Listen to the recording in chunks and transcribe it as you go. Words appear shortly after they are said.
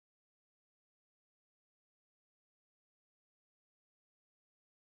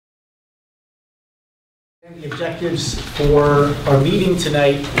The objectives for our meeting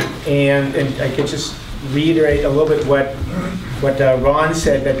tonight, and I could just reiterate a little bit what Ron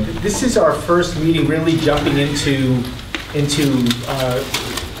said, that this is our first meeting really jumping into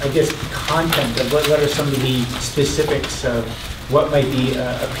I guess content of what are some of the specifics of what might be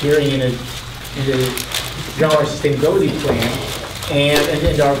appearing in the Groundwater Sustainability Plan.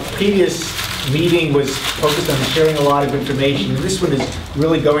 And our previous meeting was focused on sharing a lot of information, and this one is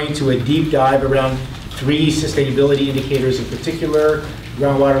really going into a deep dive around 3 sustainability indicators in particular: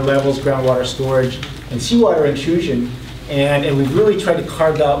 groundwater levels, groundwater storage, and seawater intrusion. And we've really tried to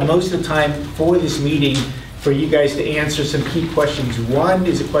carve out most of the time for this meeting for you guys to answer some key questions. One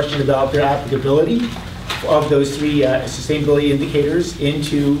is a question about their applicability of those 3 sustainability indicators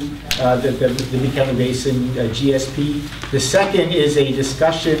into the Mid-County Basin GSP. The second is a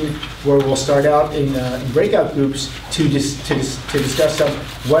discussion where we'll start out in breakout groups to discuss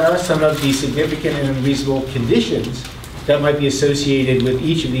what are some of the significant and unreasonable conditions that might be associated with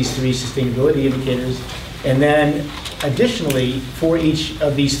each of these 3 sustainability indicators. And then additionally, for each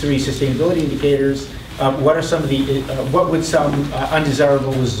of these 3 sustainability indicators, what are some of the, what would some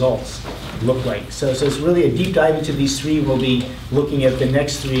undesirable results look like? So it's really a deep dive into these 3. We'll be looking at the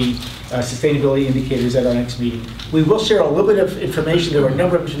next 3 sustainability indicators at our next meeting. We will share a little bit of information. There were a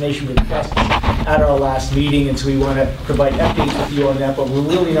number of information requests at our last meeting, and so we want to provide updates with you on that, but we're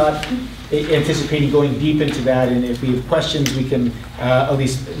really not anticipating going deep into that. And if we have questions, we can at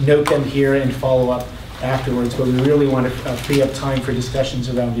least note them here and follow up afterwards, but we really want to free up time for discussions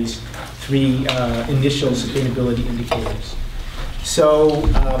around these 3 initial sustainability indicators. So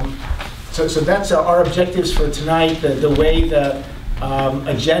that's our objectives for tonight. The way the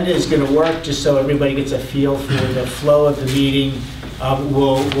agenda is going to work, just so everybody gets a feel for the flow of the meeting,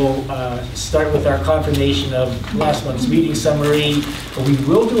 we'll start with our confirmation of last month's meeting summary. We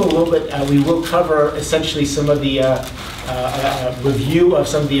will do a little bit, we will cover essentially some of the review of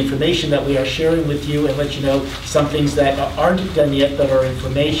some of the information that we are sharing with you and let you know some things that aren't done yet that are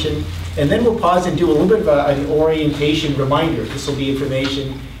information. And then we'll pause and do a little bit of an orientation reminder. This will be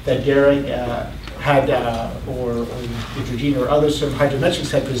information that Derek or Georgina or others from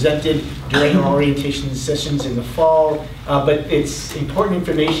Hydrometrics had presented during our orientation sessions in the fall. But it's important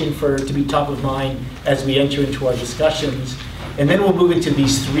information to be top of mind as we enter into our discussions. And then we'll move into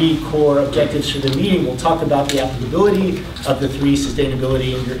these 3 core objectives for the meeting. We'll talk about the applicability of the 3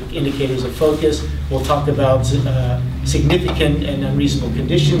 sustainability indicators of focus. We'll talk about significant and unreasonable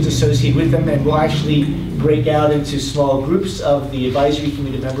conditions associated with them, and we'll actually break out into small groups of the advisory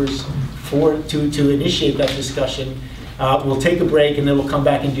committee members to initiate that discussion. We'll take a break, and then we'll come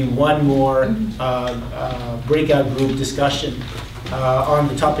back and do one more breakout group discussion on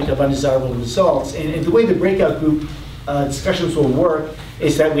the topic of undesirable results. And the way the breakout group discussions will work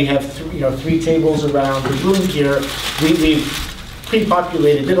is that we have 3 tables around the room here. We've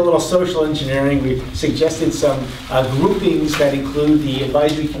pre-populated, did a little social engineering. We suggested some groupings that include the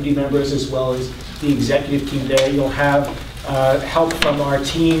advisory committee members as well as the executive team there. You'll have help from our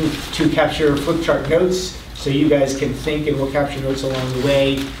team to capture flip chart notes, so you guys can think and we'll capture notes along the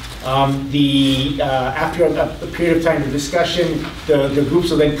way. After a period of time of discussion, the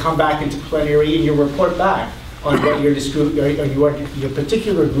groups will then come back into plenary and you'll report back on what your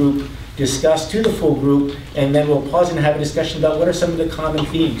particular group discussed to the full group, and then we'll pause and have a discussion about what are some of the common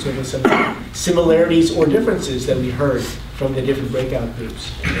themes, what are some similarities or differences that we heard from the different breakout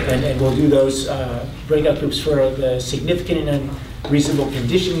groups. And we'll do those breakout groups for the significant and unreasonable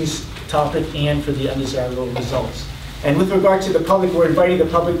conditions topic and for the undesirable results. And with regard to the public, we're inviting the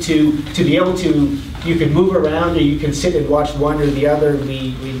public to be able to, you can move around or you can sit and watch one or the other.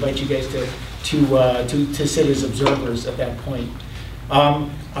 We invite you guys to sit as observers at that point.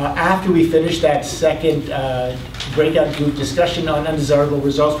 After we finish that second breakout group discussion on undesirable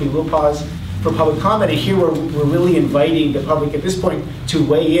results, we will pause for public comment. And here we're really inviting the public at this point to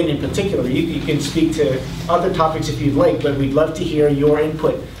weigh in particular. You can speak to other topics if you'd like, but we'd love to hear your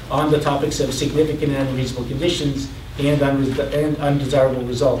input on the topics of significant and unreasonable conditions and undesirable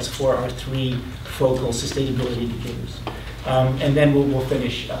results for our 3 focal sustainability indicators. And then we'll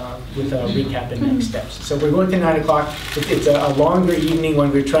finish with a recap and next steps. So we're going to 9 o'clock. It's a longer evening. When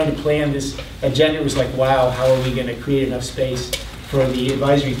we were trying to plan this agenda, it was like, wow, how are we going to create enough space for the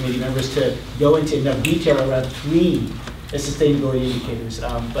advisory committee members to go into enough detail around 3 sustainability indicators.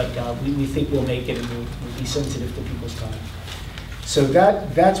 But we think we'll make it, and we'll be sensitive to people's time. So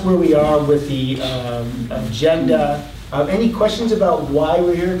that's where we are with the agenda. Any questions about why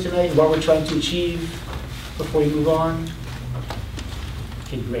we're here tonight and what we're trying to achieve before we move on?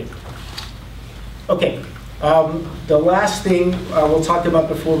 Okay, great. Okay, The last thing we'll talk about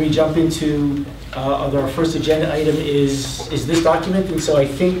before we jump into our first agenda item is this document. And so I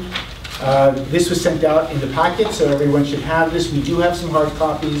think this was sent out in the packet, so everyone should have this. We do have some hard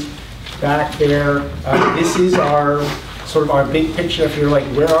copies back there. This is our sort of our big picture. If you're like,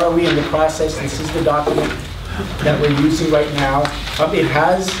 where are we in the process? This is the document that we're using right now. It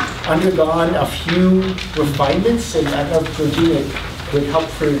has undergone a few refinements, and I don't know if Georgina would help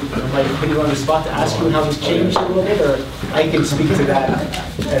for, like, put you on the spot to ask you how this changed a little bit, or I can speak to that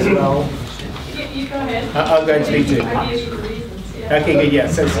as well. You go ahead. I'll go ahead and speak to it. I gave you the reasons, yeah. Okay, good, yeah.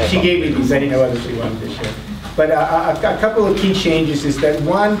 So she gave me these. I didn't know whether she wanted to share. But a couple of key changes is that,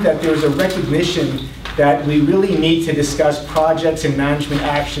 one, that there's a recognition that we really need to discuss projects and management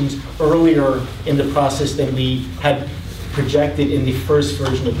actions earlier in the process than we had projected in the first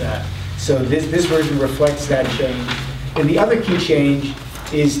version of that. So this version reflects that change. And the other key change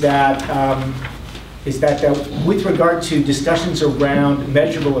is that with regard to discussions around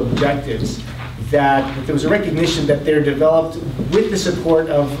measurable objectives, that there was a recognition that they're developed with the support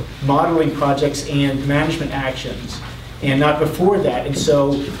of modeling projects and management actions, and not before that. And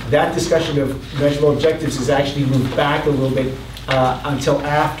so that discussion of measurable objectives is actually moved back a little bit until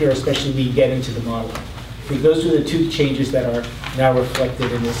after, especially we get into the modeling. I think those are the two changes that are now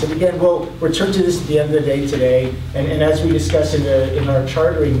reflected in this. And again, we'll return to this at the end of the day today. And as we discussed in our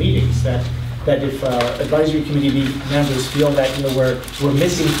chartering meetings, that if advisory committee members feel that we're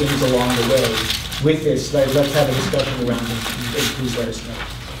missing things along the way with this, let's have a discussion around it, and please let us know.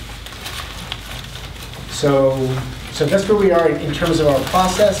 So that's where we are in terms of our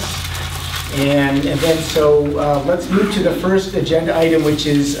process. And then so let's move to the first agenda item, which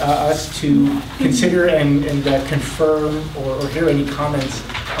is us to consider and confirm or hear any comments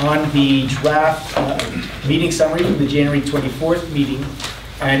on the draft meeting summary from the January 24th meeting.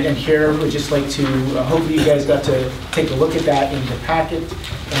 And here we'd just like to, hopefully you guys got to take a look at that in the packet,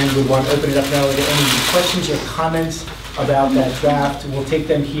 and we want to open it up now. Are there any questions or comments about that draft? We'll take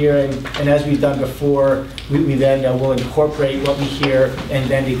them here, and as we've done before, we then will incorporate what we hear, and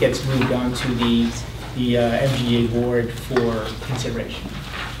then it gets moved on to the MGA board for consideration.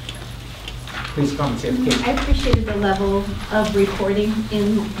 Please comment, Sarah. I appreciated the level of reporting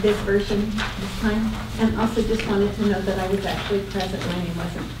in this version this time, and also just wanted to know that I was actually present. My name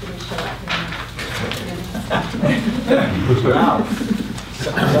wasn't going to show up. Wow.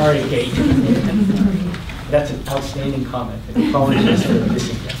 Sorry, Kate. That's an outstanding comment. I apologize for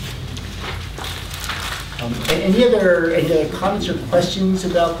missing that. Any other comments or questions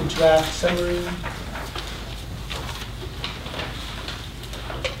about the draft summary?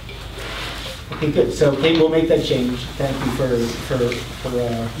 Okay, good. So Kate will make that change. Thank you for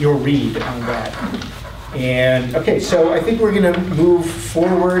your read on that. And okay, so I think we're going to move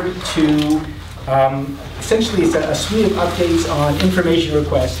forward to essentially it's a suite of updates on information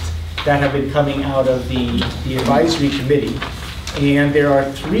requests that have been coming out of the advisory committee. And there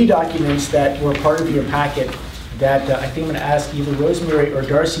are 3 documents that were part of your packet that I think I'm going to ask either Rosemary or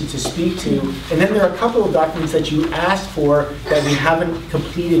Darcy to speak to. And then there are a couple of documents that you asked for that we haven't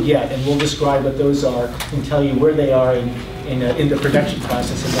completed yet, and we'll describe what those are and tell you where they are in the production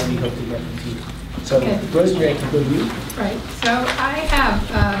process, and then we hope to get them to you. So okay. Rosemary, I can go to you. Right. So I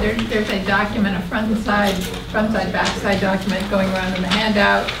have, there's a document, a front side, back side document going around in the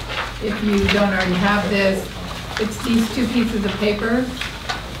handout. If you don't already have this, it's these 2 pieces of paper.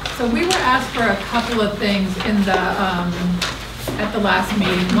 So we were asked for a couple of things in the at the last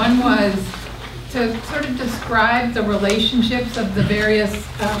meeting. One was to sort of describe the relationships of the various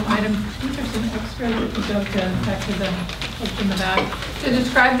items. I think there's some extra that we go to back to the in the back. To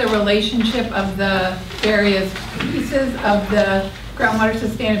describe the relationship of the various pieces of the groundwater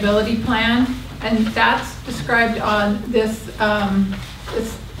sustainability plan, and that's described on this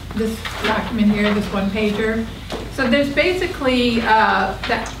this document here, this 1-pager. So there's basically,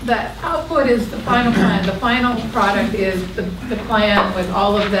 the output is the final plan. The final product is the plan with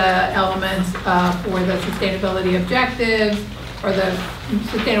all of the elements for the sustainability objectives or the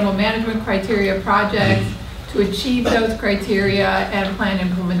sustainable management criteria projects to achieve those criteria and plan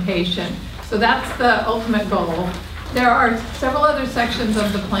implementation. So that's the ultimate goal. There are several other sections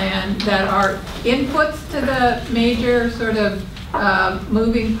of the plan that are inputs to the major sort of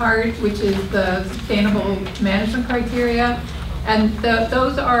moving part, which is the sustainable management criteria. And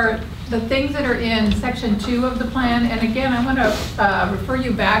those are the things that are in section 2 of the plan. And again, I want to refer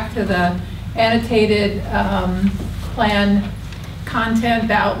you back to the annotated plan content,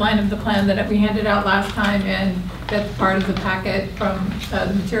 the outline of the plan that we handed out last time, and that's part of the packet from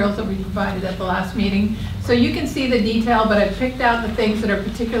the materials that we provided at the last meeting. So you can see the detail, but I've picked out the things that are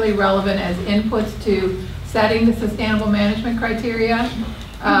particularly relevant as inputs to setting the sustainable management criteria,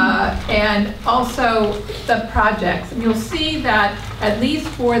 and also the projects. And you'll see that at least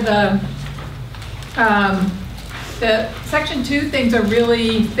for the Section 2 things are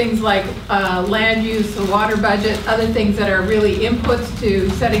really things like land use, the water budget, other things that are really inputs to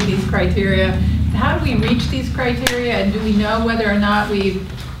setting these criteria. How do we reach these criteria, and do we know whether or not we've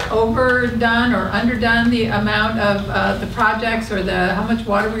overdone or underdone the amount of the projects, or how much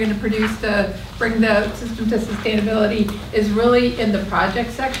water we're going to produce to bring the system to sustainability, is really in the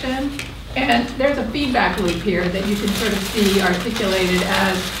project section. And there's a feedback loop here that you can sort of see articulated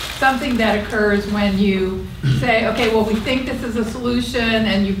as something that occurs when you say, okay, well, we think this is a solution,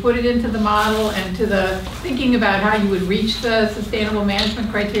 and you put it into the model and to the thinking about how you would reach the sustainable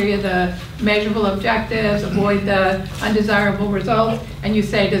management criteria, the measurable objectives, avoid the undesirable results, and you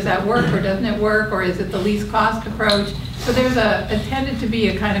say, does that work or doesn't it work, or is it the least cost approach? So there's tended to be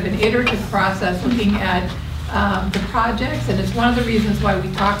a kind of an iterative process looking at the projects, and it's one of the reasons why we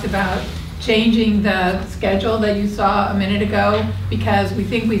talked about changing the schedule that you saw a minute ago, because we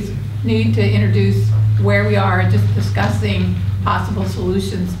think we need to introduce where we are just discussing possible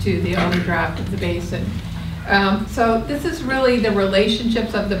solutions to the overdraft of the basin. So this is really the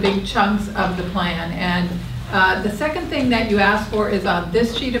relationships of the big chunks of the plan. And the second thing that you asked for is on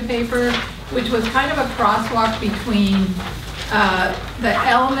this sheet of paper, which was kind of a crosswalk between the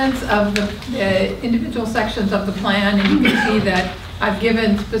elements of the individual sections of the plan, and you can see that I've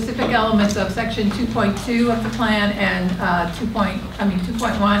given specific elements of section 2.2 of the plan and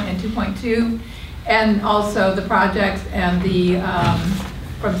 2.1 and 2.2, and also the projects and the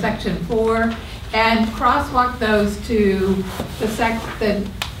from section 4, and crosswalk those to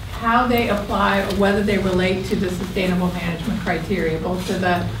how they apply or whether they relate to the sustainable management criteria, both to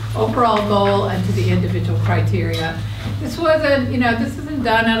the overall goal and to the individual criteria. This wasn't, this isn't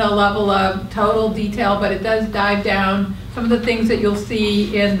done at a level of total detail, but it does dive down some of the things that you'll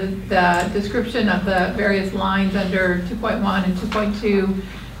see in the description of the various lines under 2.1 and 2.2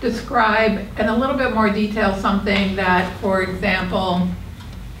 describe in a little bit more detail something that, for example,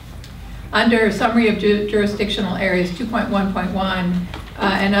 under summary of jurisdictional areas 2.1.1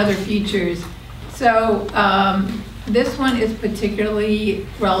 and other features. So this one is particularly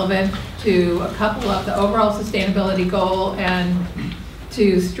relevant to a couple of the overall sustainability goal and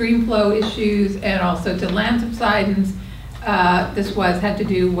to stream flow issues and also to land subsidence. This had to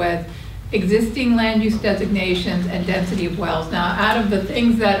do with existing land use designations and density of wells. Now, out of the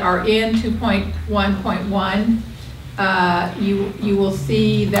things that are in 2.1.1, you will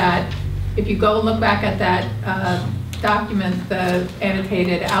see that if you go look back at that document, the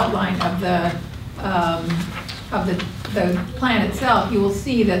annotated outline of the plan itself, you will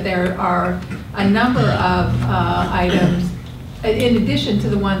see that there are a number of items in addition to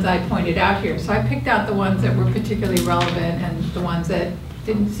the ones I pointed out here. So I picked out the ones that were particularly relevant, and the ones that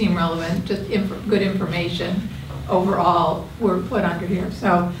didn't seem relevant, just good information overall, were put under here.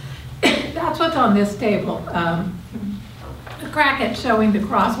 So that's what's on this table. A crack at showing the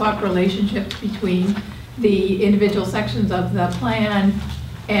crosswalk relationships between the individual sections of the plan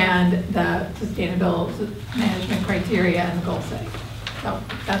and the sustainable management criteria and the goal setting. So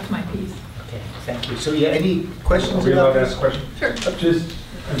that's my piece. Okay, thank you. So yeah, any questions? Are we allowed to ask a question? Sure. Just,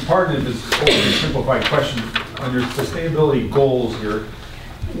 and pardon if it's a simplified question, on your sustainability goals here,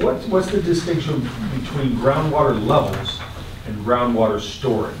 what's the distinction between groundwater levels and groundwater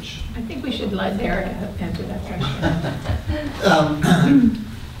storage? I think we should let Derek answer that question.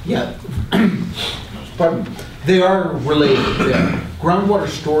 Yeah, pardon. They are related. Groundwater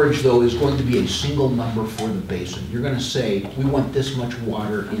storage, though, is going to be a single number for the basin. You're going to say, we want this much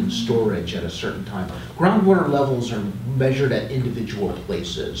water in storage at a certain time. Groundwater levels are measured at individual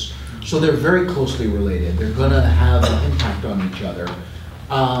places. So they're very closely related. They're going to have an impact on each other.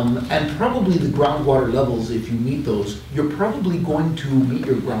 And probably the groundwater levels, if you meet those, you're probably going to meet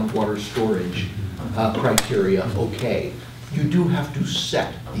your groundwater storage criteria okay. You do have to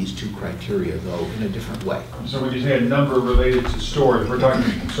set these two criteria, though, in a different way. So when you say a number related to storage, we're talking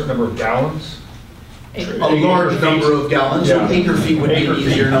a certain number of gallons? A large number of gallons, so acre feet would be an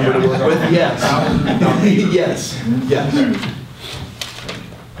easier number to work with. Yes. Yes. Yes.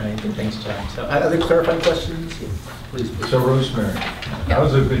 All right, thanks, Jack. So other clarifying questions? Yeah, please. So Rosemary, I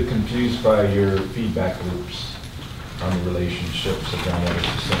was a bit confused by your feedback loops on the relationships of groundwater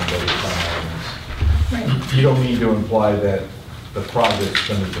sustainability plan items. Right. You don't mean to imply that the project's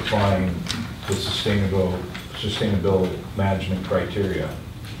going to define the sustainable management criteria?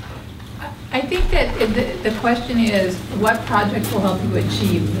 I think that the question is, what projects will help you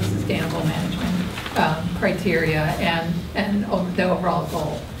achieve the sustainable management criteria and the overall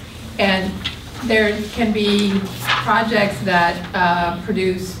goal? And there can be projects that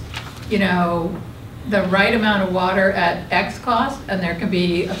produce, you know, the right amount of water at X cost, and there can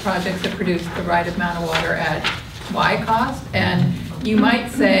be projects that produce the right amount of water at Y cost. And you might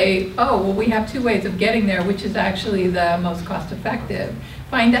say, oh, well, we have two ways of getting there, which is actually the most cost effective.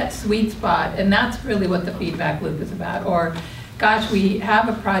 Find that sweet spot, and that's really what the feedback loop is about. Or, gosh, we have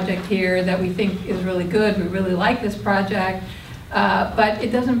a project here that we think is really good, we really like this project, but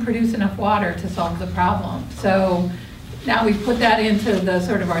it doesn't produce enough water to solve the problem. So now we put that into the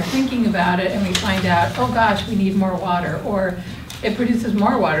sort of our thinking about it, and we find out, oh gosh, we need more water, or it produces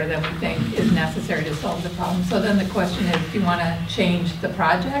more water than we think is necessary to solve the problem. So then the question is, do you want to change the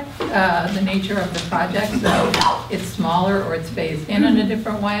project, the nature of the project, so it's smaller or it's phased in a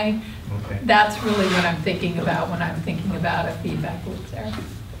different way? Okay. That's really what I'm thinking about when I'm thinking about a feedback loop there.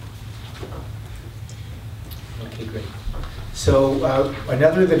 Okay, great. So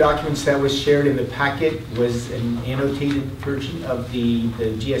another of the documents that was shared in the packet was an annotated version of the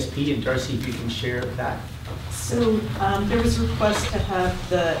GSP, and Darcy, if you can share that. So there was a request to have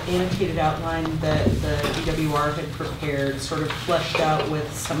the annotated outline that the DWR had prepared sort of fleshed out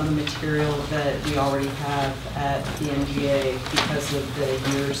with some of the material that we already have at the NGA because of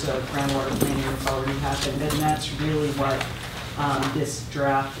the years of groundwater planning that's already happened. And that's really what this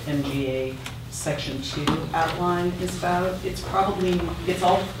draft MGA Section 2 outline is about. It's printed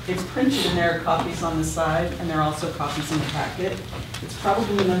and there are copies on the side, and there are also copies in the packet. It's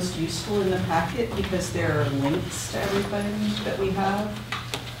probably most useful in the packet because there are links to everything that we have.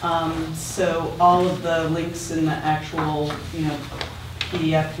 So all of the links in the actual,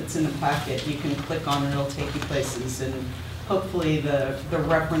 PDF that's in the packet, you can click on and it'll take you places, and hopefully the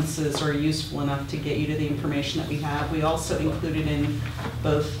references are useful enough to get you to the information that we have. We also included in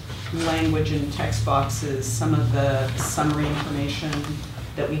both language and text boxes some of the summary information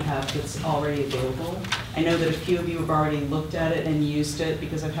that we have that's already available. I know that a few of you have already looked at it and used it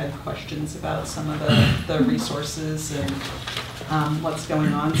because I've had questions about some of the resources and what's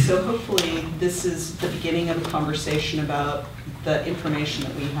going on. So hopefully this is the beginning of a conversation about the information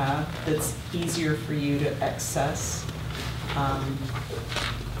that we have that's easier for you to access.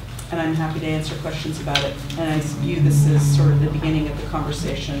 And I'm happy to answer questions about it. And I view this as sort of the beginning of the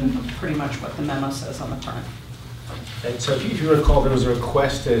conversation, pretty much what the memo says on the front. And so if you recall, there was a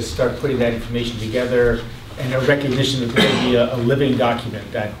request to start putting that information together and a recognition that there will be a living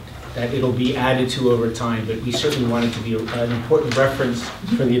document that it'll be added to over time, but we certainly want it to be an important reference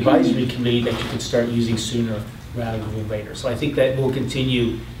for the advisory committee that you could start using sooner rather than later. So I think that we'll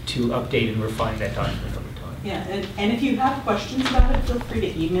continue to update and refine that document over time. Yeah, and if you have questions about it, feel free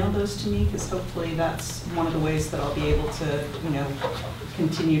to email those to me, because hopefully that's one of the ways that I'll be able to,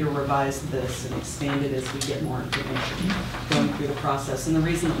 continue to revise this and expand it as we get more information going through the process. And the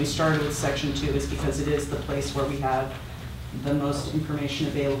reason that we started with Section 2 is because it is the place where we have the most information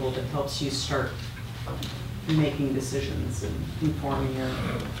available that helps you start making decisions and informing your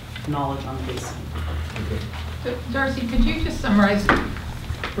knowledge on the basin. So, Darcy, could you just summarize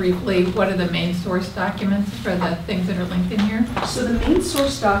briefly what are the main source documents for the things that are linked in here? So the main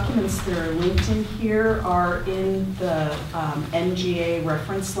source documents that are linked in here are in the NGA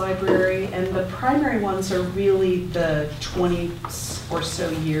reference library, and the primary ones are really the 20 or so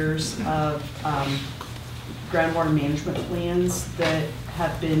years of groundwater management plans that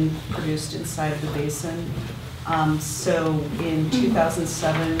have been produced inside of the basin. So in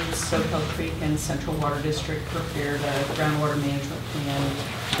 2007, Soquel Creek and Central Water District prepared a groundwater management plan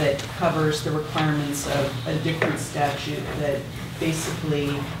that covers the requirements of a different statute that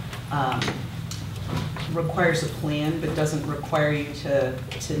basically requires a plan but doesn't require you to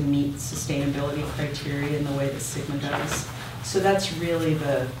meet sustainability criteria in the way that SGMA does. So that's really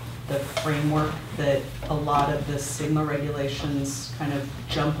the framework that a lot of the SGMA regulations kind of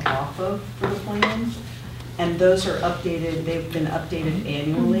jump off of for the plan. And those are updated, they've been updated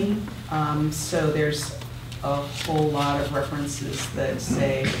annually. So there's a whole lot of references that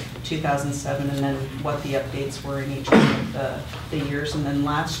say 2007 and then what the updates were in each one of the years. And then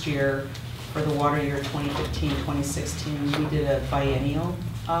last year, for the water year 2015-2016, we did a biennial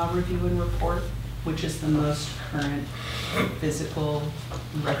review and report, which is the most current physical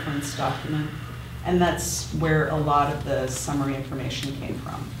reference document. And that's where a lot of the summary information came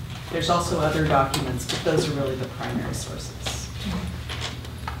from. There's also other documents, but those are really the primary sources.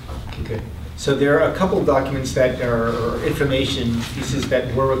 Okay, good. So there are a couple of documents that are information pieces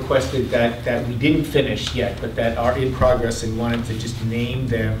that were requested that we didn't finish yet, but that are in progress, and wanted to just name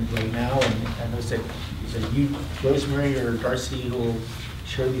them right now. And I know that you, Rosemary or Darcy, who will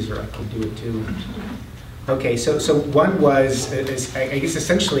share these, or I can do it too. Okay, so one was, I guess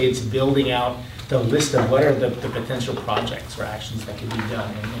essentially it's building out the list of what are the potential projects or actions that could be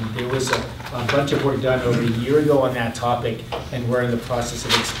done. And there was a bunch of work done over a year ago on that topic, and we're in the process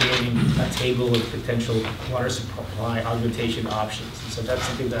of expanding a table of potential water supply augmentation options. And so that's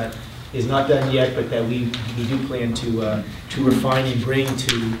something that is not done yet, but that we do plan to refine and bring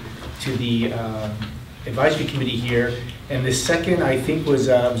to the advisory committee here. And the second, I think, was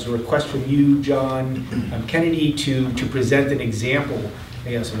a request from you, John Kennedy, to present an example,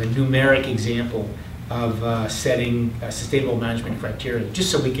 sort of a numeric example of setting sustainable management criteria, just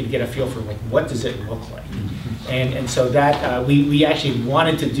so we could get a feel for like what does it look like. And so that we actually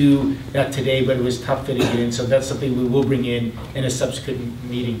wanted to do that today, but it was tough fitting it in. So that's something we will bring in a subsequent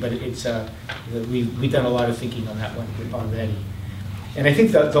meeting. But it's we've done a lot of thinking on that one already. And I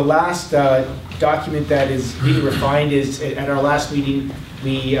think the last document that is being refined is, at our last meeting,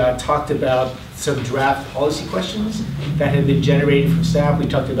 we talked about some draft policy questions that had been generated from staff. We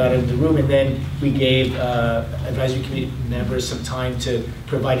talked about it in the room, and then we gave advisory committee members some time to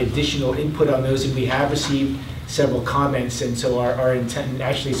provide additional input on those, and we have received several comments, and so our intent, and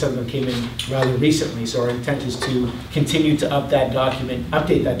actually some of them came in rather recently, so our intent is to continue to update that document,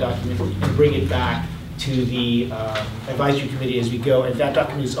 and bring it back to the advisory committee as we go. And that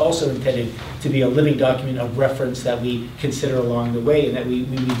document is also intended to be a living document of reference that we consider along the way, and that we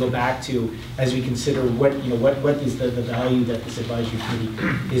go back to as we consider what is the value that this advisory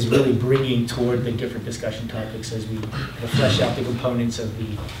committee is really bringing toward the different discussion topics as we flesh out the components of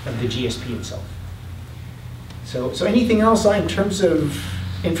the GSP itself. So anything else in terms of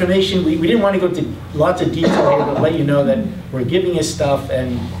information? We didn't want to go into lots of detail here, but let you know that we're giving you stuff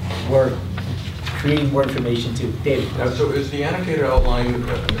and we're creating more information too. David. So is the annotated outline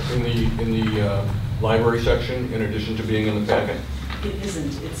in the library section in addition to being in the packet? It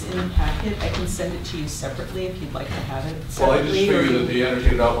isn't. It's in the packet. I can send it to you separately if you'd like to have it separately. Well, I just figured that the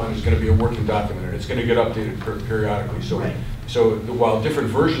annotated outline is going to be a working document, and it's going to get updated periodically. So, right. So while different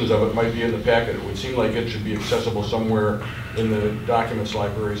versions of it might be in the packet, it would seem like it should be accessible somewhere in the documents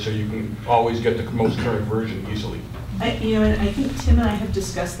library, so you can always get the most current version easily. And I think Tim and I have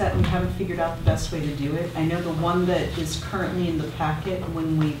discussed that, and we haven't figured out the best way to do it. I know the one that is currently in the packet,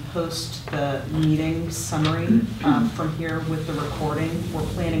 when we post the meeting summary from here with the recording, we're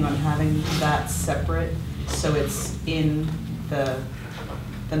planning on having that separate, so it's in the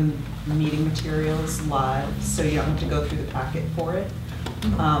meeting materials live, so you don't have to go through the packet for it.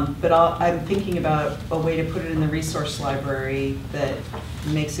 But I'm thinking about a way to put it in the resource library that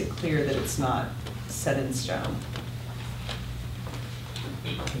makes it clear that it's not set in stone.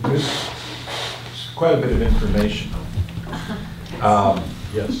 There's quite a bit of information.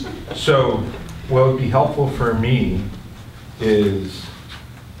 Yes. So what would be helpful for me is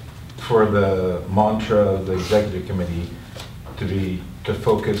for the mantra of the executive committee to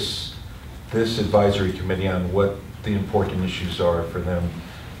focus this advisory committee on what the important issues are for them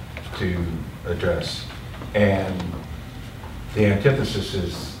to address. And the antithesis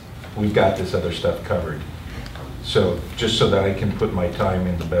is we've got this other stuff covered. So just so that I can put my time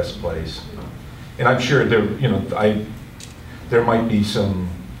in the best place. And I'm sure there might be some,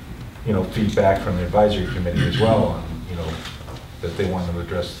 feedback from the advisory committee as well on, that they want to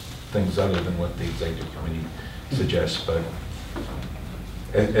address things other than what the executive committee suggests. But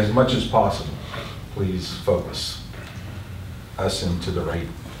as much as possible, please focus us into the right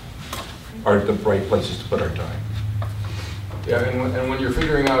places to put our time. Yeah, and when you're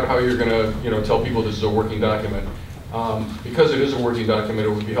figuring out how you're going to, tell people this is a working document, because it is a working document, it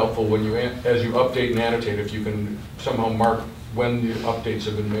would be helpful when as you update and annotate, if you can somehow mark when the updates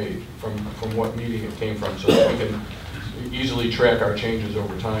have been made, from what meeting it came from, so that we can easily track our changes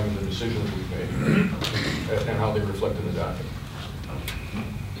over time and the decisions we've made, and how they reflect in the document.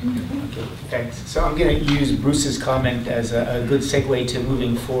 Okay, thanks. So I'm going to use Bruce's comment as a good segue to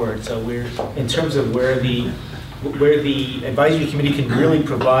moving forward. So we're, in terms of where the advisory committee can really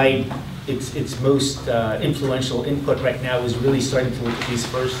provide its most influential input right now is really starting to look at these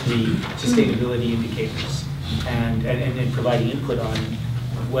first three sustainability indicators and providing input on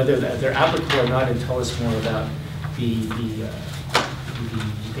whether they're applicable or not, and tell us more about the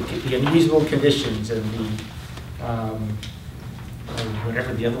unreasonable conditions and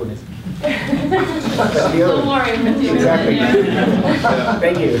whatever the other one is. A little more information. Exactly.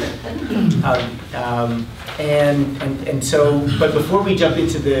 Thank you. And so, but before we jump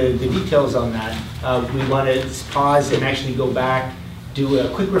into the details on that, we want to pause and actually go back, do a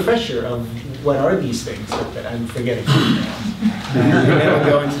quick refresher of what are these things that I'm forgetting. And then we'll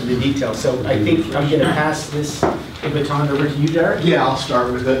go into the details. So I think I'm going to pass this baton over to you, Derek. Yeah, I'll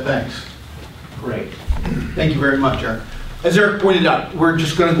start with it, thanks. Great. Thank you very much, Eric. As Eric pointed out, we're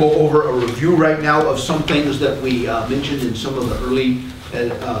just going to go over a review right now of some things that we mentioned in some of the early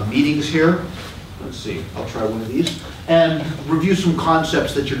meetings here. Let's see, I'll try one of these. And review some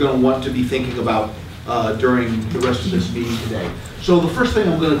concepts that you're going to want to be thinking about during the rest of this meeting today. So the first thing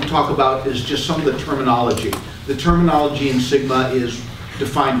I'm going to talk about is just some of the terminology. The terminology in Sigma is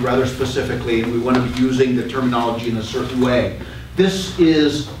defined rather specifically, and we want to be using the terminology in a certain way. This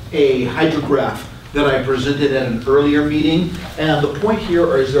is a hydrograph that I presented at an earlier meeting, and the point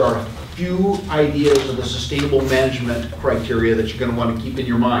here is there are a few ideas of the sustainable management criteria that you're going to want to keep in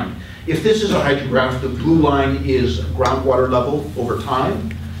your mind. If this is a hydrograph, the blue line is groundwater level over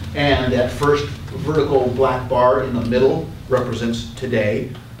time, and that first vertical black bar in the middle represents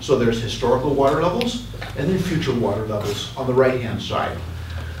today. So there's historical water levels, and then future water levels on the right-hand side.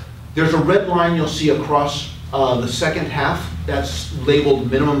 There's a red line you'll see across the second half. That's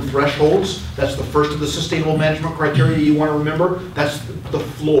labeled minimum thresholds. That's the first of the sustainable management criteria you want to remember. That's the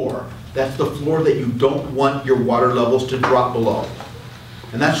floor. That's the floor that you don't want your water levels to drop below.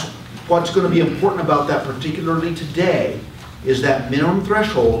 And that's what's going to be important about that, particularly today, is that minimum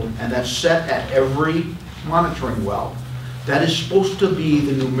threshold, and that's set at every monitoring well. That is supposed to be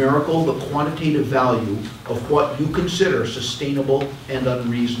the numerical, the quantitative value of what you consider sustainable and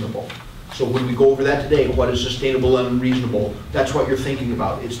unreasonable. So when we go over that today, what is sustainable and unreasonable, that's what you're thinking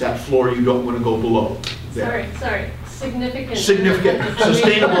about. It's that floor you don't want to go below. There. Sorry. Significant. Significant.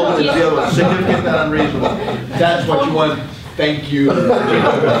 Sustainable is the other one. Significant and unreasonable. That's what you want. Thank you.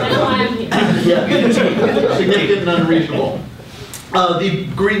 That's why I'm here. Yeah. Significant and unreasonable. The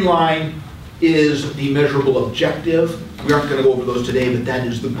green line is the measurable objective. We aren't going to go over those today, but that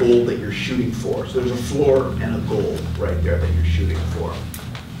is the goal that you're shooting for. So there's a floor and a goal right there that you're shooting for.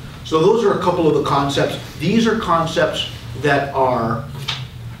 So those are a couple of the concepts. These are concepts that are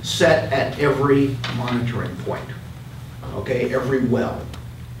set at every monitoring point, okay, every well.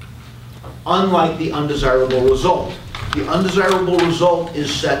 Unlike the undesirable result. The undesirable result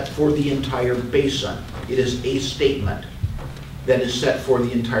is set for the entire basin. It is a statement that is set for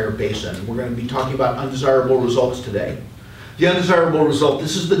the entire basin. We're going to be talking about undesirable results today. The undesirable result,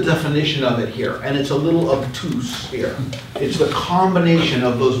 this is the definition of it here, and it's a little obtuse here. It's the combination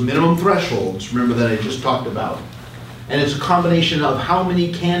of those minimum thresholds, remember that I just talked about, and it's a combination of how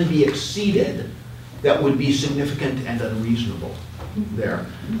many can be exceeded that would be significant and unreasonable there.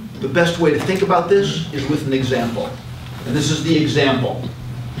 The best way to think about this is with an example, and this is the example.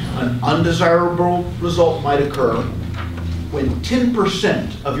 An undesirable result might occur when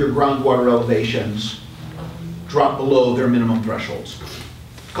 10% of your groundwater elevations drop below their minimum thresholds.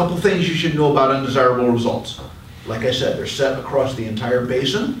 A couple things you should know about undesirable results. Like I said, they're set across the entire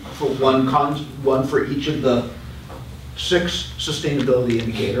basin for one for each of the 6 sustainability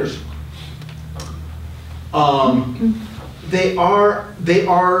indicators. They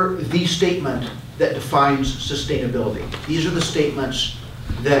are the statement that defines sustainability. These are the statements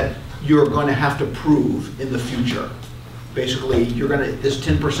that you're going to have to prove in the future. Basically, this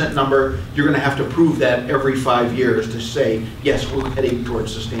 10% number, you're going to have to prove that every 5 years to say, yes, we're heading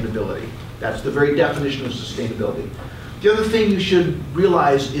towards sustainability. That's the very definition of sustainability. The other thing you should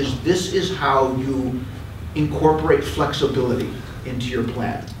realize is this is how you incorporate flexibility into your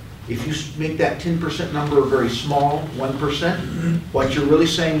plan. If you make that 10% number very small, 1%, what you're really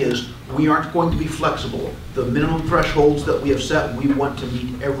saying is we aren't going to be flexible. The minimum thresholds that we have set, we want to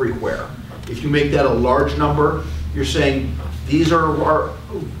meet everywhere. If you make that a large number, you're saying these are our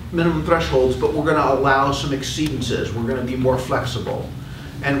minimum thresholds, but we're going to allow some exceedances. We're going to be more flexible.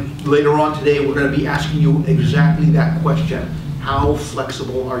 And later on today, we're going to be asking you exactly that question. How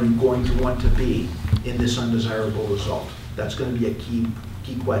flexible are you going to want to be in this undesirable result? That's going to be a key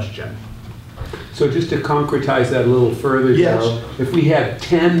question. So just to concretize that a little further, yes. Joe, if we had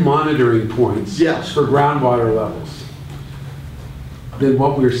 10 monitoring points yes. for groundwater levels, then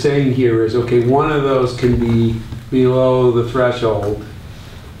what we're saying here is, okay, one of those can be below the threshold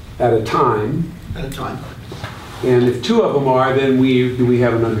at a time. At a time. And if 2 of them are, then we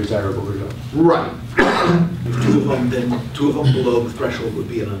have an undesirable result. Right. If 2 of them, then 2 of them below the threshold would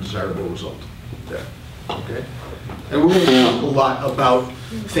be an undesirable result. There. Okay. And we're going to talk a lot about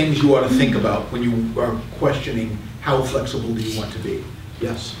things you ought to think about when you are questioning how flexible do you want to be.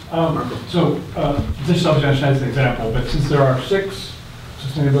 Yes. So this obviously as an example, but since there are 6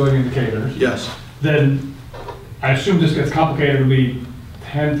 sustainability indicators, yes, then I assume this gets complicated. It'll be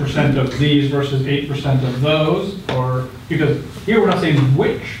 10% of these versus 8% of those, or because here we're not saying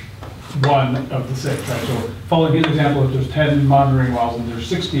which one of the 6, right? So following his example, if there's 10 monitoring wells and there's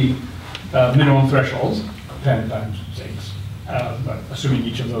 60 minimum thresholds, 10 times 6, but assuming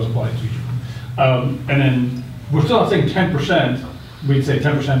each of those applies to each of them. And then, we're still not saying 10%, we'd say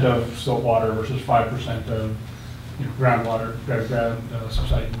 10% of silt water versus 5% of, you know, groundwater, ground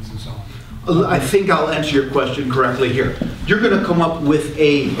subsidence and so on. I think I'll answer your question correctly here. You're going to come up with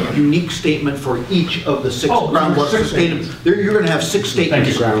a unique statement for each of the six groundwater sustainable. You're going to have 6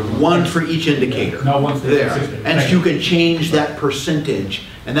 statements, one for each indicator. No, one statement, there. 6 statements. And you can change that percentage,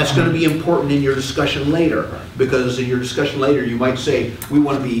 and that's going to be important in your discussion later, because in your discussion later, you might say, we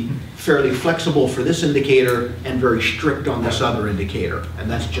want to be fairly flexible for this indicator and very strict on this other indicator, and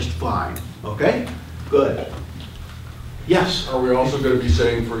that's just fine. Okay? Good. Yes? Are we also going to be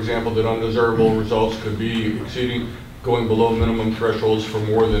saying, for example, that undesirable results could be going below minimum thresholds for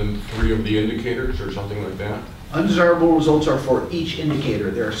more than 3 of the indicators or something like that? Undesirable results are for each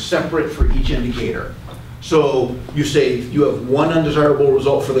indicator. They're separate for each indicator. So you say you have one undesirable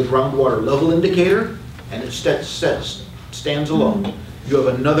result for the groundwater level indicator, and it stands alone. You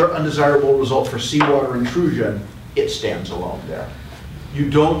have another undesirable result for seawater intrusion, it stands alone there.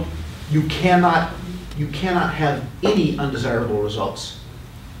 You cannot have any undesirable results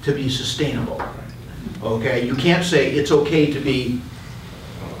to be sustainable. Okay, you can't say it's okay to be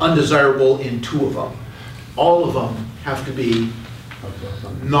undesirable in 2 of them. All of them have to be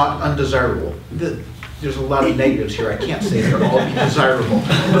not undesirable. There's a lot of negatives here. I can't say they're all desirable,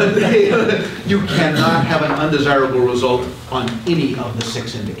 but you cannot have an undesirable result on any of the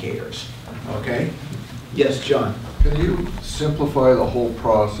 6 indicators. Okay? Yes, John. Can you simplify the whole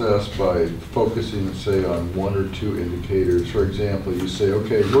process by focusing, say, on 1 or 2 indicators? For example, you say,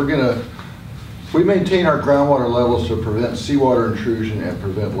 okay, we maintain our groundwater levels to prevent seawater intrusion and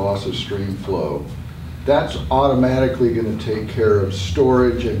prevent loss of stream flow. That's automatically going to take care of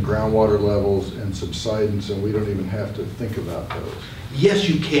storage and groundwater levels and subsidence, and we don't even have to think about those. Yes,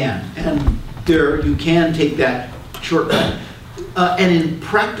 you can, and you can take that shortcut. And in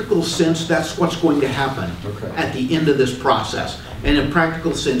practical sense, that's what's going to happen at the end of this process. And in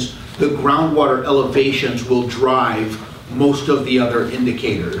practical sense, the groundwater elevations will drive most of the other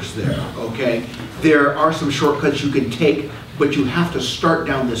indicators there, okay? There are some shortcuts you can take, but you have to start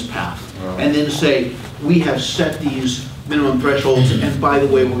down this path and then say, we have set these minimum thresholds, and by the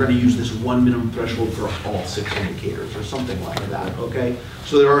way, we're going to use this one minimum threshold for all 6 indicators or something like that, okay?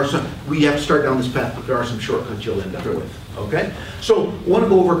 So there are we have to start down this path, but there are some shortcuts you'll end up with, okay? So I want to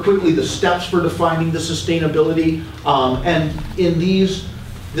go over quickly the steps for defining the sustainability, and in this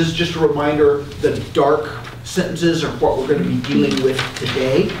is just a reminder, the dark sentences are what we're going to be dealing with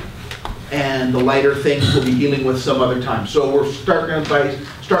today, and the lighter things we'll be dealing with some other time. So we're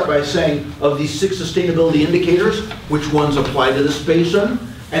start by saying, of these 6 sustainability indicators, which ones apply to this basin,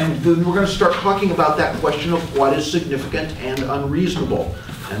 and then we're going to start talking about that question of what is significant and unreasonable.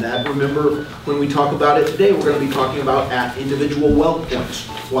 And that, remember, when we talk about it today, we're going to be talking about at individual well points,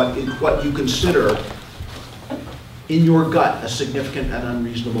 what you consider in your gut a significant and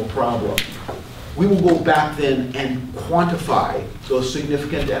unreasonable problem. We will go back then and quantify those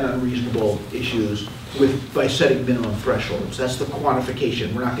significant and unreasonable issues by setting minimum thresholds. That's the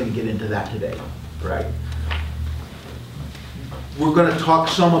quantification. We're not going to get into that today, right? We're going to talk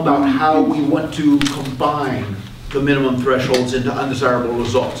some about how we want to combine the minimum thresholds into undesirable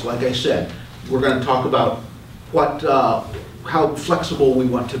results. Like I said, we're going to talk about how flexible we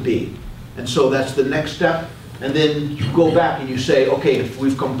want to be. And so that's the next step. And then you go back and you say, okay, if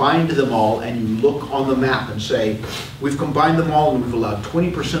we've combined them all, and you look on the map and say, we've combined them all and we've allowed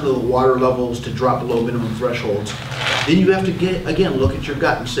 20% of the water levels to drop below minimum thresholds, then you have to, again, look at your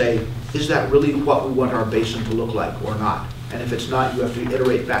gut and say, is that really what we want our basin to look like or not? And if it's not, you have to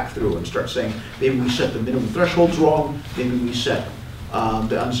iterate back through and start saying, maybe we set the minimum thresholds wrong, maybe we set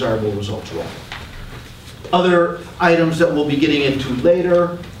the undesirable results wrong. Other items that we'll be getting into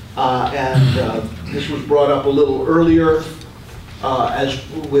later, this was brought up a little earlier, as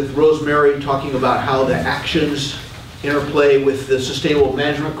with Rosemary talking about how the actions interplay with the sustainable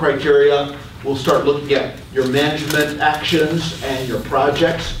management criteria. We'll start looking at your management actions and your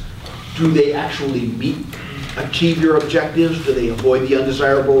projects. Do they actually achieve your objectives? Do they avoid the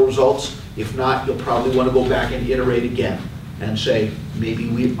undesirable results? If not, you'll probably want to go back and iterate again and say,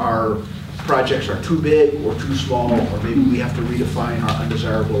 maybe our projects are too big or too small, or maybe we have to redefine our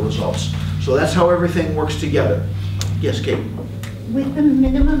undesirable results. So that's how everything works together. Yes, Kate? With the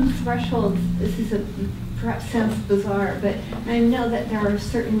minimum thresholds, this is perhaps sounds bizarre, but I know that there are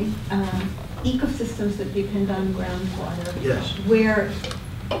certain ecosystems that depend on groundwater. Yes. Where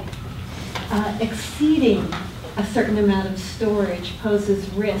exceeding a certain amount of storage poses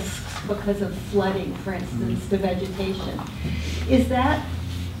risks because of flooding, for instance, to vegetation. Is that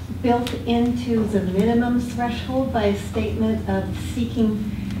built into the minimum threshold by a statement of seeking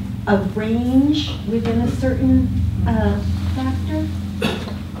a range within a certain factor?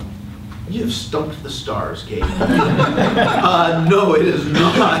 You've stumped the stars, Kate. No, it is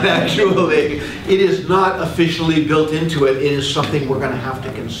not, actually. It is not officially built into it. It is something we're going to have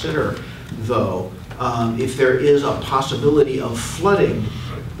to consider, though. If there is a possibility of flooding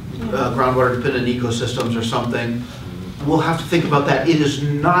groundwater-dependent ecosystems or something, we'll have to think about that. It is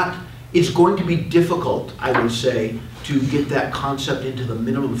not, it's going to be difficult, I would say, to get that concept into the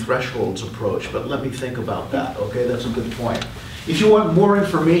minimum thresholds approach, but let me think about that, okay? That's a good point. If you want more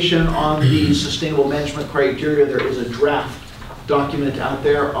information on the sustainable management criteria, there is a draft document out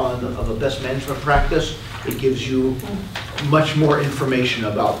there of a best management practice. It gives you much more information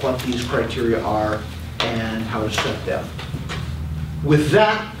about what these criteria are and how to set them. With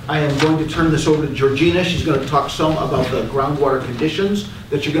that, I am going to turn this over to Georgina. She's going to talk some about the groundwater conditions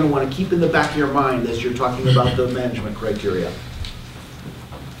that you're going to want to keep in the back of your mind as you're talking about the management criteria.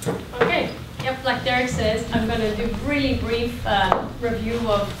 Okay. Yep, like Derek says, I'm going to do a really brief review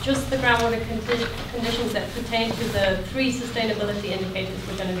of just the groundwater conditions that pertain to the 3 sustainability indicators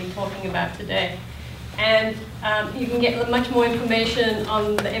we're going to be talking about today. And you can get much more information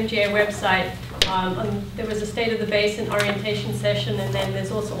on the MGA website. There was a State of the Basin orientation session, and then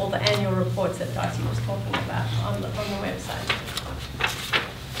there's also all the annual reports that Darcy was talking about on the website.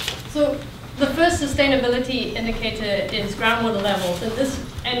 So the first sustainability indicator is groundwater levels,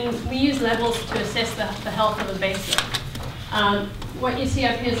 and we use levels to assess the health of the basin. What you see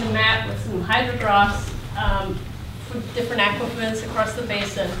up here is a map with some hydrographs for different aquifers across the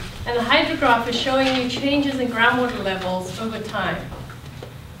basin, and the hydrograph is showing you changes in groundwater levels over time.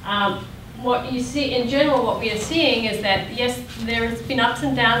 What you see, in general, what we are seeing is that, yes, there's been ups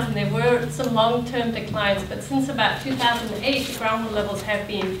and downs, and there were some long-term declines, but since about 2008, the groundwater levels have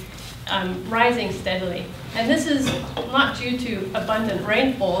been rising steadily. And this is not due to abundant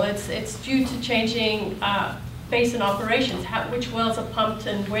rainfall, it's due to changing basin operations, which wells are pumped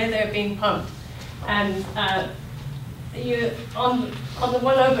and where they're being pumped. And on the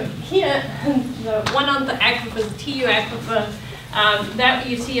one over here, the one on the aquifer, the TU aquifer, that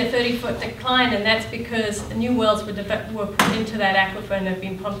you see a 30-foot decline, and that's because new wells were put into that aquifer and have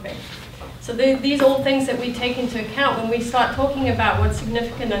been pumping. So these are all things that we take into account when we start talking about what's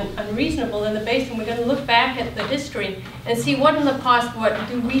significant and unreasonable in the basin. We're going to look back at the history and see what in the past, what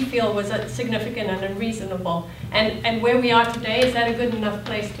do we feel was significant and unreasonable, and where we are today, is that a good enough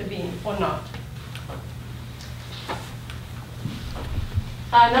place to be or not?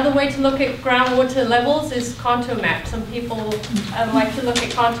 Another way to look at groundwater levels is contour maps. Some people like to look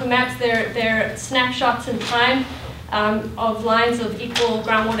at contour maps. They're snapshots in time of lines of equal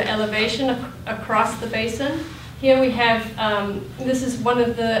groundwater elevation across the basin. Here we have, this is one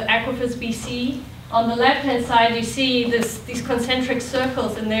of the aquifers BC. On the left-hand side, you see these concentric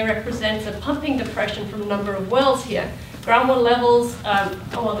circles, and they represent the pumping depression from a number of wells here. Groundwater levels,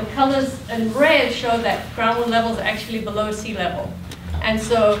 well, the colors in red show that groundwater levels are actually below sea level. And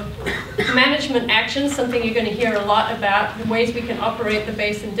so management actions, something you're going to hear a lot about, the ways we can operate the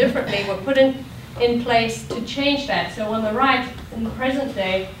basin differently, were put in place to change that. So on the right, in the present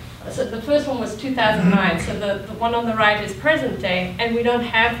day, so the first one was 2009, so the one on the right is present day, and we don't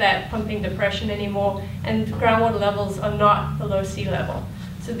have that pumping depression anymore, and groundwater levels are not below sea level.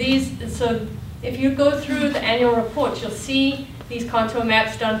 So if you go through the annual reports, you'll see these contour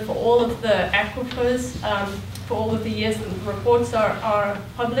maps done for all of the aquifers, for all of the years that the reports are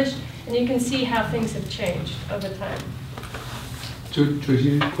published, and you can see how things have changed over time.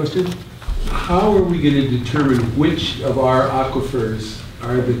 Tracy, question? How are we going to determine which of our aquifers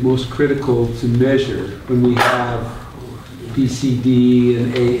are the most critical to measure when we have BCD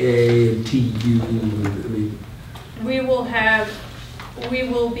and AA and TU? I mean, we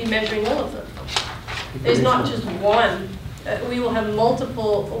will be measuring all of them. There's not just one. We will have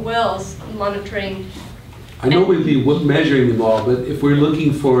multiple wells monitoring. I know we'll be measuring them all, but if we're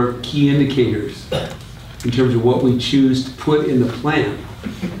looking for key indicators in terms of what we choose to put in the plan,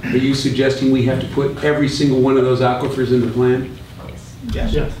 are you suggesting we have to put every single one of those aquifers in the plan?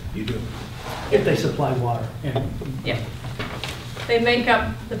 Yes. Yes, you do. If they supply water. Yeah. They make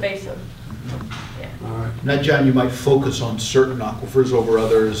up the basin. Yeah. All right. Now, John, you might focus on certain aquifers over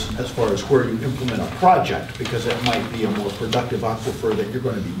others as far as where you implement a project, because it might be a more productive aquifer that you're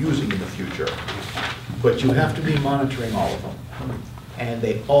going to be using in the future. But you have to be monitoring all of them, and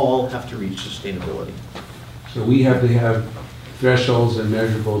they all have to reach sustainability. So we have to have thresholds and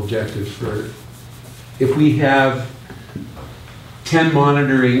measurable objectives for, if we have 10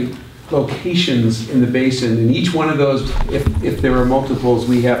 monitoring locations in the basin, and each one of those, if there are multiples,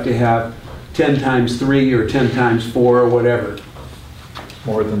 we have to have 10 times 3 or 10 times 4 or whatever.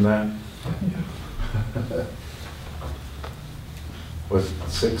 More than that? Was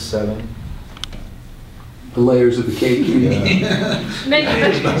 6, 7? The layers of the cake. Maybe,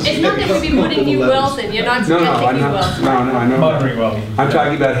 but it's not that we'll be putting new wells in, you're not No, no, suggesting I'm new not, wells. no, I know. Monitoring well. I'm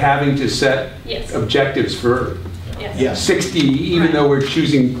talking about having to set Yes. objectives for Yes. Yes. 60, even Right. though we're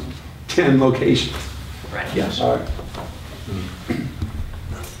choosing 10 locations. Right. Yes. All right.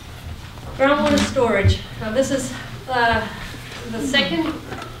 Groundwater storage. Now this is the second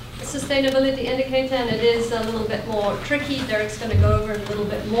sustainability indicator, and it is a little bit more tricky. Derek's going to go over it a little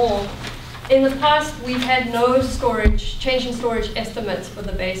bit more. In the past, we've had no storage, change in storage estimates for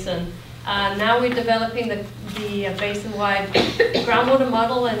the basin. Now we're developing the basin-wide groundwater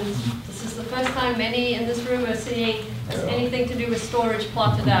model, and this is the first time many in this room are seeing anything to do with storage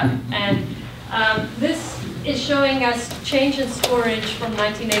plotted out. And this is showing us change in storage from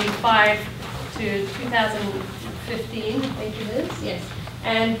 1985 to 2015, I think it is, yes.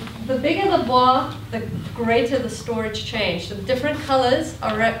 And the bigger the bar, the greater the storage change. The different colors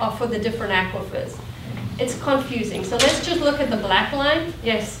are for the different aquifers. It's confusing. So let's just look at the black line.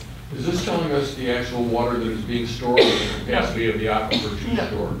 Yes? Is this telling us the actual water that is being stored or the capacity of the aquifer to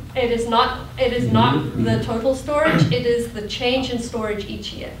store? It is not the total storage. It is the change in storage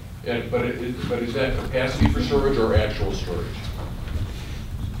each year. But is that capacity for storage or actual storage?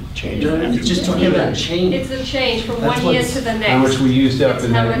 Change. It's just talking about change. It's a change from That's one year what's- to the next. How much we used up It's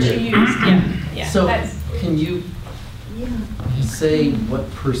in how that much you year. used, yeah. So That's- can you say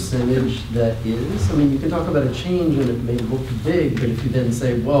what percentage that is? I mean, you can talk about a change and it may look big, but if you then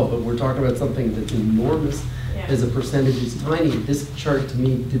say, well, but we're talking about something that's enormous, Yeah. as a percentage is tiny, this chart to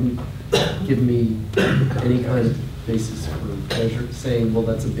me didn't give me any kind of basis for measure, saying, well,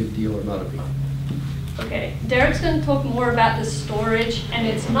 that's a big deal or not a big deal. Okay, Derek's going to talk more about the storage, and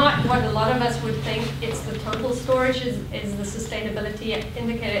it's not what a lot of us would think. It's the total storage is the sustainability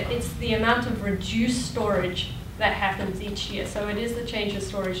indicator. It's the amount of reduced storage that happens each year. So it is the change of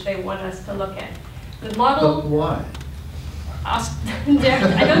storage they want us to look at. The But model, why? ask Derek,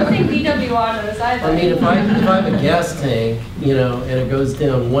 I don't think DWR knows either. I mean, if I have a gas tank, you know, and it goes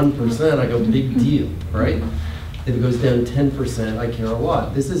down 1%, I go, big deal, right? If it goes down 10%, I care a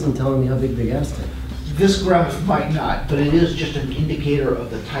lot. This isn't telling me how big the gas tank is. This graph might not, but it is just an indicator of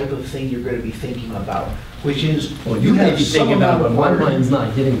the type of thing you're going to be thinking about, which is. Well, you may have be some thinking about it, amount but of my water. mind's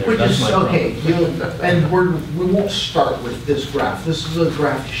not getting there. Which That's is, my problem. okay, and we won't start with this graph. This is a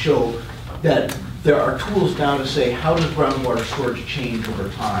graph to show that there are tools now to say, how does groundwater storage change over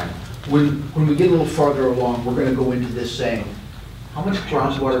time? When we get a little farther along, we're going to go into this saying, how much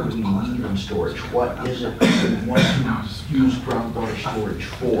groundwater do we need in storage? What is it that we want to use groundwater storage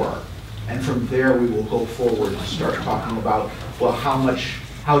for? And from there, we will go forward and start talking about, well,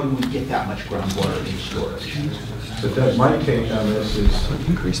 how do we get that much groundwater in storage? But that my take on this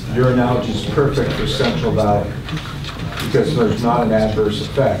is, your analogy is perfect for Central Valley, because there's not an adverse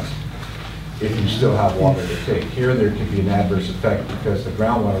effect if you still have water to take. Here, there could be an adverse effect because the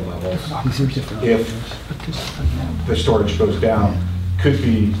groundwater levels, if the storage goes down, could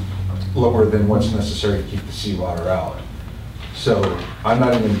be lower than what's necessary to keep the seawater out. So I'm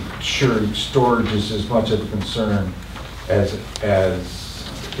not even sure storage is as much of a concern as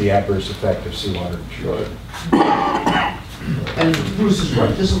the adverse effect of seawater. Sure. And Bruce is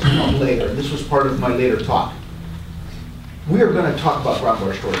right, this will come up later, this was part of my later talk. We are going to talk about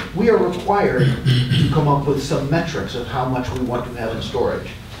groundwater storage. We are required to come up with some metrics of how much we want to have in storage.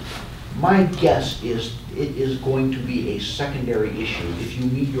 My guess is it is going to be a secondary issue if you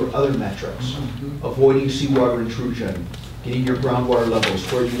meet your other metrics, avoiding seawater intrusion, getting your groundwater levels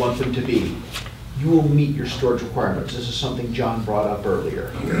where you want them to be. You will meet your storage requirements. This is something John brought up earlier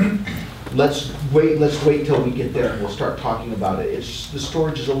here. Let's wait till we get there and we'll start talking about it. The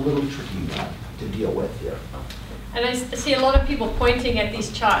storage is a little tricky to deal with here. And I see a lot of people pointing at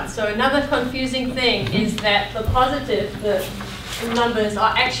these charts. So another confusing thing is that the positive, the numbers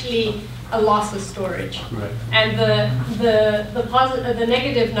are actually a loss of storage. Right. And the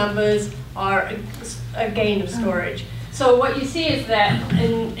negative numbers are a gain of storage. So what you see is that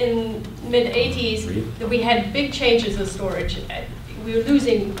in mid-80s, that we had big changes of storage. We were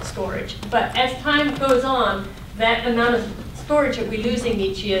losing storage. But as time goes on, that amount of storage that we're losing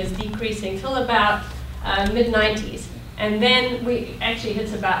each year is decreasing till about mid-90s. And then we actually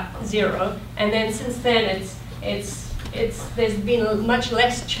hits about 0. And then since then, there's been much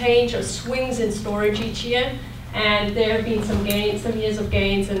less change or swings in storage each year. And there have been some gains, some years of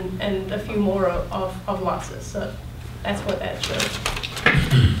gains, and a few more of losses. So that's what that shows.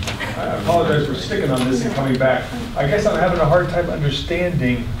 I apologize for sticking on this and coming back. I guess I'm having a hard time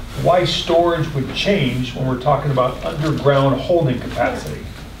understanding why storage would change when we're talking about underground holding capacity.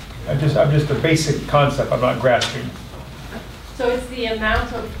 I'm just a basic concept I'm not grasping. So it's the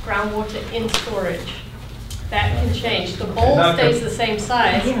amount of groundwater in storage. That can change. The bowl Not stays the same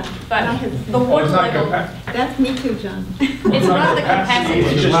size, Yeah, but I have the seen water It's not level, That's me too, John. it's not the capacity.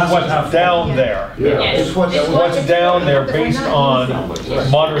 It's just what's down there. Yes. It's what's- It's What's down there based on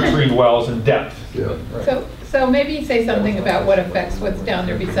monitoring wells and depth. Yeah. So maybe say something about what affects what's down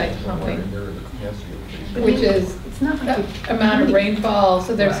there besides pumping, which is It's not like the amount of rainfall.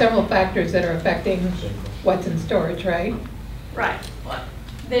 So there's several factors that are affecting what's in storage, right? Right.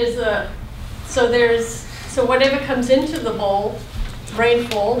 So whatever comes into the bowl,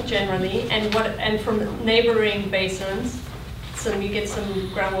 rainfall generally, and from neighboring basins, so you get some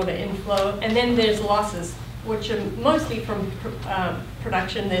groundwater inflow, and then there's losses, which are mostly from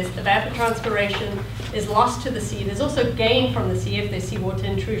production. There's evapotranspiration, there's loss to the sea. There's also gain from the sea if there's seawater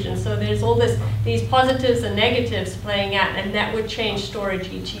intrusion. So there's all these positives and negatives playing out, and that would change storage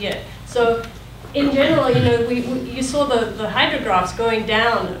each year. So in general, you saw the hydrographs going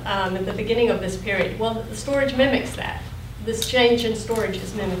down at the beginning of this period. Well, the storage mimics that. This change in storage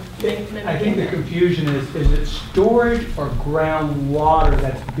is mimicking I think the that. confusion is it storage or groundwater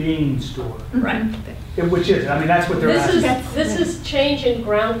that's being stored? Right. Which is, I mean, that's what they're asking. This is change in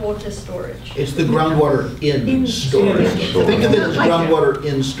groundwater storage. It's the groundwater in storage. Think of it as groundwater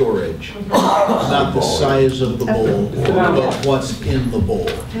in storage, not the size of the bowl, but what's in the bowl.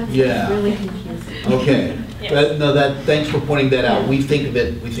 That's Yeah. really confusing. Okay. Yes. Thanks for pointing that out. We think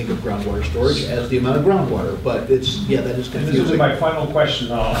of groundwater storage as the amount of groundwater, but that is And this is confusing. my final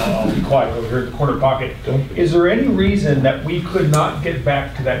question, I'll be quiet over here in the corner pocket. Is there any reason that we could not get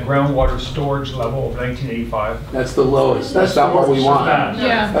back to that groundwater storage level of 1985? That's the lowest. That's not what we want.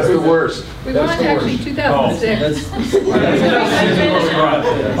 Yeah. That's the worst. We want actually 2006.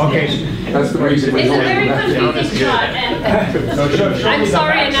 Okay. That's the reason we It's a don't. very confusing chart, and So show me I'm the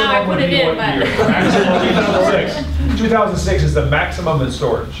sorry, now I maximum put it would be in, what but- year? Maximum 2006. 2006 is the maximum in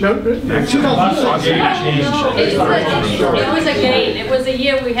storage. No, it was a gain. It was a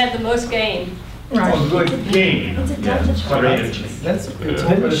year we had the most gain. Oh, good gain. That's, it's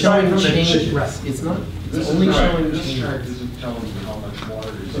only showing change, it's not, it's only showing change.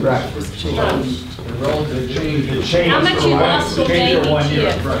 Right. It's change. The change How much for you one- lost or change for gained 1 each year.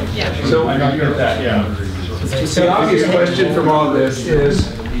 year. Right. Yeah. So I get that, yeah. the obvious question from all this is,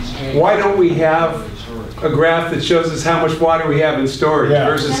 why don't we have a graph that shows us how much water we have in storage Yeah.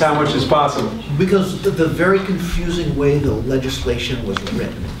 versus how much is possible? Because the very confusing way the legislation was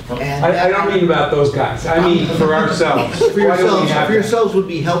written. And I don't mean about those guys. I mean for ourselves. For Why don't we yourselves, have for that? yourselves would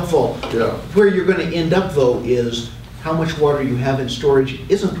be helpful. Yeah. Where you're going to end up, though, is how much water you have in storage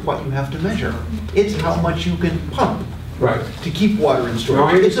isn't what you have to measure. It's how much you can pump Right. to keep water in No, I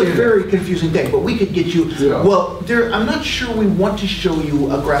storage. It's a understand very confusing thing, but we could get you, Yeah. well, I'm not sure we want to show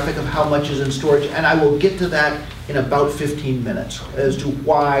you a graphic of how much is in storage, and I will get to that in about 15 minutes as to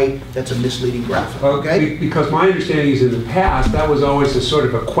why that's a misleading graphic, okay? Because my understanding is in the past, that was always a sort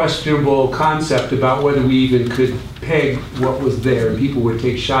of a questionable concept about whether we even could peg what was there. People would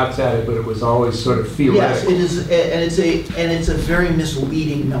take shots at it, but it was always sort of Yes, theoretical. it is, and it's a very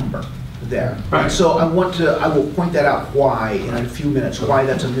misleading number there. Right. So I will point that out why in a few minutes, why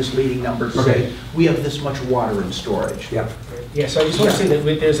that's a misleading number to say, Okay. we have this much water in storage. Yeah. Yeah, so I just want to say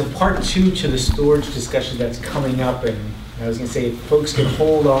that there's a part 2 to the storage discussion that's coming up, and I was going to say, if folks can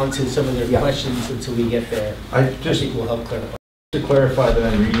hold on to some of their questions until we get there, I I just think will help clarify. to clarify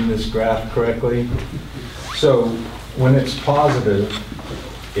that I'm reading this graph correctly. So when it's positive,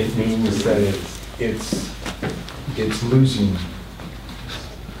 it means that it's losing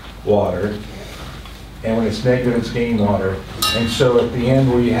water, and when it's negative, it's gaining water. And so at the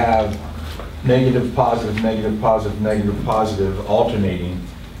end, we have negative, positive, negative, positive, negative, positive, alternating.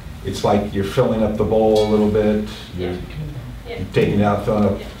 It's like you're filling up the bowl a little bit, you're taking it out, filling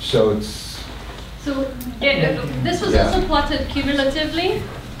up. So it's, So this was also plotted cumulatively,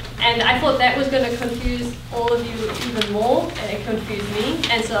 and I thought that was going to confuse all of you even more, and it confused me,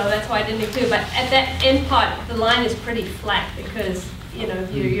 and so that's why I didn't include. But at that end part, the line is pretty flat because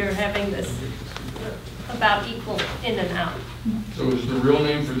you're having this about equal in and out. So is the real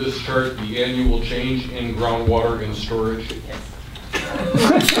name for this chart the annual change in groundwater and storage? Yes.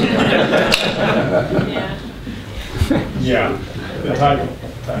 Yeah. Yeah. The title.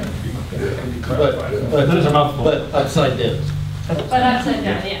 But upside down. But upside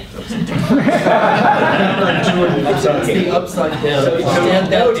down, yeah. It's the upside down.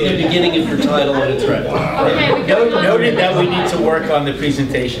 Stand out to the beginning of your title and it's right. Okay, we go on. Noted that we need to work on the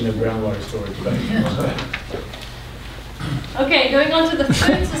presentation of groundwater storage. Okay, going on to the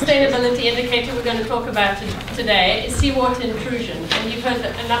third sustainability indicator we're going to talk about today is seawater intrusion. And you've heard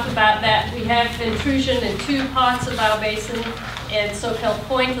enough about that. We have intrusion in 2 parts of our basin, in Soquel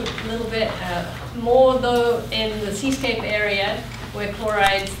Point a little bit more though in the seascape area where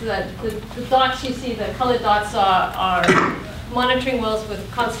chlorides, the dots you see, the colored dots are monitoring wells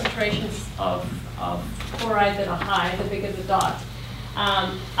with concentrations of chloride that are high, the bigger the dot.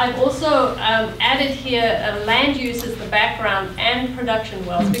 I've also added here land use as the background and production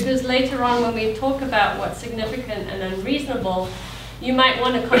wells, because later on when we talk about what's significant and unreasonable, you might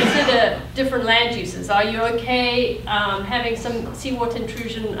want to consider different land uses. Are you okay having some seawater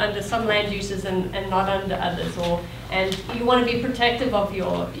intrusion under some land uses and not under others? And you want to be protective of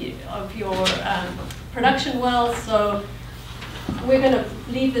your production wells, so we're going to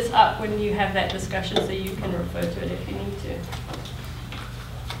leave this up when you have that discussion so you can refer to it if you need to.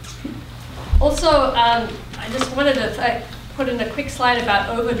 Also, I just wanted to put in a quick slide about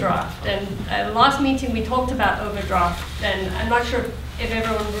overdraft. And last meeting we talked about overdraft, and I'm not sure if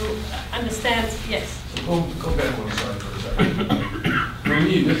everyone understands. Yes? Go back one slide for a second. For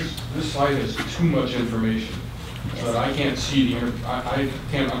me, this slide has too much information. Yes. But I can't see I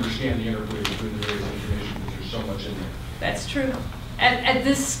can't understand the interplay between the various information because there's so much in there. That's true. At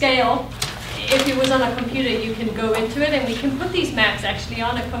this scale, if it was on a computer, you can go into it, and we can put these maps actually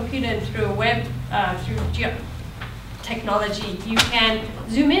on a computer and through a web, through technology. You can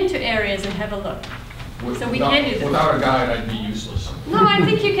zoom into areas and have a look. So we can do this. Without a guide, I'd be useless. No, I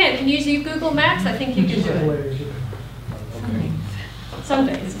think you can. Can you use Google Maps? I think you can do it. Okay. Some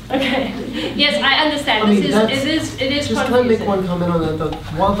days. Okay. Yes, I understand. I mean, it is just confusing. can I make one comment on that though?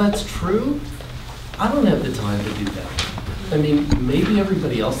 While that's true, I don't have the time to do that. I mean, maybe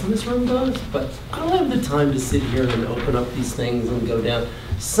everybody else in this room does, but I don't have the time to sit here and open up these things and go down.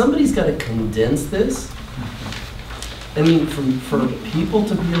 Somebody's got to condense this. I mean, for people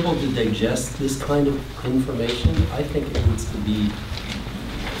to be able to digest this kind of information, I think it needs to be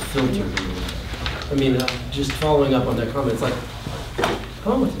filtered. I mean, just following up on that comment, it's like, I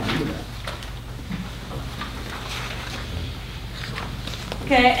don't know what to do with that.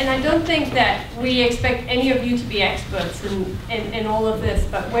 Okay, and I don't think that we expect any of you to be experts in all of this,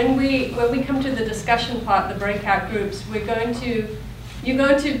 but when we come to the discussion part, the breakout groups, you're going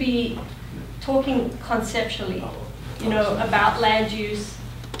to be talking conceptually, about land use,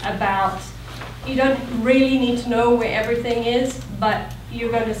 you don't really need to know where everything is, but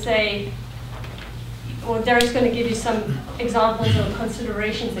you're going to say, or Derek's going to give you some examples of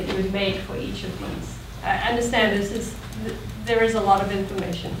considerations that you would make for each of these. I understand there is a lot of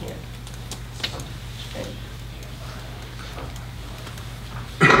information here.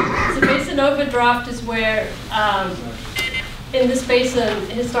 So basin overdraft is where, in this basin,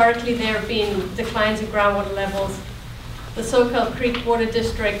 historically there have been declines in groundwater levels. The Soquel Creek Water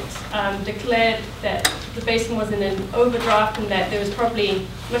District declared that the basin was in an overdraft and that there was probably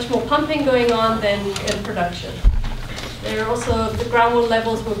much more pumping going on than in production. There are also, the groundwater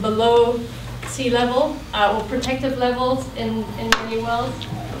levels were below sea level or protective levels in many wells,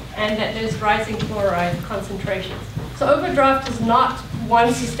 and that there's rising chloride concentrations. So overdraft is not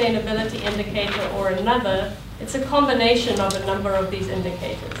one sustainability indicator or another. It's a combination of a number of these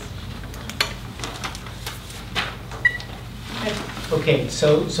indicators. Okay,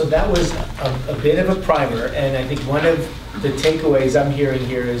 so that was a bit of a primer, and I think one of the takeaways I'm hearing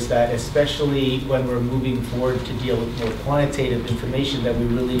here is that especially when we're moving forward to deal with more quantitative information, that we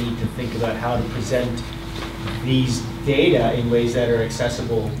really need to think about how to present these data in ways that are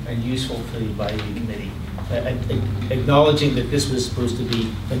accessible and useful for the advisory committee. Acknowledging that this was supposed to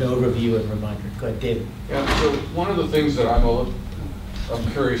be an overview and reminder. Go ahead, David. Yeah, so one of the things that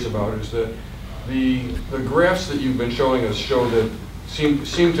I'm curious about is that the graphs that you've been showing us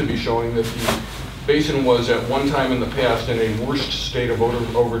seem to be showing that the basin was at one time in the past in a worse state of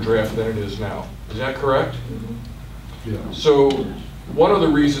overdraft than it is now. Is that correct? Yeah. So one of the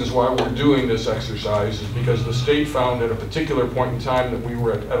reasons why we're doing this exercise is because the state found at a particular point in time that we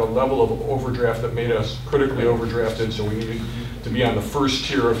were at a level of overdraft that made us critically overdrafted, so we needed to be on the first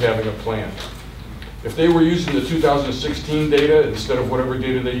tier of having a plan. If they were using the 2016 data instead of whatever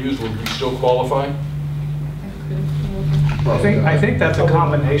data they used, would we still qualify? I think that's a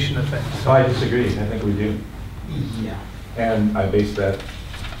combination of things. So I disagree. I think we do. Yeah. And I base that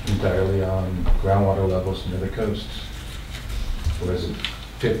entirely on groundwater levels near the coasts. Was it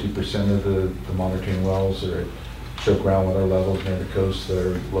 50% of the monitoring wells show groundwater levels near the coast that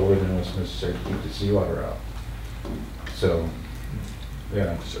are lower than what's necessary to keep the seawater out? So,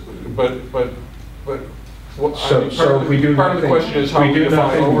 yeah. But Well, I So, mean, so if we do part of the nothing, question is how we we do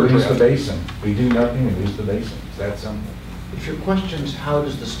define nothing, we lose the overdraft. basin. We do nothing, we lose the basin. It's that simple. If your question's how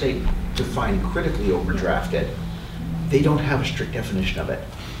does the state define critically overdrafted, they don't have a strict definition of it.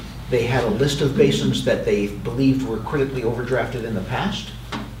 They had a list of basins that they believed were critically overdrafted in the past.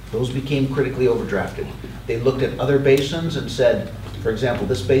 Those became critically overdrafted. They looked at other basins and said, for example,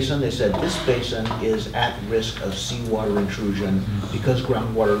 this basin, they said, this basin is at risk of seawater intrusion because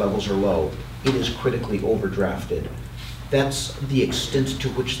groundwater levels are low. It is critically overdrafted. That's the extent to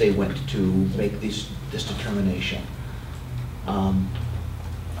which they went to make this determination.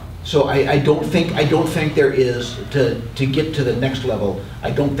 So I don't think there is, to get to the next level, I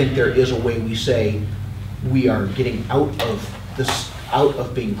don't think there is a way we say we are getting out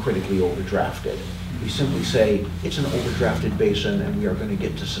of being critically overdrafted. We simply say it's an overdrafted basin and we are going to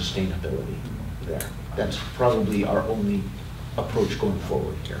get to sustainability there. That's probably our only approach going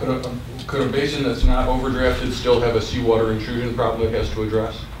forward here. Could a basin that's not overdrafted still have a seawater intrusion problem it has to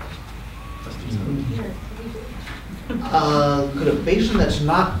address? Could a basin that's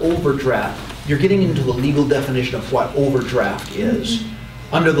not overdraft, you're getting into the legal definition of what overdraft is.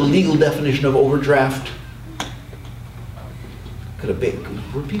 Under the legal definition of overdraft,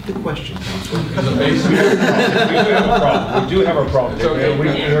 repeat the question, Counselor. Because a basin, We do have a problem. We do have a problem. it's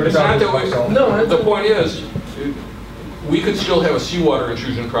okay. It's not that we, no, the point is, we could still have a seawater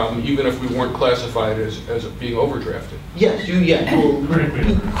intrusion problem even if we weren't classified as being overdrafted. Yes, critically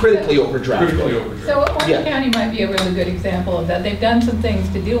overdrafted. Critically overdrafted. So Orange Yeah. County might be a really good example of that. They've done some things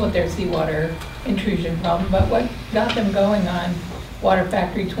to deal with their seawater intrusion problem, but what got them going on Water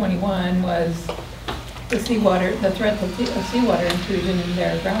Factory 21 was the seawater, the threat of seawater intrusion in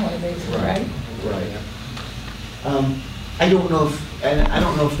their groundwater basin, right? Right. I don't know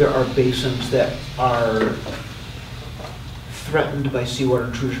if there are basins that are threatened by seawater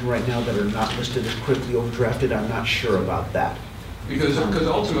intrusion right now that are not listed as critically overdrafted. I'm not sure about that. Because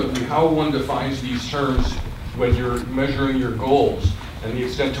ultimately, how one defines these terms when you're measuring your goals and the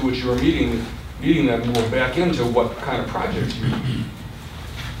extent to which you're meeting them will back into what kind of projects you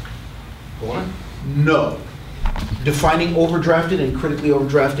go on. No. Defining overdrafted and critically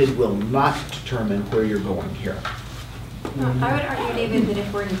overdrafted will not determine where you're going here. I would argue, David, that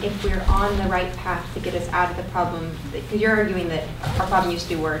if we're on the right path to get us out of the problem, because you're arguing that our problem used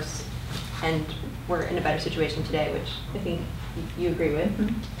to be worse and we're in a better situation today, which I think you agree with.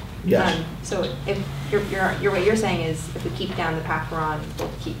 Yes. So if what you're saying is if we keep down the path we're on, we'll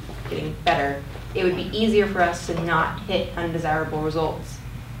keep getting better. It would be easier for us to not hit undesirable results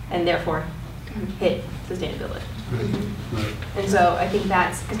and therefore hit sustainability. Right. And so I think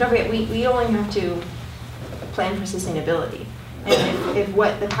that's, because don't forget, we only have to plan for sustainability. And if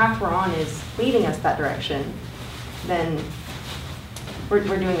what the path we're on is leading us that direction, then we're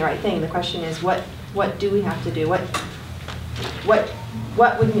doing the right thing. The question is, what do we have to do? What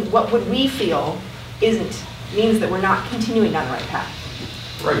would we feel means that we're not continuing down the right path?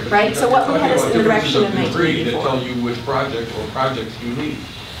 Right? So what would head us in the direction of 1984? To tell you which project or projects you need.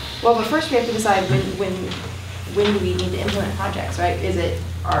 Well, but first we have to decide when do we need to implement projects, right? Is it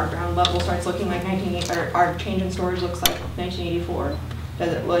our ground level starts looking like 1980, or our change in storage looks like 1984?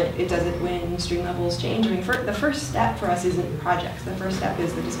 Does it when stream levels change? I mean, the first step for us isn't projects. The first step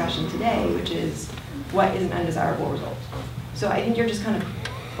is the discussion today, which is what is an undesirable result. So I think you're just kind of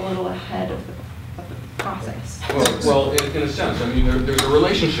a little ahead of the process. Well, in a sense, I mean, there's a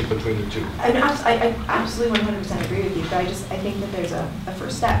relationship between the two. I absolutely 100% agree with you, but I think that there's a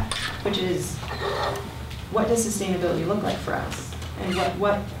first step, which is what does sustainability look like for us? And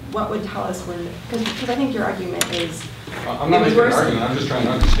what would tell us when, because I think your argument is, I'm not making an argument, I'm just trying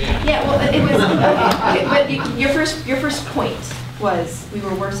to understand. yeah, well, it was, but your first point was we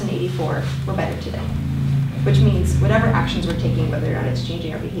were worse in '84, we're better today. Which means whatever actions we're taking, whether or not it's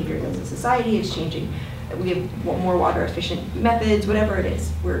changing our behaviors as a society, it's changing, we have more water efficient methods, whatever it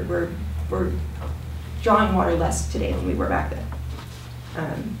is, we're drawing water less today than we were back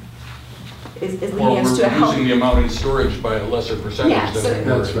then. Is leading us to a healthy. Or we're reducing the amount in storage by a lesser percentage than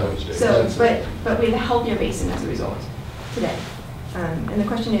we were in those days. But we have a healthier basin as a result today. And the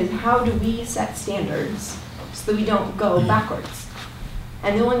question is, how do we set standards so that we don't go backwards?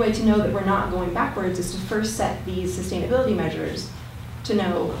 And the only way to know that we're not going backwards is to first set these sustainability measures to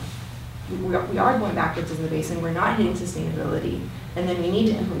know we are going backwards in the basin, we're not hitting sustainability, and then we need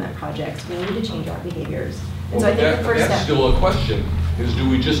to implement projects, we need to change our behaviors. And so I think the first that's step. still a question, is do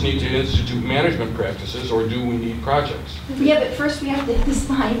we just need to institute management practices or do we need projects? Yeah, but first we have to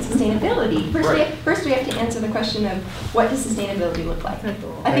define sustainability. First we have to answer the question of what does sustainability look like? I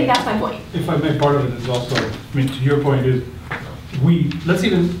think that's my point. If I may, part of it is also, I mean, to your point is, let's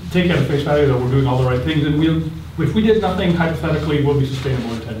even take at face value that we're doing all the right things, and if we did nothing, hypothetically, we'll be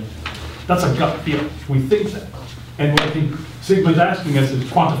sustainable in 10 years. That's a gut feel. We think that. And what I think Sigma's asking us is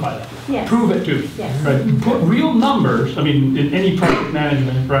quantify that. Yes. Prove it to me. Yes. Right? Put real numbers. I mean, in any project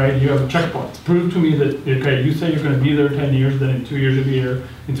management, right, you have a checkpoint. Prove to me that, okay, you say you're going to be there 10 years, then in 2 years you'll be here,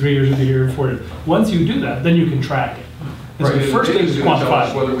 in 3 years you'll be here, in 4 years. Once you do that, then you can track it. And so Right, the first thing is gonna tell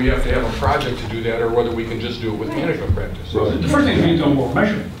us quantify. whether we have to have a project to do that, or whether we can just do it with management practice. The first thing is we need to know what we're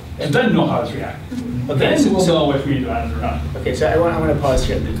measuring, and then know how it's reacting. Okay, Then we'll know if we need to add it or not. Okay, so I want to pause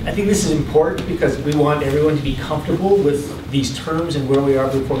here. I think this is important because we want everyone to be comfortable with these terms and where we are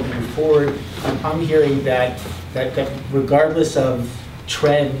before we move forward. I'm hearing that regardless of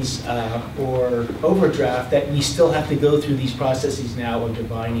trends or overdraft, that we still have to go through these processes now of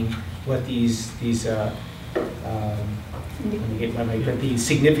defining what these let me get my mic, but the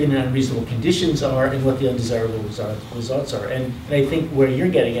significant and unreasonable conditions are and what the undesirable results are. And I think where you're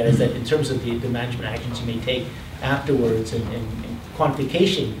getting at is that in terms of the management actions you may take afterwards and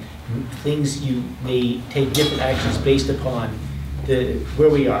quantification, things you may take different actions based upon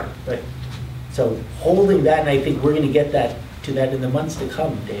where we are. But so holding that, and I think we're going to get to that in the months to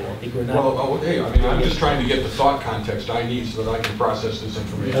come, Dave. I think we're not. Well, hey, I mean, I'm just trying to get the thought context I need so that I can process this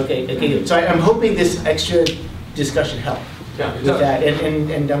information. Okay, good. So I'm hoping this extra discussion helped with that.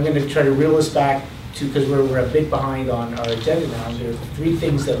 And I'm going to try to reel us back to, because we're a bit behind on our agenda now. There are 3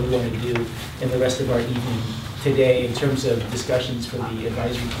 things that we want to do in the rest of our evening today in terms of discussions for the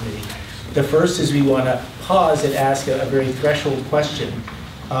advisory committee. The first is we want to pause and ask a very threshold question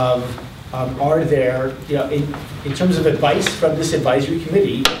of, are there, in terms of advice from this advisory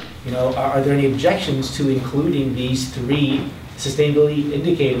committee, are there any objections to including these 3 sustainability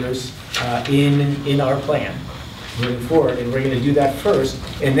indicators in our plan moving forward? And we're going to do that first,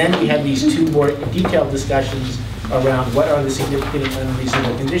 and then we have these 2 more detailed discussions around what are the significant and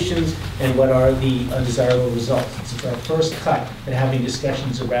unreasonable conditions and what are the undesirable results. This is our first cut at having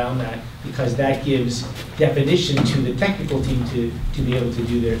discussions around that, because that gives definition to the technical team to be able to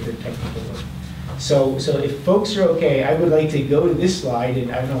do their technical work. So if folks are okay, I would like to go to this slide,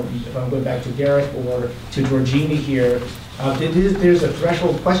 and I don't know if I'm going back to Derek or to Georgina here. There's a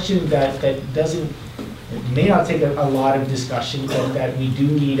threshold question that may not take a lot of discussion, but that we do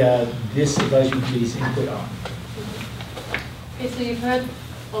need this advisory committee's input on. Okay, so you've heard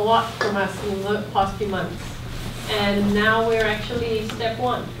a lot from us in the past few months, and now we're actually step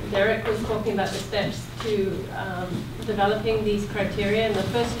 1. Derek was talking about the steps to developing these criteria, and the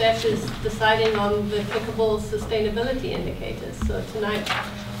first step is deciding on the applicable sustainability indicators. So tonight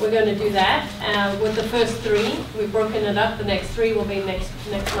we're going to do that with the first 3. We've broken it up. The next 3 will be next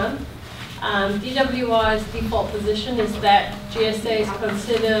month. DWR's default position is that GSAs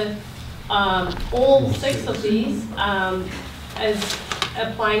consider all 6 of these as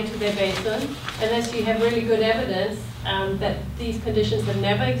applying to their basin, unless you have really good evidence that these conditions have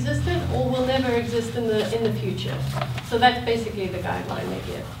never existed or will never exist in the future. So that's basically the guideline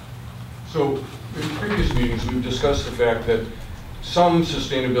they give. So in previous meetings, we've discussed the fact that some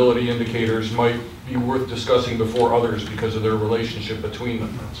sustainability indicators might be worth discussing before others because of their relationship between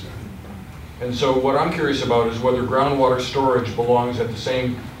them. And so what I'm curious about is whether groundwater storage belongs in the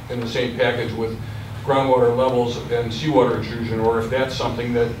same package with groundwater levels and seawater intrusion, or if that's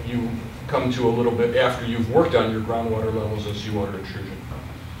something that you come to a little bit after you've worked on your groundwater levels and seawater intrusion.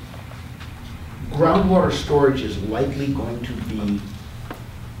 Groundwater storage is likely going to be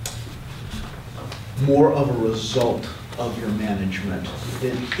more of a result of your management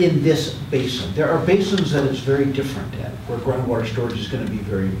than in this basin. There are basins that it's very different in, where groundwater storage is going to be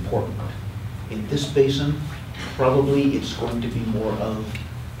very important. In this basin, probably it's going to be more of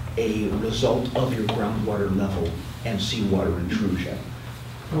a result of your groundwater level and seawater intrusion.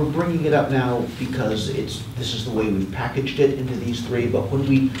 We're bringing it up now because this is the way we've packaged it into these 3, but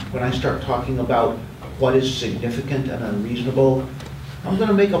when I start talking about what is significant and unreasonable, I'm going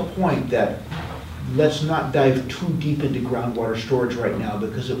to make a point that let's not dive too deep into groundwater storage right now,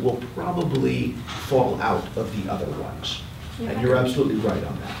 because it will probably fall out of the other ones. And you're absolutely right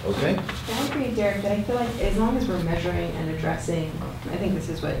on that, okay? I agree, Derek, but I feel like as long as we're measuring and addressing, I think this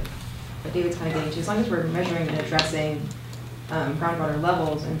is what David's kind of getting to, as long as we're measuring and addressing groundwater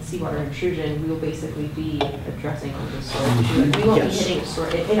levels and seawater intrusion, we will basically be addressing the storage. We won't be hitting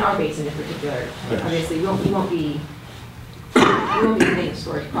storage, in our basin in particular. Yes. Obviously, we won't be hitting a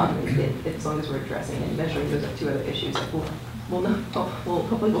storage problem as long as we're addressing and measuring those 2 other issues that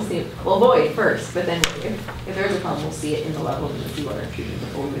hopefully we'll avoid first, but then if there's a problem, we'll see it in the level of the seawater intrusion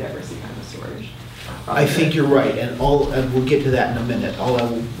before we would ever see kind of storage. I think you're right, and we'll get to that in a minute.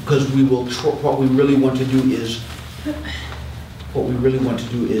 Because what we really want to do is what we really want to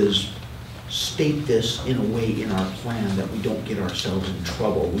do is state this in a way in our plan that we don't get ourselves in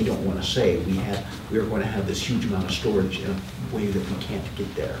trouble. We don't want to say we are going to have this huge amount of storage in a way that we can't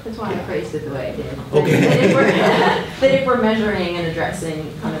get there. That's why I phrased it the way I did. Okay. That if we're measuring and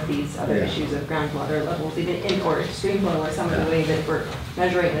addressing kind of these other Yeah. issues of groundwater levels, even in, or stream flow, or some of the way that if we're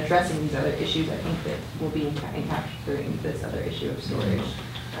measuring and addressing these other issues, I think that we'll be encapturing this other issue of storage.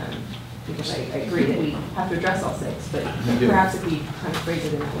 Because I agree that we have to address all six, but perhaps if we kind of phrase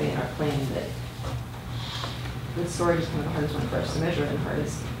it in that way in our plan, that the storage is kind of the hardest one for us to measure, and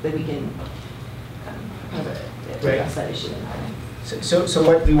hardest that we can kind of address that issue in that way. So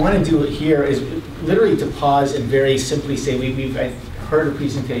what we want to do here is literally to pause and very simply say, I've heard a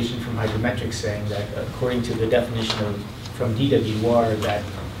presentation from Hydrometrics saying that according to the definition from DWR,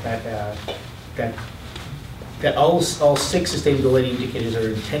 that all six sustainability indicators are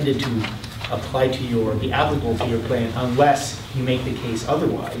intended to apply to be applicable to your plan unless you make the case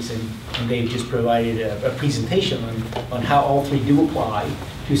otherwise. And they've just provided a presentation on how all three do apply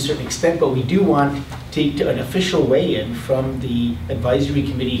to a certain extent, but we do want an official weigh-in from the advisory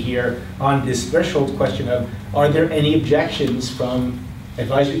committee here on this threshold question of, are there any objections from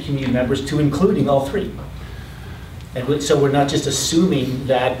advisory committee members to including all three? And so we're not just assuming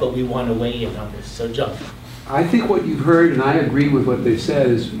that, but we want to weigh in on this. So John. I think what you've heard, and I agree with what they said,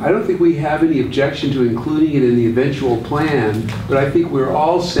 is I don't think we have any objection to including it in the eventual plan, but I think we're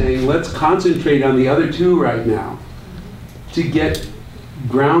all saying let's concentrate on the other two right now to get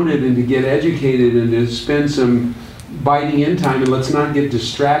grounded and to get educated and to spend some biting in time, and let's not get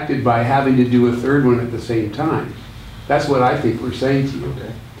distracted by having to do a third one at the same time. That's what I think we're saying to you.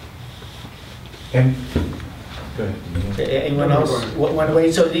 Okay. And go ahead. Anyone else want to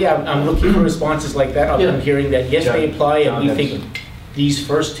wait? So yeah, I'm looking for responses like that. I'm hearing that yes, they apply, and we think these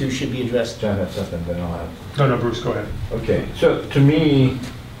first two should be addressed. John has something, then I'll have. No, Bruce, go ahead. Okay, so to me,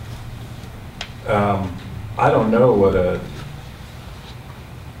 I don't know what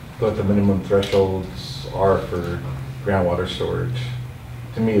the minimum thresholds are for groundwater storage.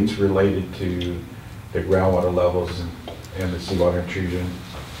 To me, it's related to the groundwater levels and the seawater intrusion,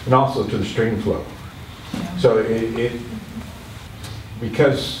 and also to the stream flow. So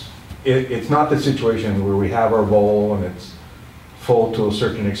because it's not the situation where we have our bowl and it's full to a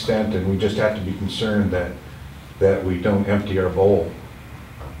certain extent and we just have to be concerned that we don't empty our bowl.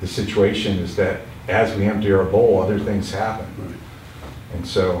 The situation is that as we empty our bowl, other things happen. And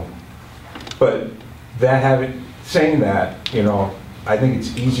so, but saying that, you know, I think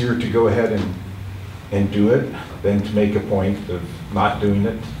it's easier to go ahead and do it than to make a point of not doing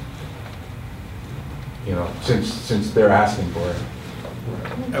it. You know, since they're asking for it.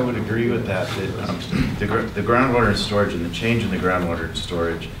 I would agree with that the groundwater storage and the change in the groundwater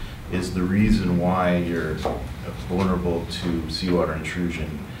storage is the reason why you're vulnerable to seawater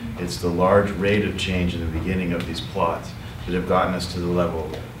intrusion. It's the large rate of change in the beginning of these plots that have gotten us to the level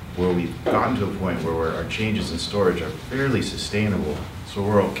where we've gotten to a point where our changes in storage are fairly sustainable. So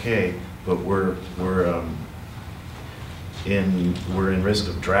we're okay, but we're in risk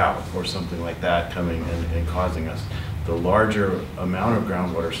of drought or something like that coming and causing us. The larger amount of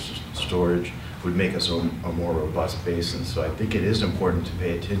groundwater storage would make us a more robust basin. So I think it is important to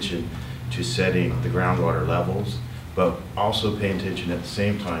pay attention to setting the groundwater levels, but also paying attention at the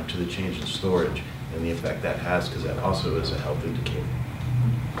same time to the change in storage and the effect that has, because that also is a health indicator.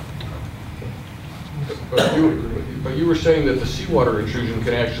 But you were saying that the seawater intrusion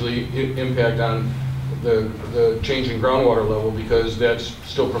can actually impact on the change in groundwater level because that's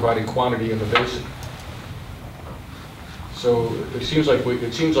still providing quantity in the basin. So it seems like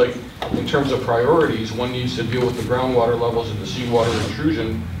in terms of priorities, one needs to deal with the groundwater levels and the seawater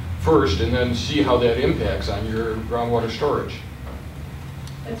intrusion first, and then see how that impacts on your groundwater storage.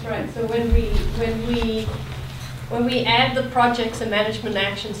 That's right. So when we add the projects and management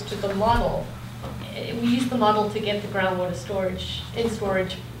actions to the model, we use the model to get the groundwater storage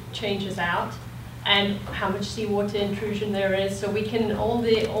changes out and how much seawater intrusion there is. So we can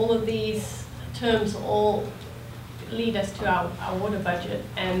all of these terms all lead us to our water budget,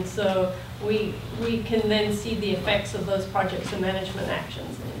 and so we can then see the effects of those projects and management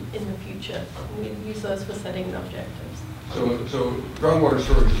actions in the future. We use those for setting the objectives. So groundwater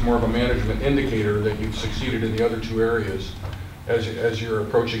storage is more of a management indicator that you've succeeded in the other two areas as you're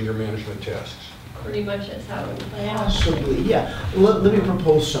approaching your management tasks. Pretty much that's how it would play out. Possibly, yeah. Let me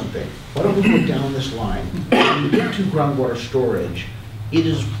propose something. Why don't we go down this line? When we get to groundwater storage, it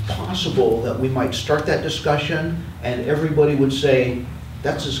is possible that we might start that discussion and everybody would say,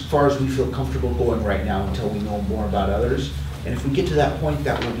 that's as far as we feel comfortable going right now until we know more about others. And if we get to that point,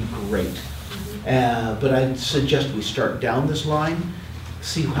 that would be great. But I'd suggest we start down this line,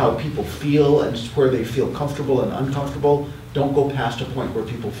 see how people feel and where they feel comfortable and uncomfortable. Don't go past a point where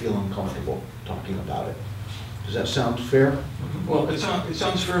people feel uncomfortable talking about it. Does that sound fair? Well, it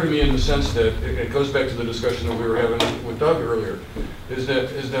sounds fair to me in the sense that it goes back to the discussion that we were having with Doug earlier, is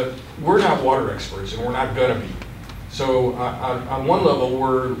that we're not water experts and we're not gonna be. So on one level,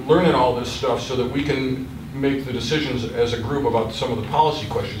 we're learning all this stuff so that we can make the decisions as a group about some of the policy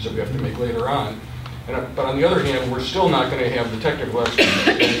questions that we have to make later on. But on the other hand, we're still not gonna have the technical experts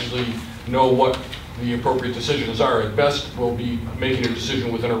to actually know what the appropriate decisions are. At best, we'll be making a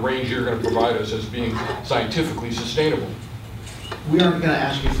decision within a range you're going to provide us as being scientifically sustainable. We aren't going to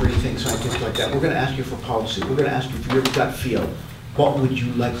ask you for anything scientific like that. We're going to ask you for policy. We're going to ask you for your gut feel. What would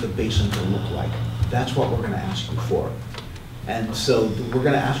you like the basin to look like? That's what we're going to ask you for. And so we're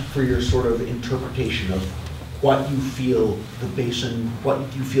going to ask for your sort of interpretation of what you feel the basin, what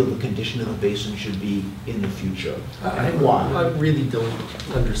you feel the condition of the basin should be in the future, and why. I really don't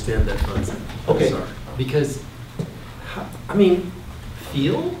understand that concept. Okay. I'm sorry. Because, I mean,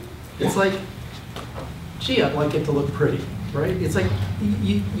 feel? It's like, gee, I'd like it to look pretty, right? It's like,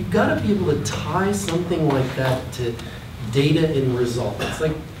 you've got to be able to tie something like that to data and results.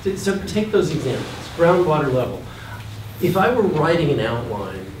 Like, so take those examples, groundwater level. If I were writing an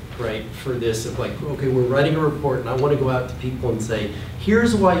outline, right, for this, of like, okay, we're writing a report and I want to go out to people and say,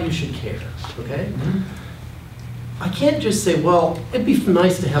 here's why you should care, okay? I can't just say, well, it'd be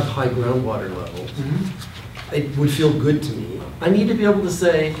nice to have high groundwater levels. It would feel good to me. I need to be able to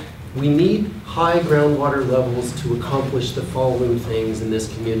say, we need high groundwater levels to accomplish the following things in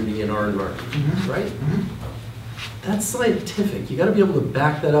this community in our environment, right? That's scientific. You got to be able to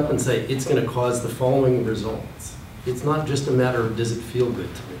back that up and say, it's going to cause the following results. It's not just a matter of, does it feel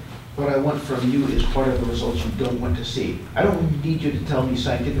good to me? What I want from you is what are the results you don't want to see. I don't need you to tell me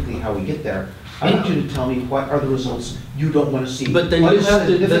scientifically how we get there. I want you to tell me what are the results you don't want to see. But then what you is have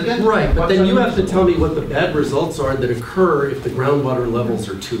to, significant, right, but what's then you have to unreasonable. tell me what the bad results are that occur if the groundwater levels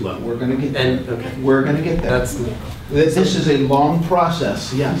are too low. We're going to get there. And, okay. We're going to get there. This is a long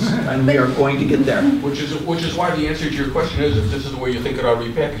process, yes, and we are going to get there. Which is why the answer to your question is, if this is the way you think it ought to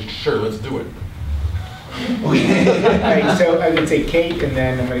be packaged, sure, let's do it. Okay. All right, so I would say Kate, and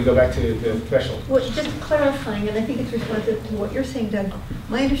then I'm going to go back to the threshold. Well, just clarifying, and I think it's responsive to what you're saying, Doug.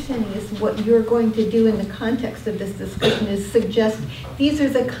 My understanding is what you're going to do in the context of this discussion is suggest these are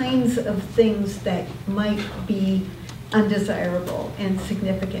the kinds of things that might be undesirable and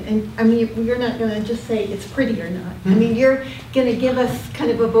significant. And I mean, you're not going to just say it's pretty or not. I mean, you're going to give us kind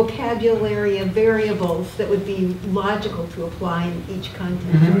of a vocabulary of variables that would be logical to apply in each context.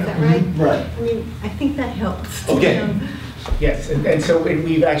 Is that right? Right. I mean, I think that helps. Okay. Yes, and so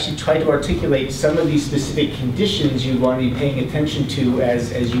we've actually tried to articulate some of these specific conditions you want to be paying attention to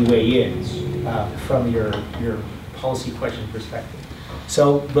as you weigh in from your policy question perspective.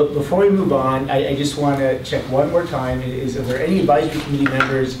 So, but before we move on, I just want to check one more time, are there any advisory committee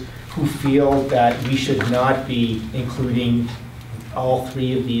members who feel that we should not be including all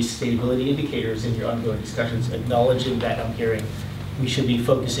three of these sustainability indicators in your ongoing discussions, acknowledging that I'm hearing we should be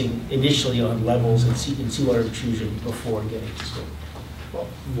focusing initially on levels and seawater intrusion before getting to scope? Well,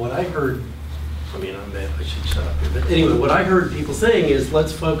 what I heard, I mean, I should shut up here, but anyway, what I heard people saying is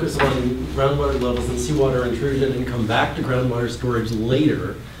let's focus on groundwater levels and seawater intrusion and come back to groundwater storage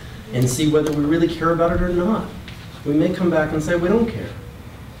later and see whether we really care about it or not. We may come back and say we don't care.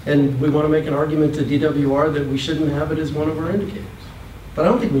 And we want to make an argument to DWR that we shouldn't have it as one of our indicators. But I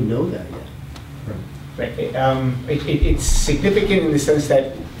don't think we know that yet. Right. It's significant in the sense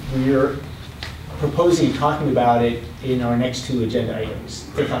that we're proposing talking about it in our next two agenda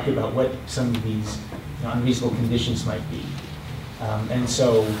items. We're talking about what some of these unreasonable conditions might be. And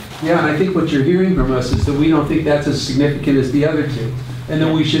so... Yeah, and I think what you're hearing from us is that we don't think that's as significant as the other two. And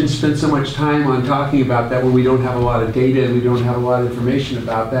that we shouldn't spend so much time on talking about that when we don't have a lot of data and we don't have a lot of information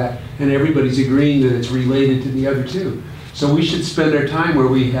about that. And everybody's agreeing that it's related to the other two. So we should spend our time where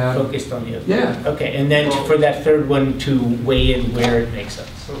we have... Focused on the other. Yeah. Okay, and then for that third one to weigh in where it makes sense.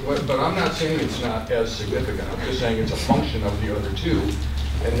 But I'm not saying it's not as significant. I'm just saying it's a function of the other two,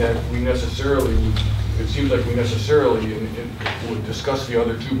 and that we necessarily, it seems like we necessarily would discuss the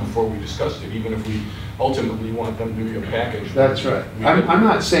other two before we discussed it, even if we ultimately want them to be a package. That's right. I'm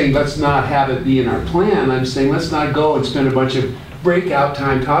not saying let's not have it be in our plan. I'm saying let's not go and spend a bunch of breakout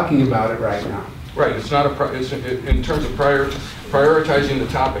time talking about it right now. Right. It's not in terms of prioritizing the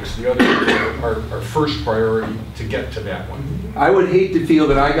topics. The other are our first priority to get to that one. I would hate to feel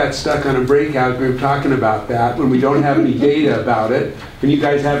that I got stuck on a breakout group talking about that when we don't have any data about it, and you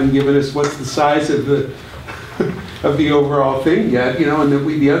guys haven't given us what's the size of the of the overall thing yet, you know, and that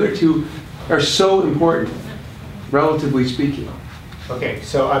the other two are so important, relatively speaking. Okay,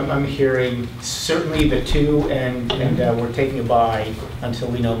 so I'm hearing certainly the 2, and we're taking a bye until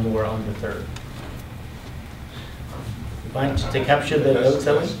we know more on the 3rd. Fine, to capture the notes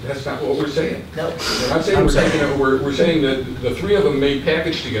that way? That's not what we're saying. No. We're not saying we're taking it, we're saying that the 3 of them may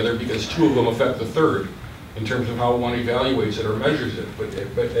package together because 2 of them affect the 3rd in terms of how one evaluates it or measures it.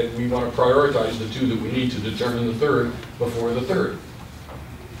 But we want to prioritize the 2 that we need to determine the 3rd before the 3rd.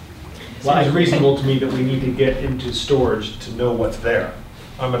 Well, it's reasonable to me that we need to get into storage to know what's there.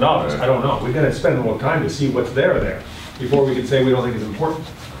 I'm a novice, I don't know. We gotta spend a little time to see what's there before we can say we don't think it's important.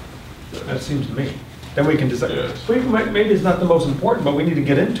 That seems to me. Then we can decide, maybe it's not the most important, but we need to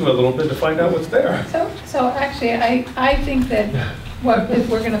get into it a little bit to find out what's there. So actually, I think that what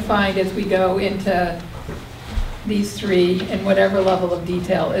we're going to find as we go into these 3 and whatever level of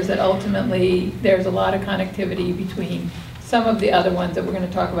detail is that ultimately there's a lot of connectivity between some of the other ones that we're going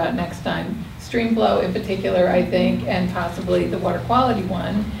to talk about next time. Stream flow in particular, I think, and possibly the water quality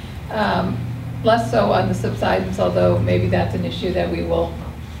one. Less so on the subsidence, although maybe that's an issue that we will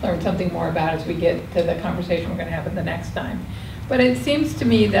learn something more about as we get to the conversation we're going to have the next time. But it seems to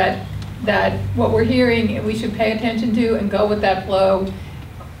me that what we're hearing, we should pay attention to and go with that flow.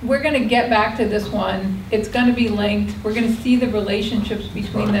 We're going to get back to this one. It's going to be linked. We're going to see the relationships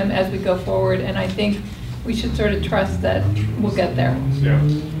between them as we go forward, and I think we should sort of trust that we'll get there. Yeah.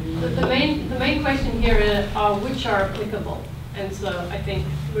 The main question here are which are applicable. And so I think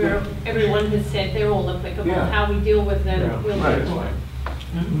everyone has said they're all applicable. Yeah. How we deal with them will be important.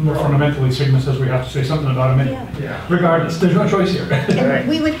 More fundamentally, Sigma says we have to say something about them anyway. Yeah. Regardless, there's no choice here. And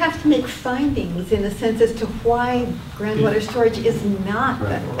we would have to make findings in the sense as to why groundwater storage is not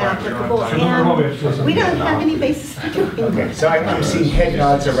applicable, and we don't have any basis for doing that. Okay, so I'm seeing head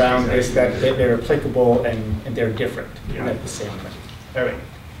nods around this, that they're applicable and they're different, not the same. All right.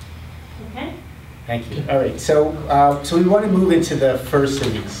 Okay. Thank you. All right, so we want to move into the first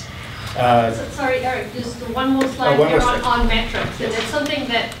of these. Sorry, Eric, just one more slide one here more slide. on metrics. And it's something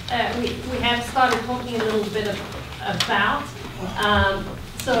that we have started talking a little bit about.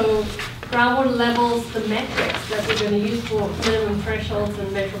 So groundwater levels, the metrics that we're going to use for minimum thresholds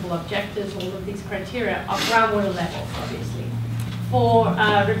and measurable objectives, all of these criteria are groundwater levels, obviously. For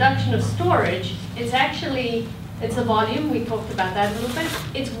reduction of storage, it's a volume. We talked about that a little bit.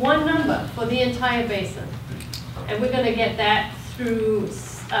 It's one number for the entire basin. And we're going to get that through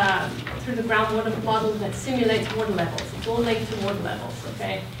the groundwater model that simulates water levels. It's all linked to water levels,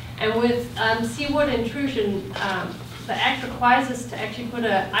 okay? And with seawater intrusion, the Act requires us to actually put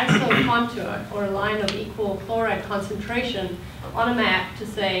an ISO contour or a line of equal chloride concentration on a map to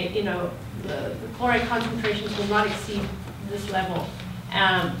say, the chloride concentrations will not exceed this level.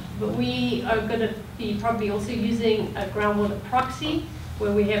 But we are going to be probably also using a groundwater proxy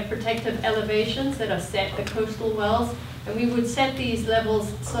where we have protective elevations that are set at coastal wells. And we would set these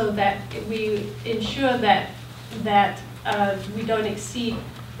levels so that we ensure that we don't exceed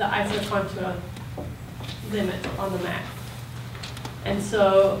the ISO contour limit on the map. And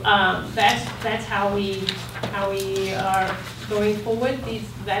so that's how we are going forward.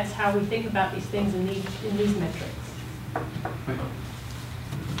 That's how we think about these things in these metrics.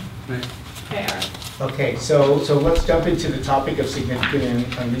 Right. Okay, Eric. Okay, so let's jump into the topic of significant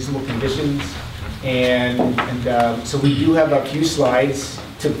and unreasonable conditions. And so we do have a few slides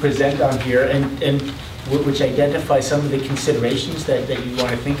to present on here, and which identify some of the considerations that you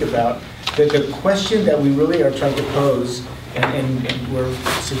want to think about. The question that we really are trying to pose, and we're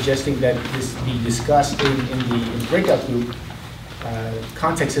suggesting that this be discussed in the breakout group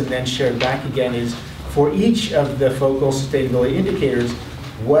context and then shared back again, is for each of the focal sustainability indicators,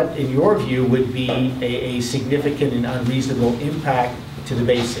 what in your view would be a significant and unreasonable impact to the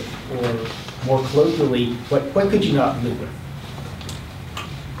basin, or more colloquially, what could you not live with?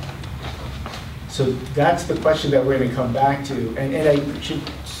 So that's the question that we're going to come back to. And I should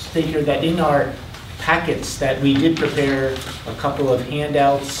state here that in our packets that we did prepare a couple of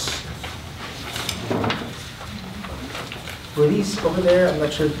handouts. Were these over there? I'm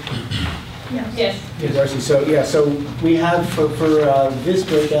not sure. Yes. Yes, Darcy. So we have for this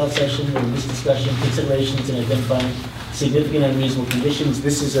breakout session or this discussion, considerations in identifying significant and unreasonable conditions.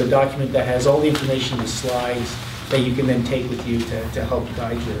 This is a document that has all the information in the slides that you can then take with you to help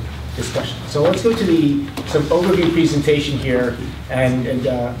guide your discussion. So let's go to some overview presentation here and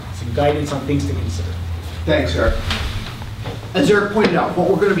some guidance on things to consider. Thanks, Eric. As Eric pointed out, what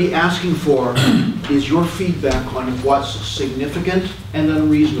we're going to be asking for is your feedback on what's significant and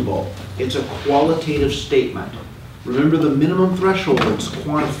unreasonable. It's a qualitative statement. Remember, the minimum thresholds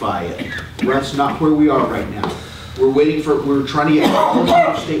quantify it. That's not where we are right now. we're trying to get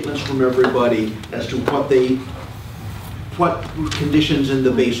qualitative statements from everybody as to what conditions in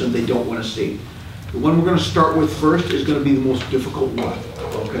the basin they don't want to see. The one we're going to start with first is going to be the most difficult one,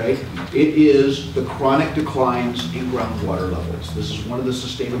 okay? It is the chronic declines in groundwater levels. This is one of the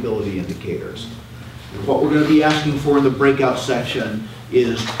sustainability indicators. And what we're going to be asking for in the breakout section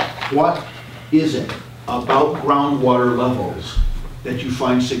is, what is it about groundwater levels that you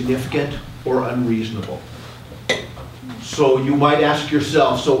find significant or unreasonable? So you might ask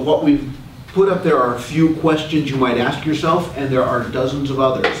yourself, so what we've put up there are a few questions you might ask yourself, and there are dozens of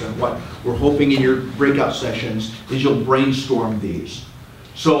others. And what we're hoping in your breakout sessions is you'll brainstorm these.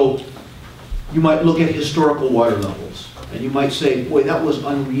 So you might look at historical water levels, and you might say, boy, that was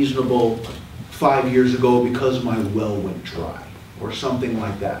unreasonable 5 years ago because my well went dry, or something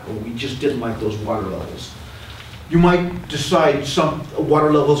like that, or we just didn't like those water levels. You might decide some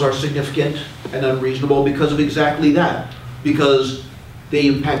water levels are significant and unreasonable because of exactly that, because they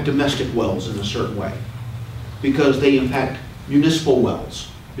impact domestic wells in a certain way, because they impact municipal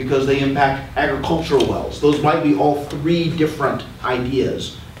wells, because they impact agricultural wells. Those might be all three different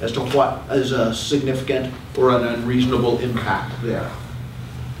ideas as to what is a significant or an unreasonable impact there.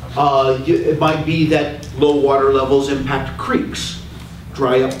 It might be that low water levels impact creeks,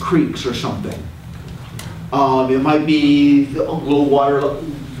 dry up creeks or something. It might be low water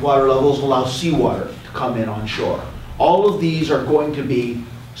levels allow seawater to come in on shore. All of these are going to be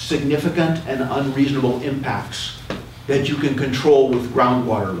significant and unreasonable impacts that you can control with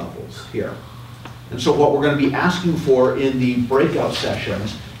groundwater levels here. And so what we're going to be asking for in the breakout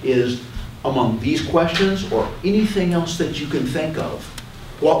sessions is, among these questions or anything else that you can think of,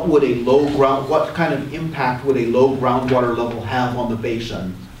 what kind of impact would a low groundwater level have on the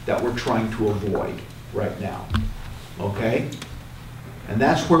basin that we're trying to avoid right now? Okay? And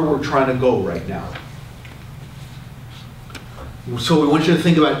that's where we're trying to go right now. So we want you to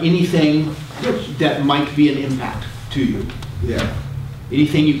think about anything that might be an impact to you there.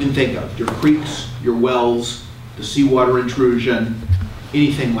 Anything you can think of, your creeks, your wells, the seawater intrusion,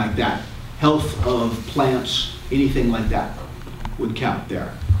 anything like that. Health of plants, anything like that would count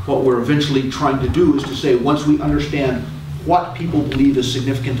there. What we're eventually trying to do is to say, once we understand what people believe is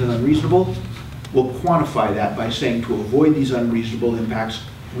significant and unreasonable, we'll quantify that by saying, to avoid these unreasonable impacts,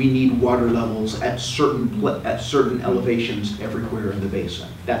 we need water levels at certain elevations everywhere in the basin.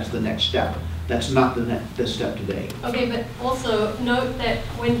 That's the next step. That's not the step today. Okay, but also note that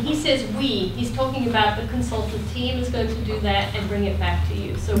when he says we, he's talking about the consultant team is going to do that and bring it back to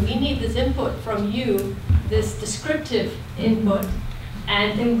you. So we need this input from you, this descriptive input,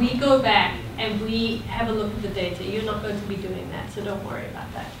 and then we go back and we have a look at the data. You're not going to be doing that, so don't worry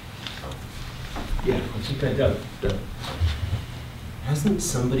about that. Yeah, Okay, Doug. Hasn't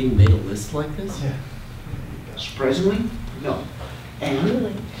somebody made a list like this? Yeah. Surprisingly, no.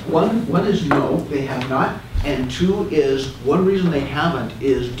 And one is no, they have not. And two is, one reason they haven't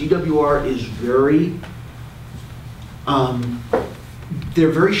is DWR is very, they're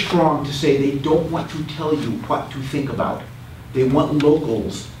very strong to say they don't want to tell you what to think about. They want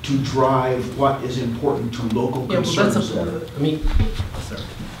locals to drive what is important to local concerns. I mean, sorry.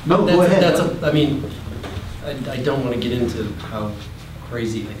 No, go ahead. I mean, I don't want to get into how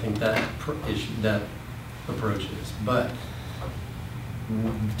crazy I think that approach is, but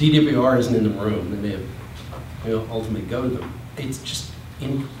DWR isn't in the room, and they have ultimately go to them. It's just,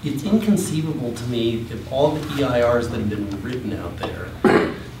 it's inconceivable to me if all the EIRs that have been written out there,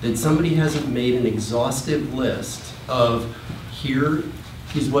 that somebody hasn't made an exhaustive list of, here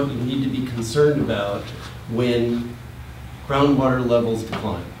is what you need to be concerned about when groundwater levels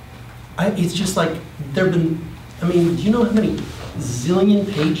decline. It's just like, there've been, I mean, do you know how many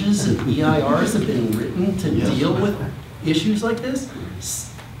zillion pages of EIRs have been written to deal with issues like this?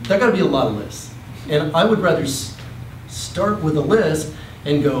 There got to be a lot of lists. And I would rather start with a list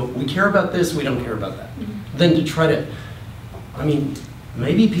and go, we care about this, we don't care about that, than to try to, I mean,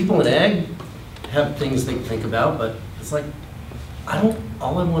 maybe people in ag have things they think about, but it's like,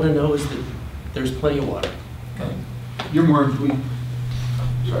 all I want to know is that there's plenty of water. Okay? You're more,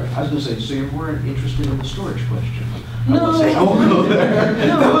 sorry, I was going to say, so you're more interested in the storage question. No,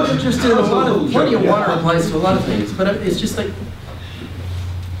 I'm interested in plenty of water applies to a lot of things, but it's just like,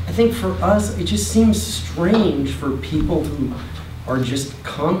 I think for us, it just seems strange for people who are just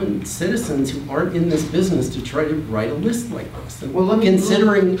common citizens who aren't in this business to try to write a list like this. Well,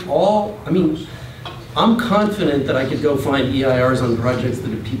 considering all, I mean, I'm confident that I could go find EIRs on projects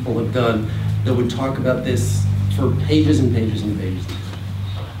that people have done that would talk about this for pages and pages and pages.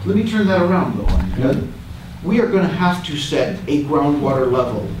 Let me turn that around though on you. we are going to have to set a groundwater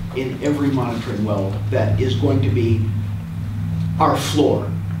level in every monitoring well that is going to be our floor.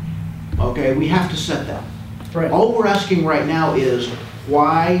 Okay, we have to set that. Right. All we're asking right now is,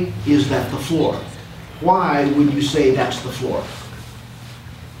 why is that the floor? Why would you say that's the floor?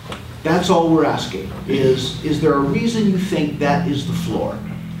 That's all we're asking, is there a reason you think that is the floor?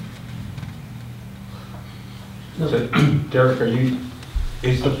 So, Derek,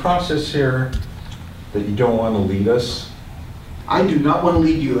 is the process here that you don't want to lead us? I do not want to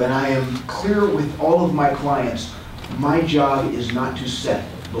lead you, and I am clear with all of my clients, my job is not to set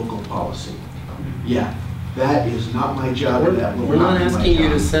local policy. Yeah, that is not my job, and that will We're not be my asking you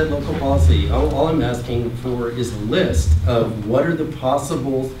to job. set local policy. All I'm asking for is a list of what are the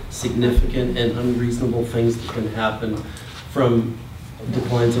possible significant and unreasonable things that can happen from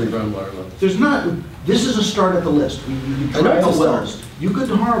declines in groundwater levels. There's not, this is a start at the list. You I know try it's a out start. wells. You could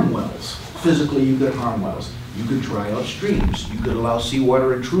harm wells. Physically, you could harm wells. You could dry out streams. You could allow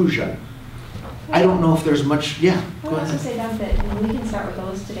seawater intrusion. I don't know if there's much, yeah, I go would also ahead. say, Doug, that we can start with the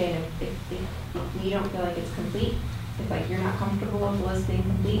list today, and if you don't feel like it's complete, if like you're not comfortable with the list being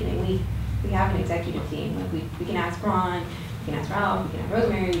complete, I mean, we have an executive team, like we can ask Ron, we can ask Ralph, we can ask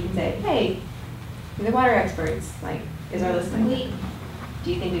Rosemary, we can say, hey, we're the water experts, like, is our list complete?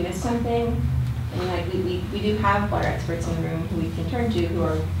 Do you think we missed something? I mean, like, we do have water experts in the room who we can turn to, who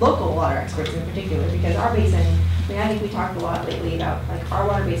are local water experts in particular, because our basin, I mean, I think we talked a lot lately about, like, our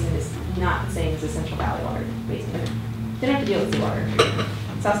water basin is not the same as the Central Valley water basin. They don't have to deal with seawater.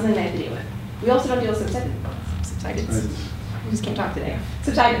 It's not something they have to deal with. We also don't deal with subsidence. We just can't talk today.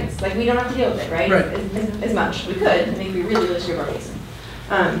 Subsidence, like, we don't have to deal with it, right? Right. As much. We could, I think we really screw up our basin.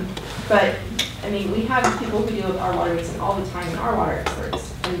 But, I mean, we have people who deal with our water basin all the time, and our water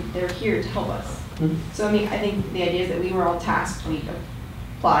experts, and they're here to help us. So, I mean, I think the idea is that we were all tasked, we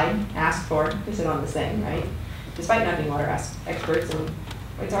applied, asked for, to sit on this thing, right? Despite not being water experts, and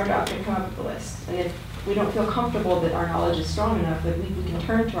it's our job to come up with the list. And if we don't feel comfortable that our knowledge is strong enough, that we can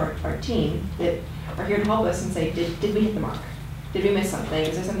turn to our team that are here to help us and say, did we hit the mark? Did we miss something?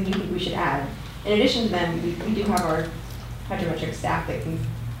 Is there something you think we should add? In addition to them, we do have our hydrometric staff that can,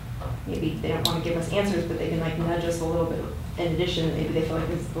 maybe they don't want to give us answers, but they can like nudge us a little bit. In addition, maybe they feel like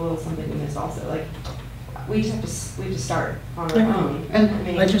there's a little something we missed also. Like, we just have to start on our own. And I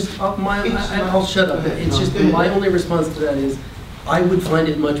mean, I'll shut up. It's just, my only response to that is, I would find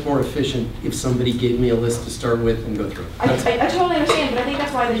it much more efficient if somebody gave me a list to start with and go through. I totally understand, but I think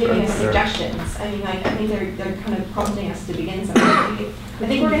that's why they're giving us suggestions. I mean, like, I think they're kind of prompting us to begin something. I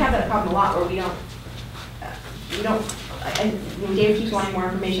think we're gonna have that problem a lot where we Dave keeps wanting more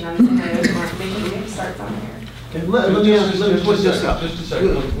information on this, and there's more information, we have to start somewhere. Okay, let me put this up. Just a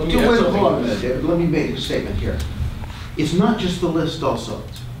second. Let me add Hold something. on a minute, David. Let me make a statement here. It's not just the list also.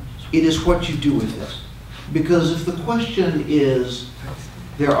 It is what you do with it. Because if the question is,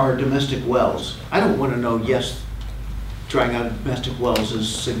 there are domestic wells, I don't want to know, yes, drying out domestic wells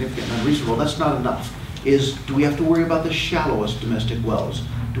is significant and unreasonable. That's not enough. Do we have to worry about the shallowest domestic wells?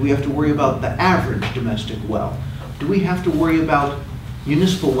 Do we have to worry about the average domestic well? Do we have to worry about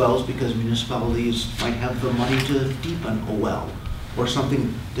municipal wells because municipalities might have the money to deepen a well? Or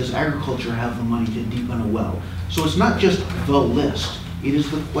something, does agriculture have the money to deepen a well? So it's not just the list. It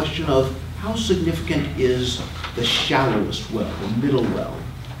is the question of how significant is the shallowest well, the middle well?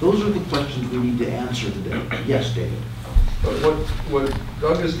 Those are the questions we need to answer today. Yes, David? But what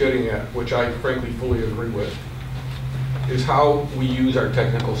Doug is getting at, which I frankly fully agree with, is how we use our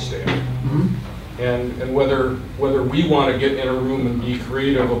technical staff. And whether we want to get in a room and be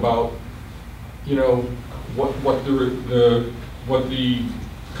creative about, you know, what the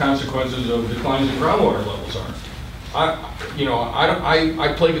consequences of declines in groundwater levels are.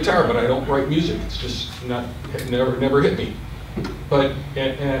 I play guitar, but I don't write music. It's just never hit me. But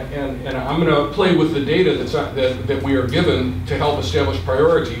and I'm going to play with the data that we are given to help establish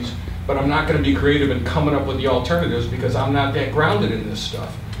priorities. But I'm not going to be creative in coming up with the alternatives because I'm not that grounded in this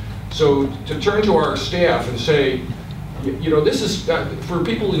stuff. So to turn to our staff and say, you know, this is for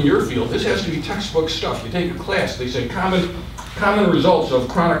people in your field. This has to be textbook stuff. You take a class. They say common results of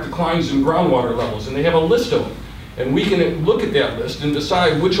chronic declines in groundwater levels, and they have a list of them. And we can look at that list and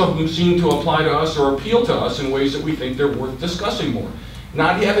decide which of them seem to apply to us or appeal to us in ways that we think they're worth discussing more.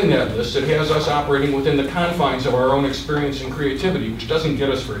 Not having that list, it has us operating within the confines of our own experience and creativity, which doesn't get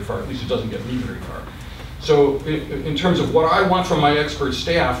us very far, at least it doesn't get me very far. So in terms of what I want from my expert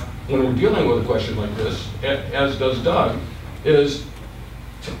staff when we're dealing with a question like this, as does Doug, is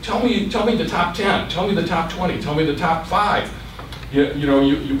tell me the top 10, tell me the top 20, tell me the top 5.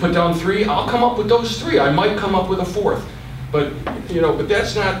 You put down 3, I'll come up with those 3. I might come up with a 4th, but but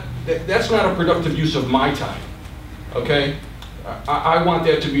that's not that's not a productive use of my time, okay? I want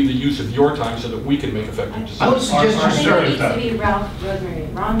that to be the use of your time so that we can make effective decisions. I would suggest I you think start it with needs to that. be Ralph, Rosemary,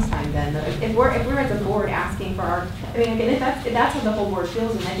 and Ron's time then, though. If we're as a board asking for our, I mean, again, if that's how the whole board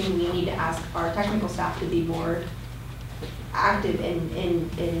feels, then I think we need to ask our technical staff to be more active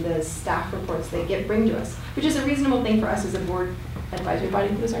in the staff reports they bring to us, which is a reasonable thing for us as a board advisory body.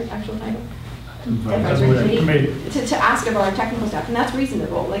 What is our actual title? Advisory committee. To ask of our technical staff, and that's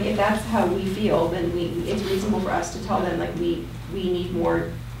reasonable. Like, if that's how we feel, then it's reasonable for us to tell them, like, we need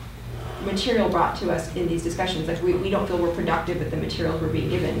more material brought to us in these discussions. Like, we don't feel we're productive with the materials we're being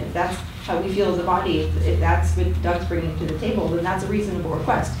given. If that's how we feel as a body, if that's what Doug's bringing to the table, then that's a reasonable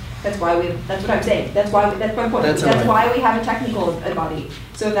request. That's why that's what I'm saying. That's my point. That's why we have a technical body.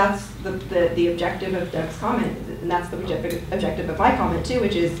 So if that's the objective of Doug's comment, and that's the objective of my comment too,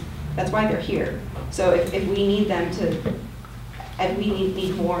 which is, that's why they're here. So if we need them to, and we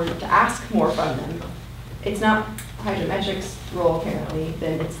need more, to ask more from them, it's not hydrometrics role apparently,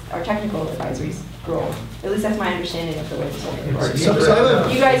 then it's our technical advisory's role. At least that's my understanding of the way this works.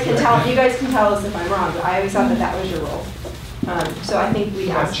 You guys can tell us if I'm wrong, but I always thought that was your role. So I think we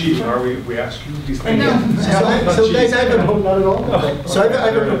Not ask. cheating, are we? We ask you these things. So guys, I have a not at all. So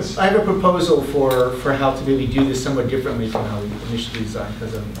I have a proposal for how to maybe do this somewhat differently from how we initially designed,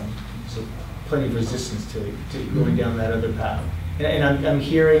 because I'm so plenty of resistance to going down that other path. And I'm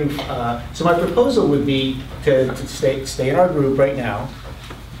hearing, so my proposal would be to stay in our group right now,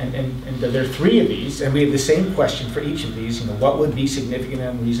 and there are 3 of these, and we have the same question for each of these. You know, what would be significant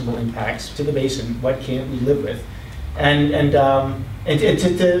and reasonable impacts to the basin? What can't we live with? And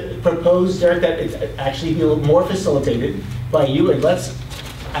to propose, Derek, that it actually be a little more facilitated by you, and let's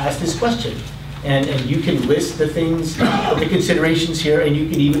ask this question. And you can list the things, the considerations here, and you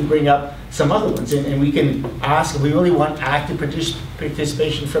can even bring up some other ones. And we can ask, we really want active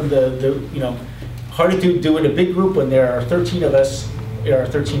participation from the you know, harder to do in a big group when there are 13 of us, there are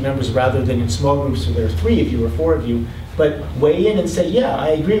 13 members, rather than in small groups where there are 3 of you or 4 of you. But weigh in and say, yeah, I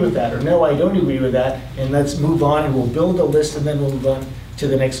agree with that, or no, I don't agree with that, and let's move on, and we'll build a list, and then we'll move on to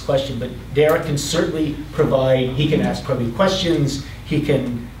the next question. But Derek can certainly provide, he can ask probably questions, he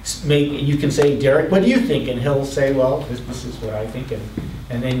can you can say, Derek, what do you think? And he'll say, well, this is what I think,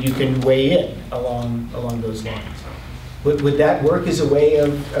 and then you can weigh in along those lines. Would that work as a way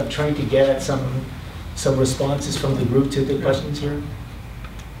of trying to get at some responses from the group to the questions here?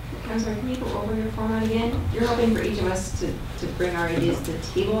 I'm sorry, can you go over your format again? You're hoping for each of us to bring our ideas to the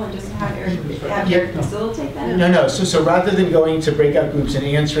table and just have Eric facilitate that? No. So rather than going to breakout groups and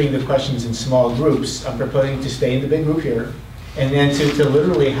answering the questions in small groups, I'm proposing to stay in the big group here, and then to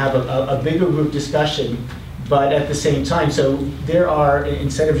literally have a bigger group discussion, but at the same time. So there are,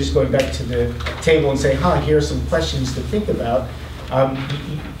 instead of just going back to the table and say, here are some questions to think about,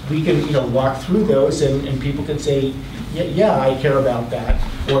 we can walk through those, and people can say, yeah, I care about that,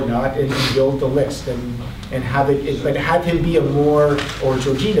 or not, and build the list, and have it, but have him be a more, or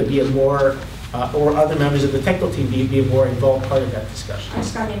Georgina be a more, or other members of the technical team be a more involved part of that discussion. I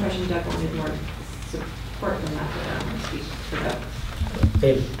just got the impression Doug wanted more support than that, speak for that.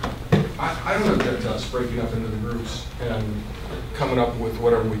 David? I don't object to us breaking up into the groups and coming up with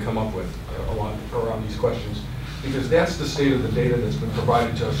whatever we come up with around these questions, because that's the state of the data that's been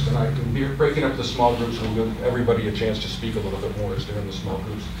provided to us tonight. And breaking up the small groups will give everybody a chance to speak a little bit more as they're in the small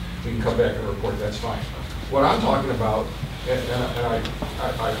groups. We can come back and report, that's fine. What I'm talking about, and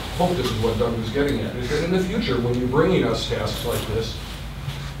I hope this is what Doug was getting at, is that in the future, when you're bringing us tasks like this,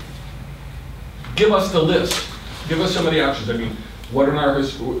 give us the list. Give us some of the options. I mean, what in our,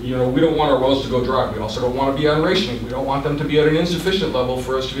 we don't want our wells to go dry. We also don't want to be on rationing. We don't want them to be at an insufficient level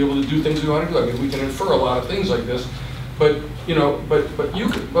for us to be able to do things we want to do. I mean, we can infer a lot of things like this, but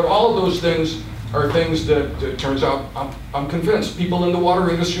but all of those things are things that it turns out, I'm convinced people in the water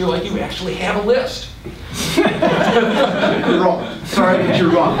industry like you actually have a list. You're wrong. Sorry, but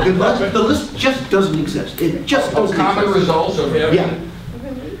you're wrong. The list just doesn't exist. It just doesn't exist. Common results of having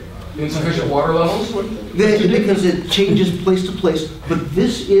insufficient water levels? Because it changes place to place, but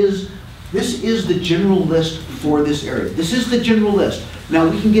this is the general list for this area. This is the general list. Now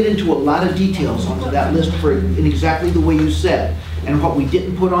we can get into a lot of details onto that list in exactly the way you said. And what we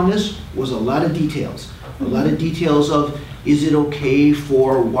didn't put on this was a lot of details. A lot of details of, is it okay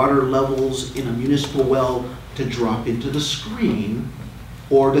for water levels in a municipal well to drop into the screen,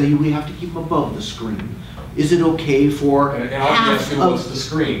 or do we have to keep them above the screen? Is it okay for and I'll ask you what's the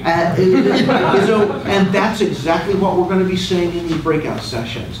screen? And that's exactly what we're going to be saying in these breakout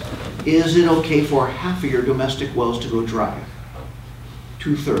sessions. Is it okay for half of your domestic wells to go dry?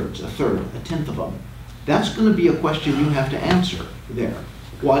 2/3, a third, a tenth of them. That's going to be a question you have to answer there.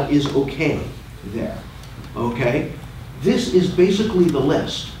 what is okay there, okay? This is basically the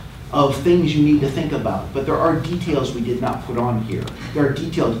list of things you need to think about, but there are details we did not put on here. There are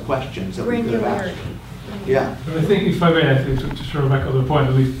detailed questions that we could have asked. Yeah. But I think, if I may, I think to sort of back up the point,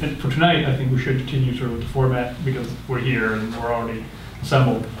 at least for tonight, I think we should continue sort of with the format because we're here and we're already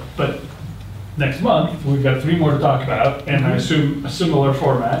assembled. But next month, we've got 3 more to talk about, and I assume a similar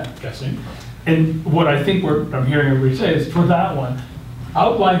format, guessing. And what I think I'm hearing everybody say is, for that one,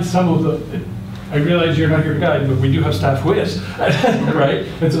 outline some of the, I realize you're not here to guide, but we do have staff with us, right?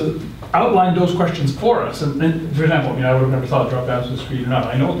 And so outline those questions for us. And for example, I mean, I would have never thought drop downs to the screen or not.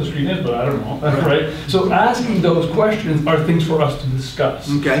 I know what the screen is, but I don't know, right? So asking those questions are things for us to discuss,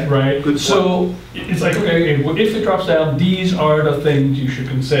 okay, right? Good. So it's like, okay, well, if it drops down, these are the things you should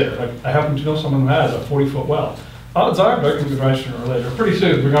consider. Like, I happen to know someone who has a 40-foot well. Odds are they're going to be dry sooner or later, pretty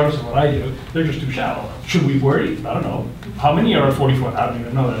soon, regardless of what I do. They're just too shallow. Should we worry? I don't know. How many are 40-foot? I don't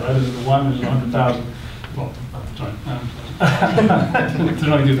even know that, right? Is it 1? Is it 100,000? Well, sorry. They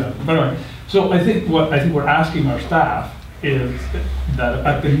don't do that. But anyway, so I think we're asking our staff is that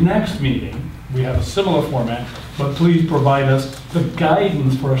at the next meeting, we have a similar format, but please provide us the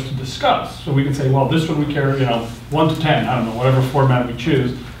guidance for us to discuss. So we can say, well, this one we care, 1 to 10, I don't know, whatever format we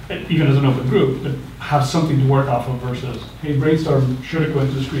choose, even as an open group, but have something to work off of versus, hey, brainstorm, should it go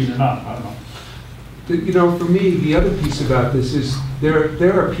into the screen or not? I don't know. For me, the other piece about this is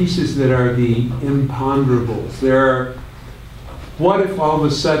there are pieces that are the imponderables. What if all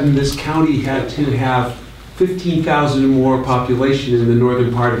of a sudden this county had to have 15,000 or more population in the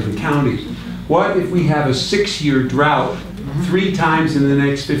northern part of the county? What if we have a 6-year drought 3 times in the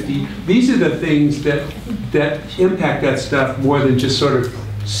next 50? These are the things that impact that stuff more than just sort of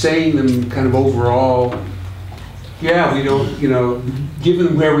saying them kind of overall. Yeah, we don't,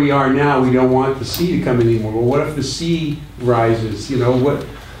 given where we are now, we don't want the sea to come anymore. Well, what if the sea rises?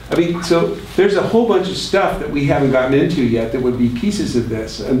 So there's a whole bunch of stuff that we haven't gotten into yet that would be pieces of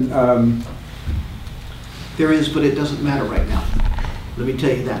this. And there is, but it doesn't matter right now. Let me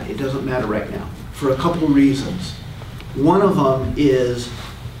tell you that. It doesn't matter right now for a couple of reasons. One of them is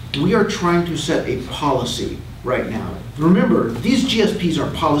we are trying to set a policy right now. Remember, these GSPs are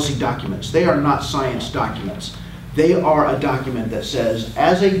policy documents. They are not science documents. They are a document that says,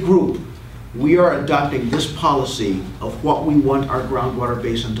 as a group, we are adopting this policy of what we want our groundwater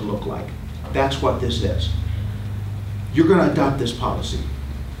basin to look like. That's what this is. You're going to adopt this policy.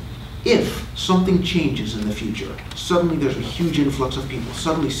 If something changes in the future, suddenly there's a huge influx of people,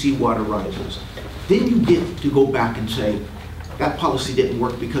 suddenly seawater rises, then you get to go back and say, that policy didn't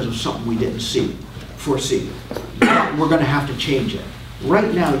work because of something we didn't foresee. We're going to have to change it.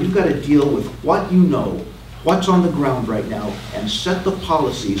 Right now, you've got to deal with what you know, what's on the ground right now, and set the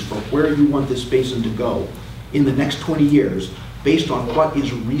policies for where you want this basin to go in the next 20 years based on what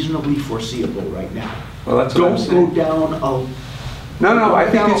is reasonably foreseeable right now. Well, that's what I'm saying. Don't go down a... No, I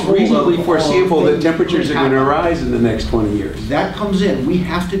think it's reasonably foreseeable that temperatures are going to rise in the next 20 years. That comes in. We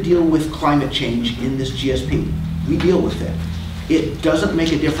have to deal with climate change in this GSP. We deal with it. It doesn't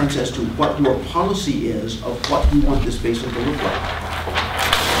make a difference as to what your policy is of what you want this basin to look like.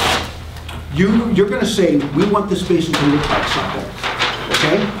 You're going to say, we want this basin to look like something,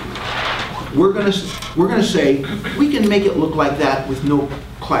 okay? We're going to say, we can make it look like that with no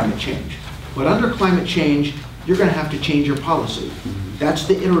climate change. But under climate change, you're going to have to change your policy. That's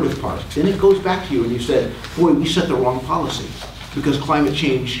the iterative part. Then it goes back to you and you said, boy, we set the wrong policy because climate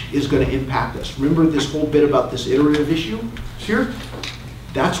change is going to impact us. Remember this whole bit about this iterative issue here?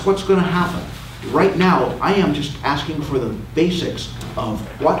 That's what's going to happen. Right now, I am just asking for the basics of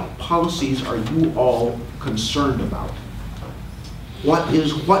what policies are you all concerned about?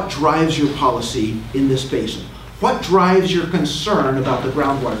 What drives your policy in this basin? What drives your concern about the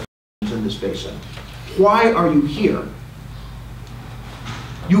groundwater in this basin? Why are you here?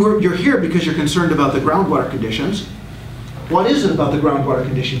 You're here because you're concerned about the groundwater conditions. What is it about the groundwater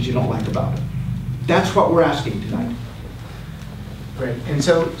conditions you don't like about it? That's what we're asking tonight. Great. And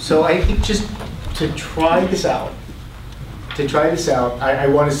so I think just to try this out, I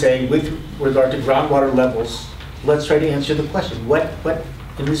want to say with regard to groundwater levels, let's try to answer the question. What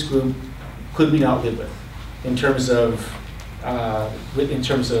in this group could we not live with in terms of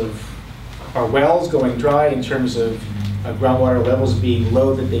our wells going dry, in terms of groundwater levels being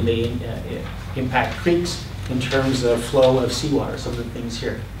low that they may impact creeks, in terms of flow of seawater, some of the things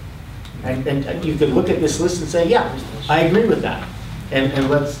here. And you could look at this list and say, yeah, I agree with that. And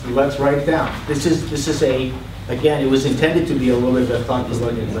let's write it down. This is again, it was intended to be a little bit of a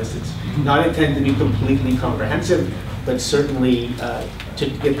thought-provoking list. It's not intended to be completely comprehensive, but certainly to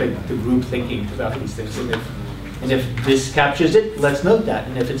get the group thinking about these things. And And if this captures it, let's note that.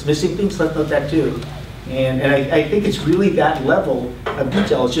 And if it's missing things, let's note that too. And I think it's really that level of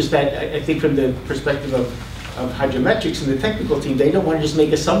detail. It's just that I think from the perspective of hydrometrics and the technical team, they don't want to just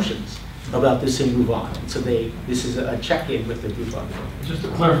make assumptions about this and move on. And so this is a check-in with the group on it. Just to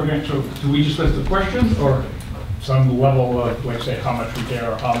clarify, so do we just list the questions or some level of, like say, how much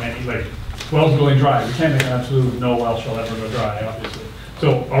repair or how many, like, wells going dry? We can't make an absolute no well shall ever go dry, obviously.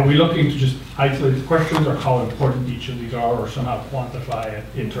 So are we looking to just isolate the questions or how important each of these are or somehow quantify it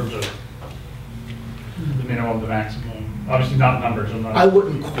in terms of the minimum, the maximum? Obviously not numbers. I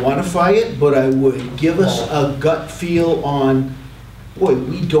wouldn't quantify it, but I would give us a gut feel on, boy,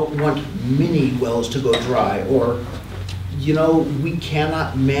 we don't want many wells to go dry, or, you know, we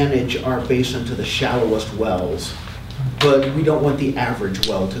cannot manage our basin to the shallowest wells, but we don't want the average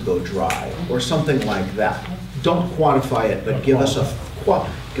well to go dry, or something like that. Don't quantify it, but give us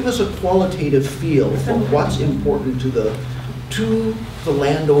a qualitative feel for what's important to the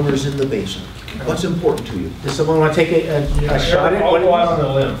landowners in the basin. What's important to you? Does someone want to take a shot at I'll what? go out on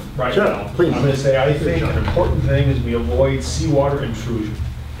a limb right Sure, now. please. I'm going to say I think an important thing is we avoid seawater intrusion.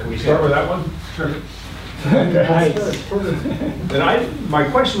 Can we start with that one? Sure. And my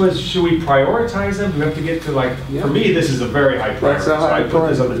question was, should we prioritize them? Do we have to get to like, for me, this is a very high priority. That's a high So I put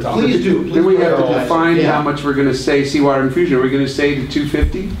this on the top. Please do. Then we have to define Yeah. how much we're gonna say seawater intrusion. Are we gonna say to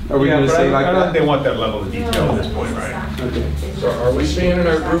 250? Are we Yeah, gonna but say I like don't think that? they want that level of detail at this point, right? Okay. So are we staying in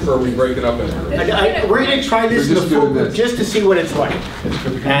our group or are we breaking up in a group? We're going to try this in We're a just full doing group this. just to see what it's like.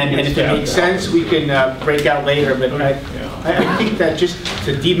 And if it makes sense, we can break out later. But I think that just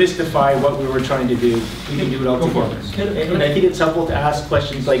to demystify what we were trying to do, we can do it all together. And I think it's helpful to ask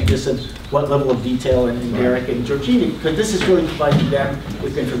questions like this of what level of detail, and Derek and Georgina, because this is really providing them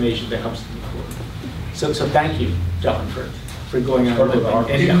with information that helps them move forward. So thank you, John, for going on.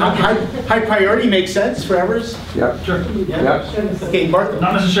 And high priority makes sense for Evers? Yep. Sure. Yeah? Okay, Mark?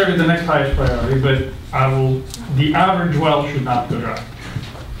 Not necessarily the next highest priority, but the average well should not go dry.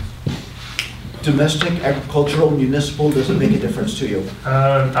 Domestic, agricultural, municipal, does it make a difference to you?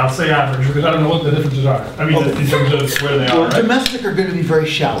 I'll say average because I don't know what the differences are. I mean, in terms of where they are. Well, Right? domestic are going to be very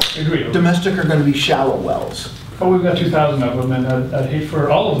shallow. Agreed. Domestic are going to be shallow wells. But we've got 2,000 of them, and I'd hate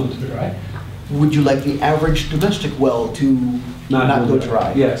for all of them to be dry. Would you like the average domestic well to not go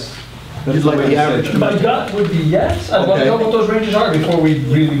dry? Yes. You'd like the average My domestic? gut would be yes. I'd want to know what those ranges are before we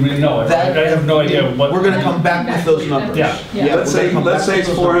really know it. That- I have no idea what. We're going to come back with those numbers. Yeah. Let's say it's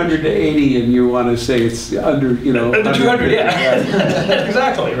 400 to 80 and you want to say it's under, you know. The 200, yeah.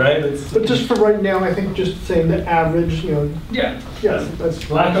 Exactly, right? But just for right now, I think just saying the average, you know, Yeah. yes, that's.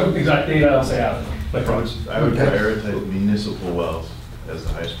 Lack of exact data, I'll say average. Like Cruz. I would prioritize municipal wells as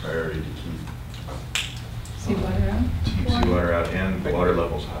the highest priority to keep seawater out and water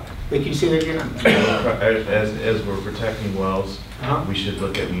levels high. Wait, can you say that again? As we're protecting wells, we should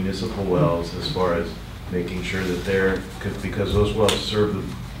look at municipal wells as far as making sure that because those wells serve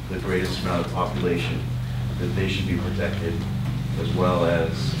the greatest amount of population, that they should be protected as well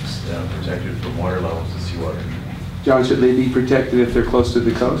as protected from water levels and seawater. John, should they be protected if they're close to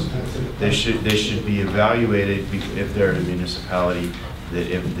the coast? They should be evaluated if they're in a municipality,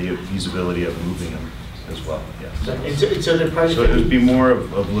 if the feasibility of moving them as well, yes. So the project. So it would be more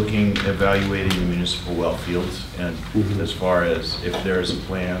of evaluating the municipal well fields, and as far as if there is a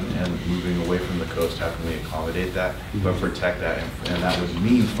plan and moving away from the coast, how can we accommodate that, but protect that, and that would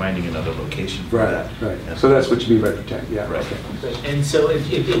mean finding another location for that. Right. And So that's what you mean by protect, yeah. Right. Okay. And so if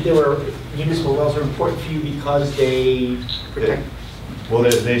there were municipal wells are important for you because they protect. Well,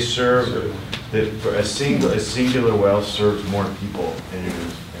 they serve, for a singular well serves more people in a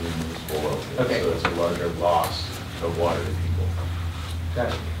municipal well field. Okay. So it's a larger loss of water to people.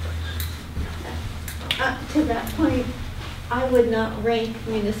 Got it. To that point, I would not rank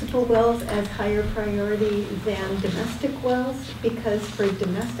municipal wells as higher priority than domestic wells, because for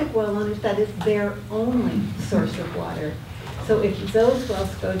domestic well owners, that is their only source of water. So if those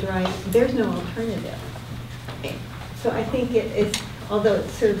wells go dry, there's no alternative. So I think it is, although it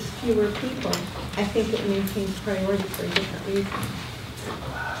serves fewer people, I think it maintains priority for a different reason.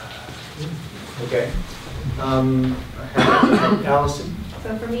 Okay. Allison?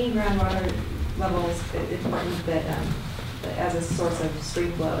 So for me, groundwater levels, it's important that as a source of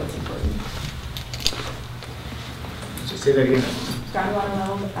stream flow, it's important. So say that again. Groundwater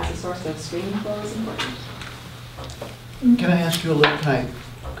level as a source of stream flow is important. Can I ask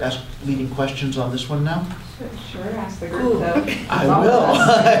ask leading questions on this one now? Sure, ask the group though. I will.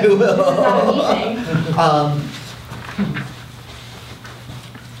 This is not a meeting.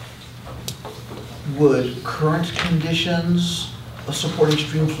 Would current conditions of supporting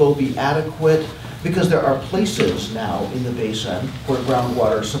stream flow be adequate? Because there are places now in the basin where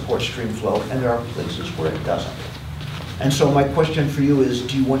groundwater supports stream flow, and there are places where it doesn't. And so my question for you is,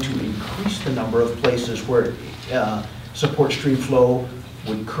 do you want to increase the number of places where it supports stream flow?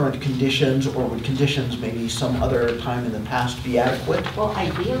 Would current conditions, or would conditions maybe some other time in the past be adequate? Well,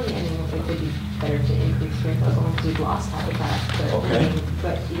 ideally, I mean, it would be better to increase stream flow because we've lost habitat. But, Okay. I mean,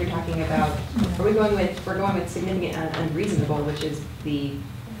 but you're talking about, we're going with significant and unreasonable, which is the,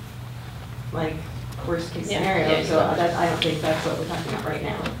 like, worst case Yeah, scenario. yeah, So that, I don't think that's what we're talking about right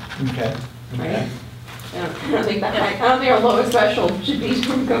now, Okay. right? I don't think that, I don't think our lowest threshold should be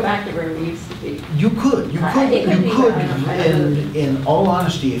to go back to where we used to be. You could, It could be, you could, I don't know. in all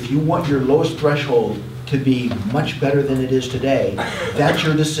honesty, if you want your lowest threshold to be much better than it is today, that's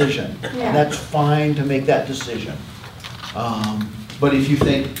your decision. Yeah. That's fine to make that decision. But if you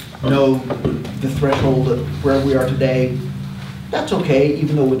think, no, the threshold of where we are today, that's okay,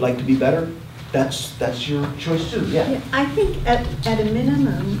 even though we'd like to be better, that's your choice too, yeah. Yeah, I think at a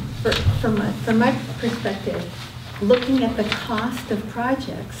minimum, from my perspective, looking at the cost of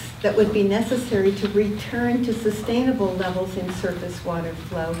projects that would be necessary to return to sustainable levels in surface water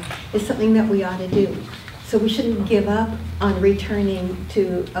flow is something that we ought to do. So we shouldn't give up on returning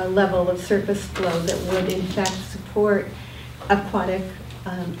to a level of surface flow that would in fact support aquatic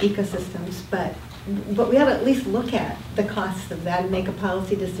ecosystems, but we ought to at least look at the costs of that and make a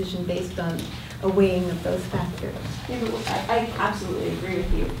policy decision based on a weighing of those factors. Yeah, but I absolutely agree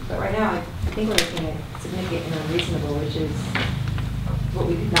with you. But right now, I think we're looking at significant and unreasonable, which is what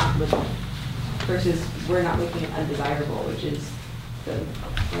we could not live with, versus we're not looking at undesirable, which is the,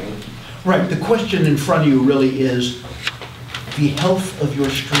 right? Right, the question in front of you really is the health of your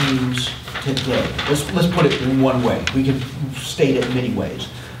streams today. Let's put it in one way. We can state it many ways.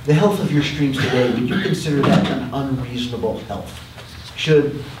 The health of your streams today, would you consider that an unreasonable health? Is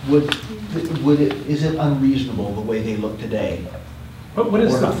it unreasonable the way they look today? But what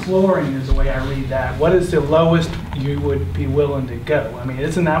is Or the not? flooring is the way I read that? What is the lowest you would be willing to go? I mean,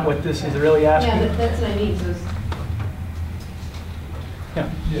 isn't that what this is really asking? Yeah, that's what I mean, so Yeah.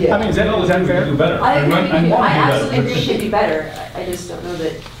 Yeah. I mean, is that fair? Do better. I agree, want to do I better. absolutely agree it should be better. I just don't know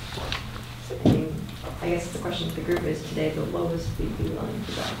that, I mean, I guess the question of the group is today the lowest we'd be willing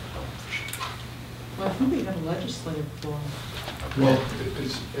to go. Well, I think we have a legislative floor. Well,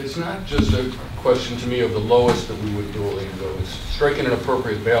 it's not just a question to me of the lowest that we would duly go. It's striking an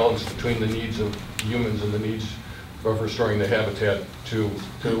appropriate balance between the needs of humans and the needs of restoring the habitat to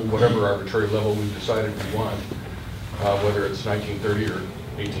whatever arbitrary level we've decided we want, whether it's 1930 or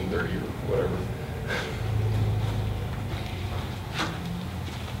 1830 or whatever.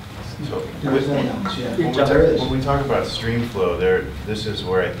 When we talk about stream flow, this is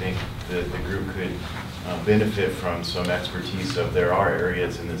where I think the group could benefit from some expertise of there are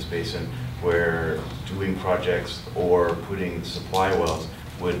areas in this basin where doing projects or putting supply wells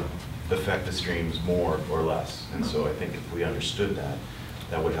would affect the streams more or less. And so I think if we understood that,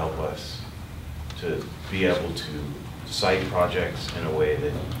 that would help us to be able to site projects in a way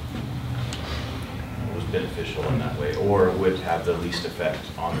that was beneficial in that way, or would have the least effect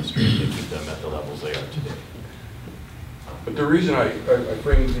on the stream to keep them at the levels they are today. But the reason I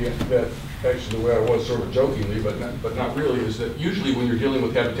framed that actually the way I was sort of jokingly, but not really, is that usually when you're dealing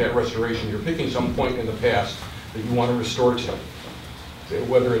with habitat restoration, you're picking some point in the past that you want to restore to,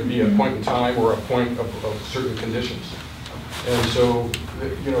 whether it be a point in time or a point of certain conditions. And so,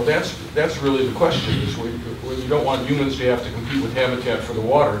 you know, that's really the question, is when you don't want humans to have to compete with habitat for the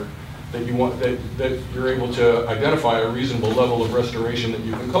water, that you want that you're able to identify a reasonable level of restoration that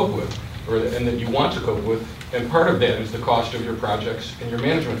you can cope with, and that you want to cope with. And part of that is the cost of your projects and your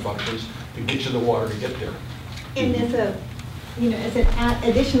management functions to get you the water to get there. And as an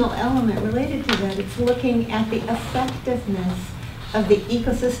additional element related to that, it's looking at the effectiveness of the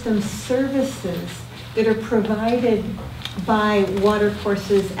ecosystem services that are provided by water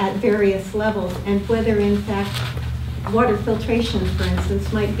courses at various levels, and whether in fact water filtration, for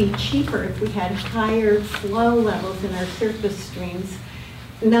instance, might be cheaper if we had higher flow levels in our surface streams,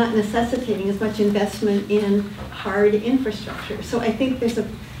 not necessitating as much investment in hard infrastructure. So I think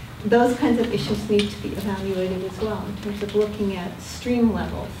those kinds of issues need to be evaluated as well in terms of looking at stream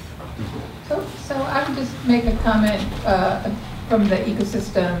levels. So I would just make a comment from the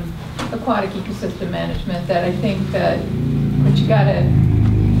aquatic ecosystem management, that I think that what you gotta,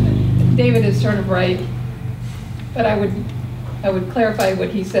 David is sort of right, but I would clarify what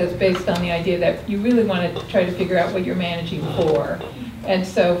he says based on the idea that you really want to try to figure out what you're managing for. And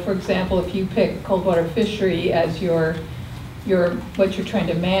so, for example, if you pick cold water fishery as what you're trying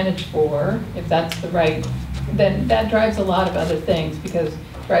to manage for, if that's the right, then that drives a lot of other things, because it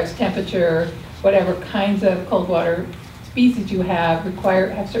drives temperature, whatever kinds of cold water species you have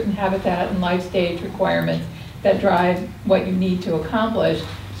have certain habitat and life stage requirements that drive what you need to accomplish.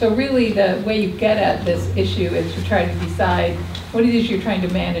 So really the way you get at this issue is to try to decide what it is you're trying to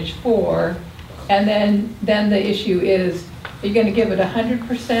manage for, and then the issue is, are you going to give it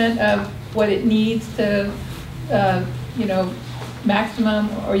 100% of what it needs to, maximum,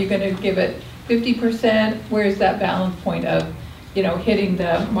 or are you going to give it 50%? Where's that balance point of, hitting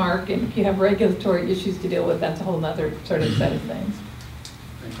the mark? And if you have regulatory issues to deal with, that's a whole other sort of set of things.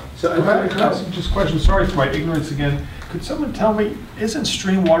 So could I ask just a question? Sorry for my ignorance again. Could someone tell me, isn't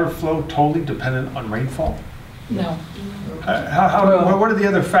stream water flow totally dependent on rainfall? No. What are the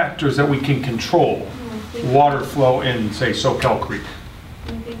other factors that we can control water flow in, say, Soquel Creek?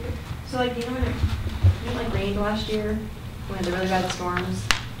 So like, when it like rained last year, when we had the really bad storms,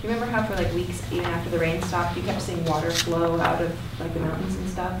 do you remember how for like weeks, even after the rain stopped, you kept seeing water flow out of like the mountains and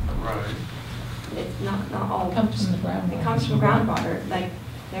stuff? Right. It's not all. It comes from the groundwater. It comes from groundwater. Like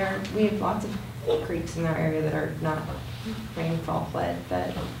we have lots of creeks in our area that are not rainfall fed.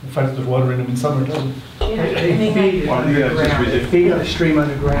 In fact, there's water in them in summer, doesn't it? They feed it underground. They feed the stream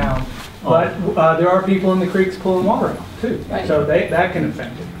underground. But there are people in the creeks pulling water out too. Right. So that can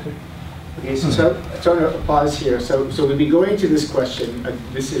affect it too. Okay, so I'm trying to pause here. So we've been going into this question.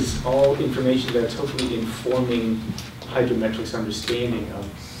 This is all information that's hopefully informing Hydrometrics' understanding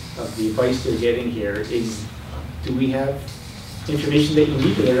of the advice they're getting here. Do we have information that you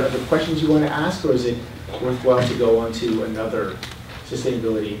need? Are there questions you want to ask, or is it worthwhile to go on to another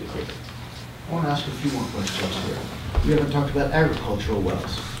sustainability indicator? I want to ask a few more questions here. We haven't talked about agricultural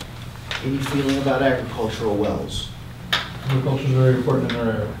wells. Any feeling about agricultural wells? Agriculture is very important in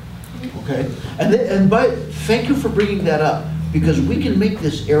our area. Okay, thank you for bringing that up, because we can make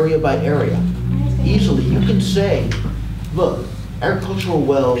this area by area easily. You can say, look, agricultural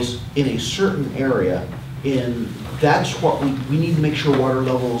wells in a certain area, that's what we need to make sure water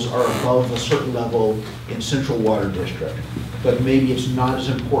levels are above a certain level in Central Water District, but maybe it's not as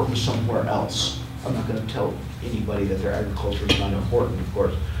important somewhere else. I'm not going to tell anybody that their agriculture is not important, of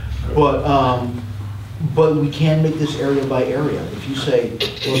course, but we can make this area by area. If you say,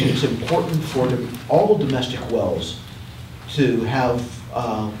 well, it's important for all domestic wells to have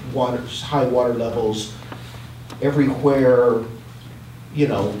high water levels everywhere,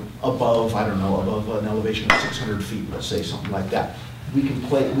 above, above an elevation of 600 feet, let's say, something like that. We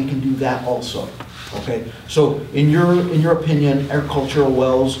can do that also. Okay. So in your opinion, agricultural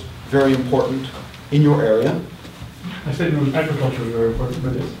wells very important in your area. I said agriculture is very important,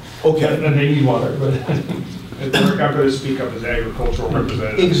 but it's okay. And they need water, but We're not going to speak up as agricultural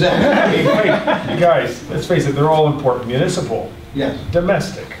representatives. Exactly. You guys, let's face it, they're all important. Municipal, yes,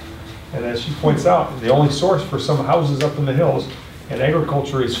 domestic. And as she points out, the only source for some houses up in the hills, and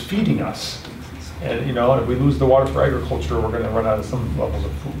agriculture is feeding us. And if we lose the water for agriculture, we're going to run out of some levels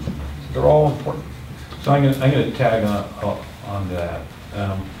of food. So they're all important. So I'm going to tag on that.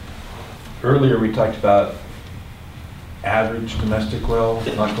 Earlier we talked about average domestic well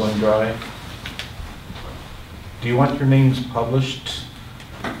not going dry. Do you want your names published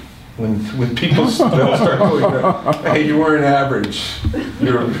when people's wells start going dry? Hey, you weren't average.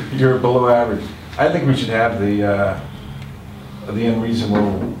 You're below average. I think we should have the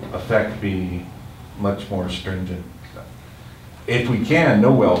unreasonable effect be much more stringent. If we can,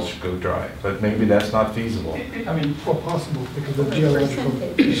 no wells should go dry, but maybe that's not feasible. I mean, possible because of geological.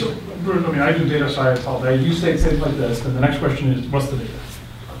 So, I do data science all day. You say things like this, and the next question is, what's the data?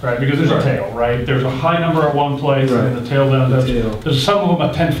 Right, because there's a tail, right? There's a high number at one place, and then the tail down. There's some of them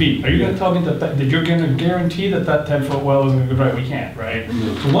at 10 feet. Are you going to tell me that you're going to guarantee that 10-foot well is going to go dry? We can't, right?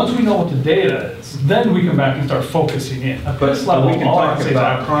 So once we know what the data is, then we come back and start focusing in. At this level, we can talk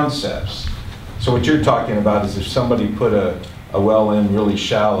about concepts. So what you're talking about is if somebody put a well in really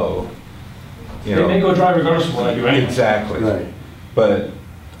shallow, They may go dry regardless of what I do anyway. Exactly. Right. But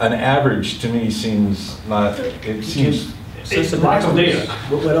an average to me seems not, it seems... It's lack of data.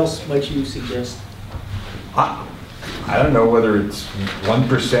 What else might you suggest? I don't know whether it's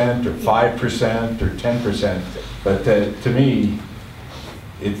 1% or 5% or 10%, but to me,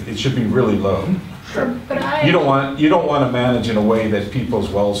 it should be really low. Sure. But You don't want to manage in a way that people's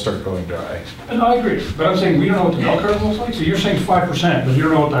wells start going dry. And I agree, but I'm saying we don't know what the bell curve looks like. So you're saying 5%, but you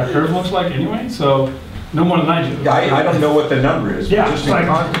don't know what that curve looks like anyway. So no more than I do. Yeah, I don't know what the number is. Yeah, but just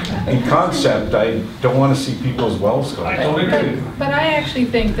in concept, I don't want to see people's wells going dry. I totally agree. But I actually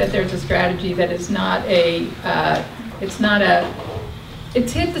think that there's a strategy that is not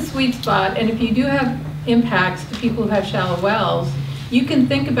it's hit the sweet spot, and if you do have impacts to people who have shallow wells, you can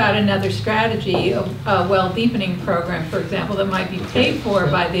think about another strategy, a well deepening program, for example, that might be paid for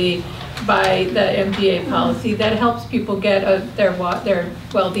by the by the MDA policy that helps people get their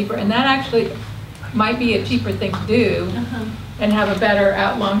well deeper. And that actually might be a cheaper thing to do and have a better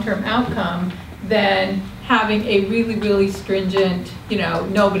long-term outcome than having a really, really stringent,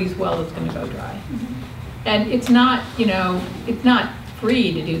 nobody's well is going to go dry. And it's not, it's not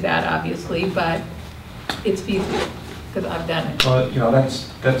free to do that, obviously, but it's feasible because I've done it. Well,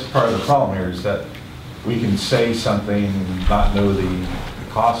 that's part of the problem here is that we can say something and not know the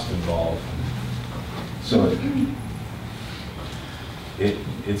cost involved. So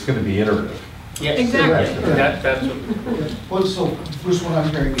it's going to be iterative. Yes, exactly. That's what. Well, so Bruce, what I'm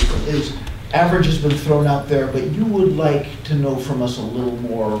hearing is average has been thrown out there, but you would like to know from us a little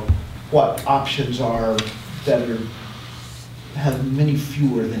more what options are that have many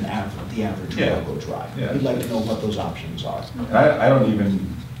fewer than the average well go dry. Yeah. You'd like to know what those options are. I don't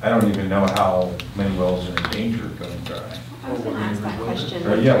even know how many wells are in danger of going dry. I was going to ask that question.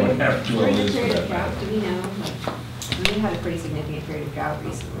 Or, yeah, what average well During the is period for of that drought, do we know, we had a pretty significant period of drought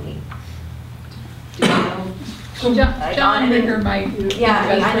recently. Do we know? John Ricker might.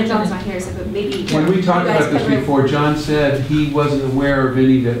 Yeah, I know John's not here, so but maybe. When we talked about this before, John said he wasn't aware of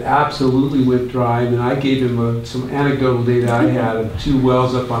any that absolutely went dry, and I gave him some anecdotal data I had of 2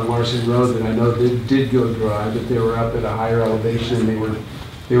 wells up on Larson Road that I know did go dry, but they were up at a higher elevation, and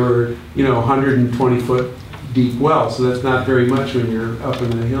they were 120-foot deep wells, so that's not very much when you're up in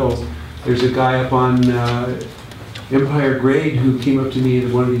the hills. There's a guy up on Empire Grade who came up to me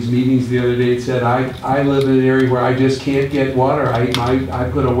at one of these meetings the other day and said, I live in an area where I just can't get water. I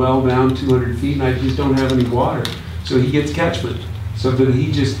put a well down 200 feet and I just don't have any water. So he gets catchment. So that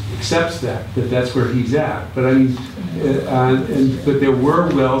he just accepts that's where he's at. But I mean, but there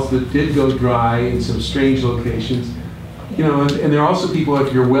were wells that did go dry in some strange locations. And there are also people,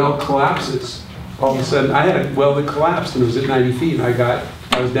 if your well collapses, all of a sudden, I had a well that collapsed and it was at 90 feet and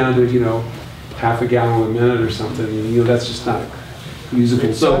I was down to, half a gallon a minute or something, and that's just not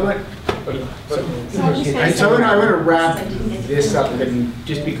usable. So I want to wrap this up, and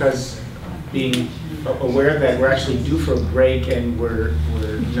just because being aware that we're actually due for a break and we're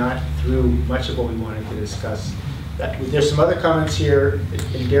not through much of what we wanted to discuss. There's some other comments here,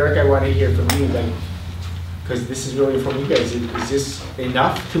 and Derek, I want to hear from you, because this is really from you guys. Is this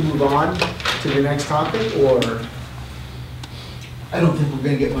enough to move on to the next topic, or? I don't think we're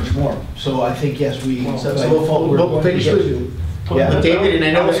going to get much more. So I think, yes, we'll finish with David, and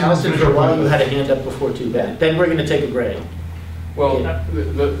I know Allison, for a while you had a hand up before too. Then we're going to take a break. Well,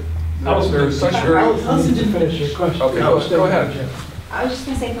 there's such very... Allison didn't finish your question. Okay, go ahead. I was just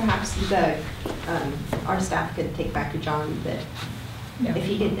going to say perhaps our staff could take back to John that if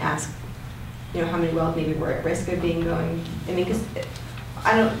he could ask, how many wells maybe were at risk of being going, because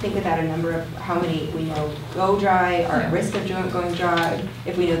I don't think without a number of how many we know go dry, are at risk of going dry,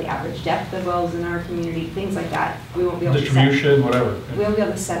 if we know the average depth of wells in our community, things like that, we won't be able to set. Distribution, whatever. We won't be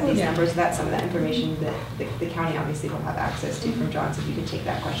able to set these numbers. That's some of that information that the county obviously will have access to from John, so if you could take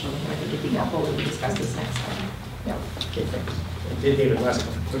that question with him, I think it'd be helpful when we discuss this next time. Yeah. Okay, thanks. David, last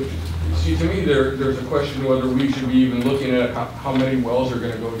one. See, to me, there's a question whether we should be even looking at how many wells are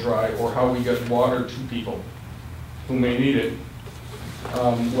going to go dry, or how we get water to people who may need it.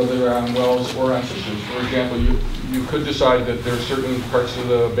 Whether they're on wells or on systems. For example, you could decide that there are certain parts of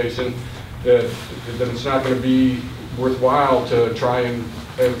the basin that it's not going to be worthwhile to try and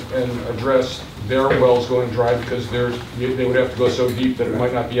address their wells going dry because they would have to go so deep that it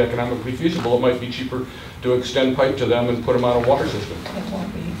might not be economically feasible. It might be cheaper to extend pipe to them and put them on a water system. It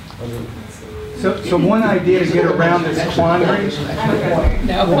won't be. So one idea to get around this quandary,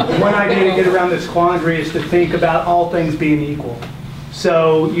 one idea to get around this quandary is to think about all things being equal.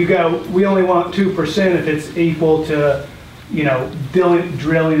 So we only want 2% if it's equal to,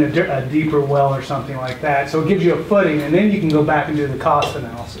 drilling a deeper well or something like that. So it gives you a footing, and then you can go back and do the cost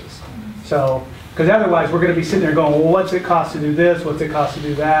analysis. So, because otherwise we're going to be sitting there going, well, what's it cost to do this? What's it cost to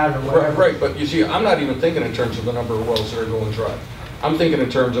do that? Or whatever. Right, but you see, I'm not even thinking in terms of the number of wells that are going dry. I'm thinking in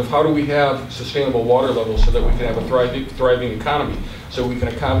terms of how do we have sustainable water levels so that we can have a thriving economy, so we can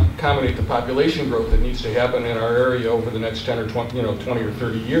accommodate the population growth that needs to happen in our area over the next 10 or 20, 20 or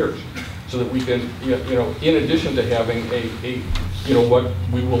 30 years, so that we can, in addition to having what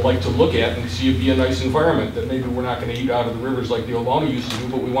we would like to look at and see it be a nice environment that maybe we're not going to eat out of the rivers like the Ohlone used to do,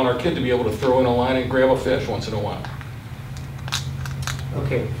 but we want our kid to be able to throw in a line and grab a fish once in a while.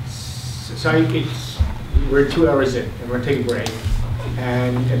 Okay, so we're 2 hours in, and we're going to take a break.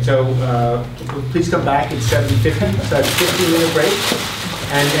 And so please come back at 7:50, so it's a 15-minute break.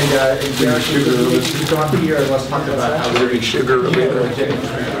 And Derek, you come up here and let's talk about how we're eating sugar.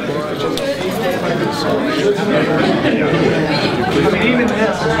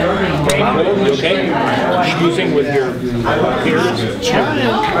 Okay? Schmoozing with your peers?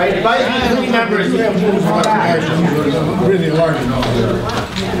 Right, advise me who members Really large.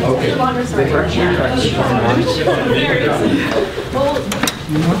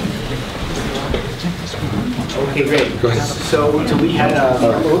 Okay, great. So we had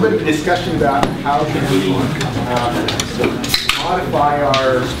a little bit of a discussion about how can we modify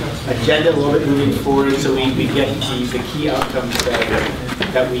our agenda a little bit moving forward so we get the key outcomes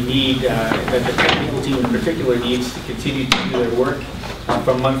that we need, that the technical team in particular needs to continue to do their work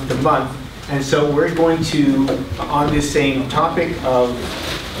from month to month. And so we're going to, on this same topic of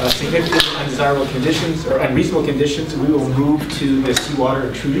significant undesirable conditions or unreasonable conditions, we will move to the seawater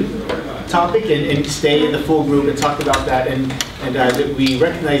intrusion topic and stay in the full group and talk about that. And that we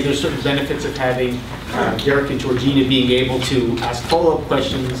recognize there's certain benefits of having Derek and Georgina being able to ask follow-up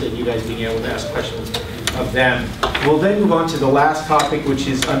questions and you guys being able to ask questions of them. We'll then move on to the last topic, which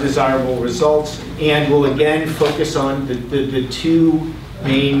is undesirable results, and we'll again focus on the two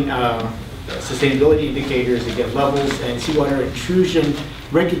main sustainability indicators, again, levels and seawater intrusion,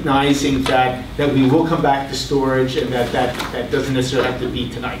 recognizing that we will come back to storage and that doesn't necessarily have to be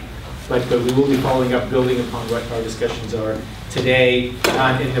tonight. But we will be following up, building upon what our discussions are today,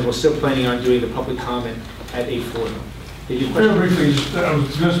 and then we're still planning on doing the public comment at 8:40. Very briefly, I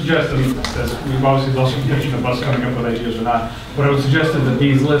was going to suggest that we've obviously lost some contention of us coming up with ideas or not, but I would suggest that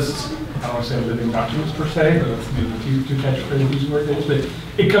these lists, I don't want to say living documents per se, but that's maybe too catchphrase word days, but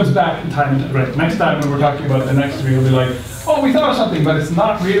it comes back in time, right? Next time when we're talking about the next three, we'll be like, oh, we thought of something, but it's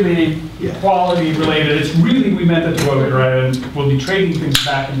not really quality related. It's really, we meant it to go right? And we'll be trading things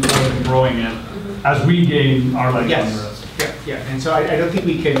back and forth and growing it as we gain our legs on the rest. Yeah, and so I don't think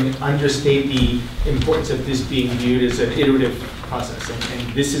we can understate the importance of this being viewed as an iterative process.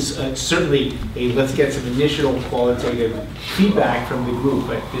 And this is certainly let's get some initial qualitative feedback from the group,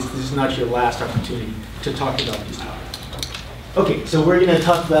 but this is not your last opportunity to talk about these topics. Okay, so we're going to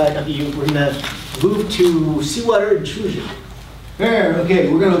talk about, we're going to move to seawater intrusion. There,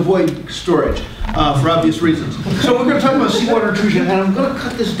 okay, we're going to avoid storage for obvious reasons. So we're going to talk about seawater intrusion, and I'm going to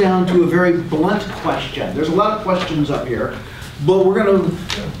cut this down to a very blunt question. There's a lot of questions up here, but we're going to,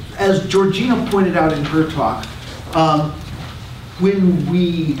 as Georgina pointed out in her talk, when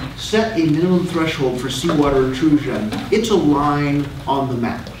we set a minimum threshold for seawater intrusion, it's a line on the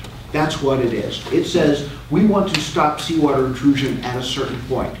map. That's what it is. It says we want to stop seawater intrusion at a certain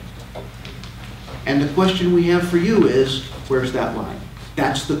point. And the question we have for you is, where's that line?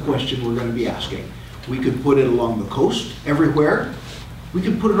 That's the question we're going to be asking. We could put it along the coast everywhere. We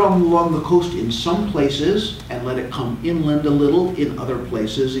could put it along the coast in some places and let it come inland a little in other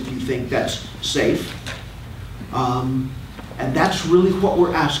places if you think that's safe. And that's really what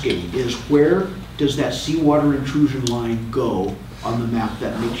we're asking, is where does that seawater intrusion line go on the map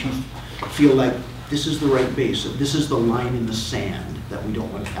that makes you feel like this is the right basin, this is the line in the sand that we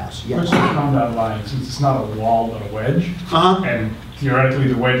don't want to pass. Yes? Where's on that line, since it's not a wall but a wedge, and theoretically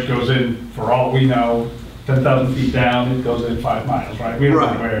the wedge goes in, for all we know, 10,000 feet down, it goes in 5 miles, right? We don't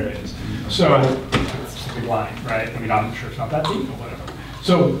know where it is. So it's a big line, right? I mean, I'm sure it's not that deep or whatever.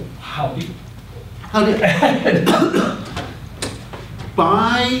 So how deep? How deep?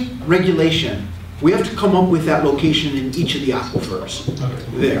 By regulation, we have to come up with that location in each of the aquifers.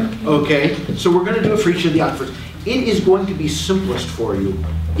 There, okay? So we're going to do it for each of the aquifers. It is going to be simplest for you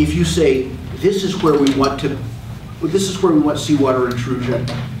if you say, this is where we want seawater intrusion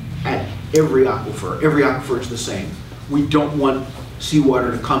at every aquifer. Every aquifer is the same. We don't want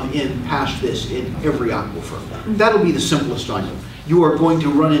seawater to come in past this in every aquifer. That'll be the simplest on you. You are going to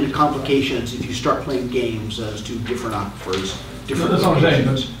run into complications if you start playing games as to different aquifers. That's what I'm saying,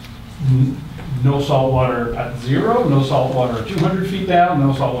 but no salt water at 0, no salt water at 200 feet down,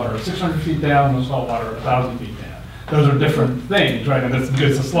 no salt water at 600 feet down, no salt water at 1,000 feet down. Those are different things, right? And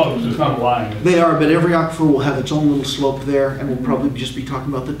it's a slope, so it's not a line. They are, but every aquifer will have its own little slope there, and we'll probably just be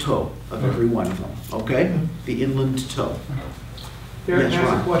talking about the toe of every one of them, okay? The inland toe. Derek, can I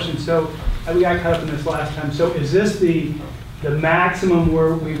ask a question? So, we got caught up in this last time. So is this the maximum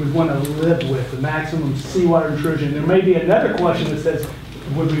where we would want to live with, the maximum seawater intrusion? There may be another question that says,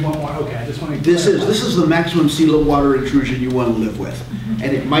 would we want more? Okay, I just want to... This is the maximum seawater intrusion you want to live with.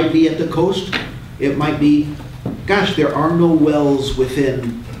 And it might be at the coast. It might be, gosh, there are no wells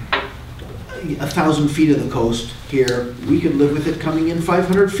within 1,000 feet of the coast here. We could live with it coming in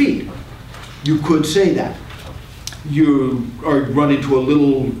 500 feet. You could say that. You run into a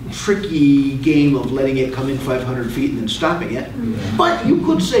little tricky game of letting it come in 500 feet and then stopping it. But you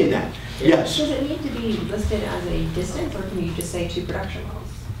could say that. Yes. Does it need to be listed as a distance, or can you just say 2 production wells?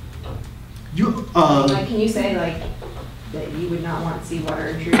 You, Like, can you say like that you would not want seawater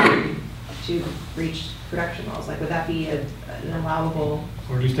intrusion to reach production wells? Like, would that be an allowable?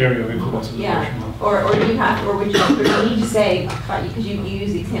 Or just area of influence of the Yeah, ocean. or do you have, or would you, or do you need to say, because you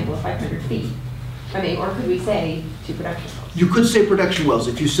use the example of 500 feet? I mean, or could we say to production wells? you could say production wells.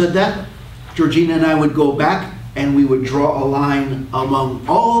 If you said that, Georgina and I would go back and we would draw a line among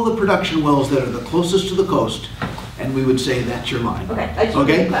all the production wells that are the closest to the coast, and we would say that's your line. Okay, I just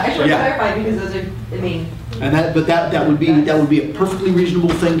Okay? want to Yeah. clarify because those are, I mean. And that would be a perfectly reasonable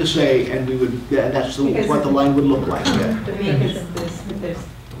thing to say, and we would, that's what the line would look like. Yeah. I mean, because there's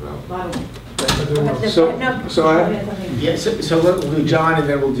a lot of. So I, Yeah, so we'll do John, and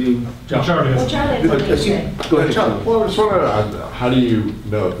then we'll do John. Charlie. Well, Charlie has something to say. Go ahead, Charlie. Well, I was wondering, how do you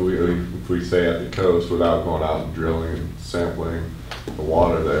know if we say at the coast without going out and drilling and sampling the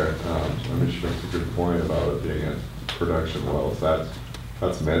water there? I mean, she makes a good point about it being at production wells.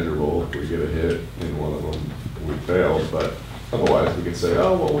 That's measurable. If we get a hit in one of them, we failed. But otherwise, we can say,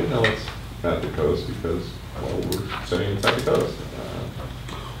 oh, well, we know it's at the coast because, well, we're saying it's at the coast.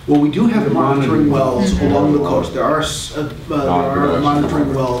 Well, we do have monitoring wells along the coast. There are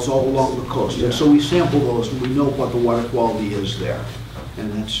monitoring wells all along the coast. And so we sample those and we know what the water quality is there.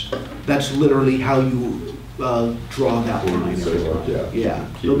 And that's literally how you draw that line. Yeah,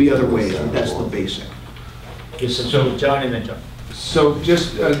 there'll be other ways, but that's the basic. Yes, so John and then John. so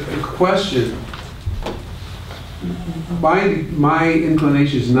just a question. My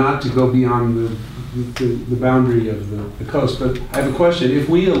inclination is not to go beyond the boundary of the coast, but I have a question. If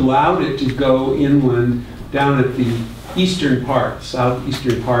we allowed it to go inland down at the eastern part,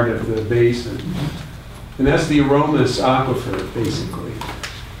 southeastern part of the basin, and that's the Aromas aquifer, basically.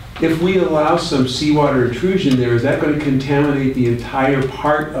 If we allow some seawater intrusion there, is that going to contaminate the entire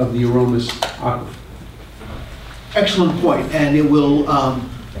part of the Aromas aquifer? Excellent point, and it will, the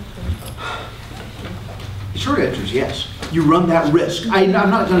short answer is yes. You run that risk. I'm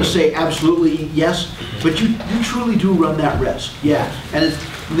not going to say absolutely yes, but you truly do run that risk, yeah. And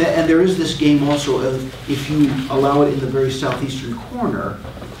there is this game also of if you allow it in the very southeastern corner,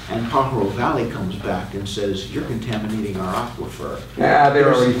 and Pajaro Valley comes back and says, you're contaminating our aquifer. Yeah,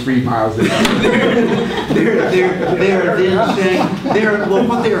 they're already 3 miles in. They're then saying, well,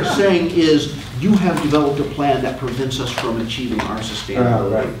 what they are saying is, you have developed a plan that prevents us from achieving our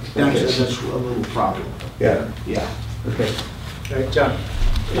sustainability. Right. That's a little problem. Yeah. Yeah. Okay. All right, John.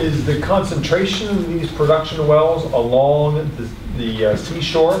 Is the concentration of these production wells along the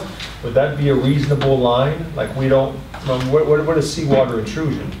seashore, would that be a reasonable line? Like we don't, what is seawater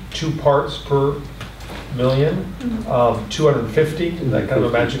intrusion? 2 parts per million? 250, is that kind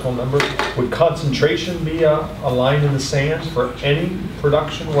of a magical number? Would concentration be a line in the sand for any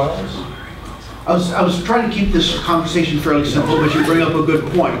production wells? I was trying to keep this conversation fairly simple, but you bring up a good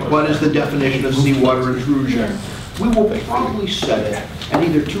point. What is the definition of seawater intrusion? We will probably set it at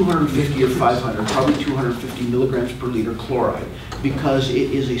either 250 or 500, probably 250 milligrams per liter chloride, because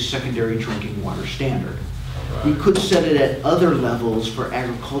it is a secondary drinking water standard. We could set it at other levels for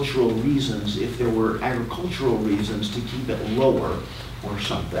agricultural reasons if there were agricultural reasons to keep it lower or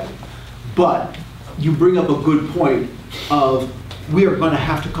something. But you bring up a good point of we are going to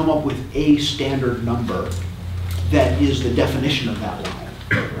have to come up with a standard number that is the definition of that line.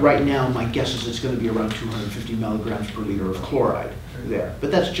 Right now, my guess is it's going to be around 250 milligrams per liter of chloride there.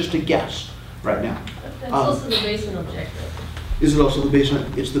 But that's just a guess right now. That's also the basin objective. Is it also the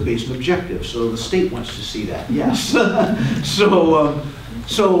basin? It's the basin objective, so the state wants to see that, yes.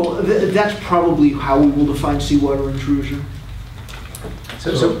 So that's probably how we will define seawater intrusion.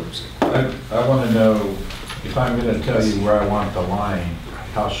 So I want to know, if I'm going to tell you where I want the line,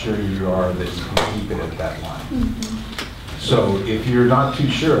 how sure you are that you can keep it at that line. So if you're not too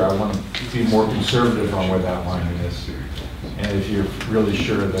sure, I want to be more conservative on where that line is. And if you're really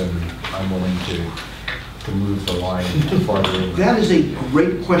sure, then I'm willing to move the line farther in. That is a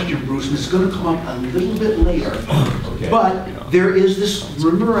great question, Bruce, and it's going to come up a little bit later. Okay. But there is this,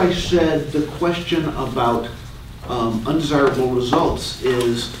 remember I said the question about undesirable results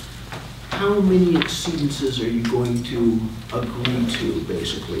is how many exceedances are you going to agree to,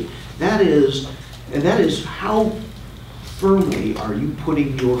 basically. That is how firmly are you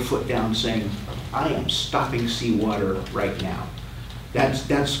putting your foot down saying, I am stopping seawater right now.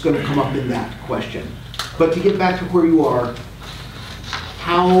 That's going to come up in that question. But to get back to where you are,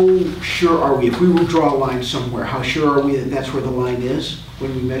 how sure are we, if we will draw a line somewhere, how sure are we that that's where the line is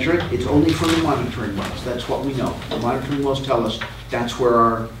when we measure it? It's only from the monitoring wells. That's what we know. The monitoring wells tell us that's where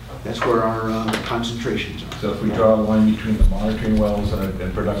our concentrations are. So if we draw a line between the monitoring wells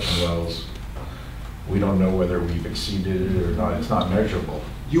and production wells, we don't know whether we've exceeded it or not. It's not measurable.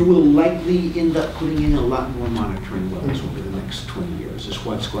 You will likely end up putting in a lot more monitoring wells over the next 20 years, is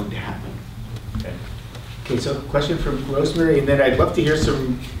what's going to happen. Okay, so question from Rosemary, and then I'd love to hear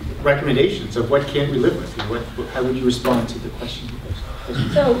some recommendations of what can we live with, and how would you respond to the question?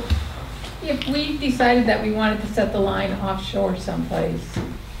 So if we decided that we wanted to set the line offshore someplace,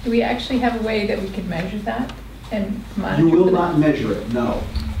 do we actually have a way that we could measure that and monitor? You will the- not measure it, no.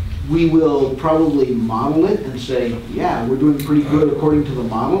 We will probably model it and say, yeah, we're doing pretty good according to the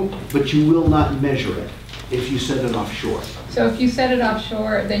model, but you will not measure it if you set it offshore. So if you set it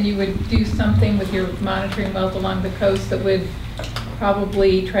offshore, then you would do something with your monitoring wells along the coast that would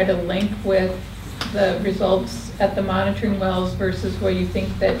probably try to link with the results at the monitoring wells versus where you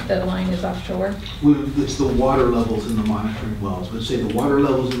think that the line is offshore? It's the water levels in the monitoring wells. Let's say the water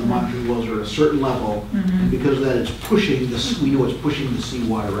levels in the monitoring wells are at a certain level, and because of that, it's pushing this. We know it's pushing the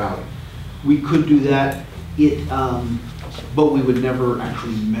seawater out. We could do that. But we would never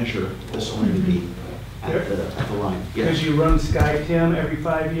actually measure the salinity at the line. Yes. Because you run SkyTim every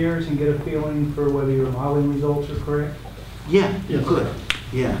 5 years and get a feeling for whether your modeling results are correct? Yeah, you could.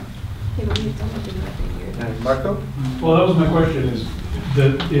 Yeah. Marco? Well, that was my question, is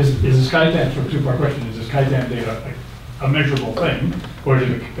the SkyTam, sort of two-part question, is the SkyTam data a measurable thing, or is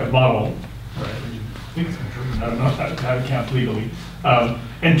it a model? Right, I think it's measurable, I don't know how to count legally.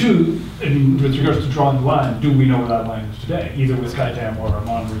 And two, I mean, with regards to drawing the line, do we know where that line is today, either with SkyTam or a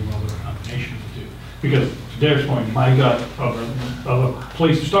monitoring well or a combination of the two? Because to Derek's point, my gut of a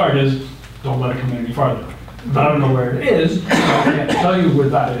place to start is, don't let it come in any farther. But I don't know where it is, so I can't tell you where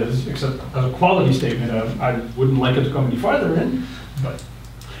that is, except as a quality statement of, I wouldn't like it to come any farther in, but.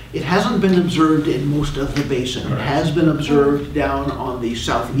 It hasn't been observed in most of the basin. It has been observed down on the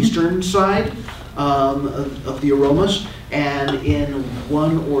southeastern side of the Aromas, and in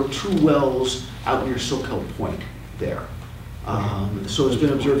 1 or 2 wells out near Soquel Point there. So it's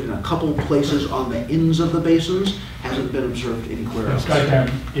been observed in a couple places on the ends of the basins, hasn't been observed anywhere else.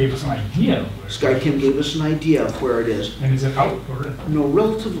 SkyTam gave us an idea. SkyTam gave us an idea of where it is. And is it out or in? No,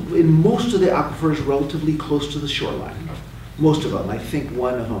 in most of the aquifers, relatively close to the shoreline. Most of them, I think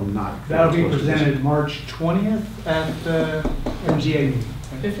one of them not. That'll be presented March 20th at MGA meeting.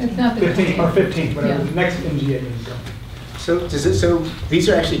 It's not the 15th or 15th, whatever, Yeah. the next MGA meeting. So these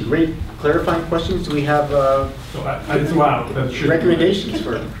are actually great clarifying questions. Do we have So I threw out, that should. recommendations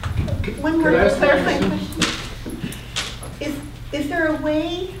for? One more Could I ask clarifying question. Is there a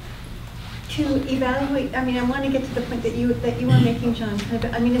way to evaluate, I mean, I want to get to the point that you were making, John.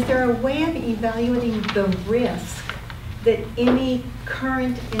 I mean, is there a way of evaluating the risk that any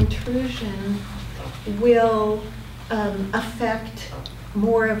current intrusion will affect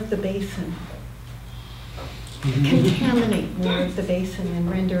more of the basin? Contaminate more of the basin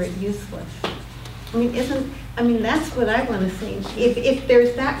and render it useless? I mean, that's what I want to say. If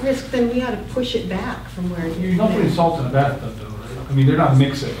there's that risk, then we ought to push it back from where it is. You're not putting salt in a bathtub though, right? I mean, they're not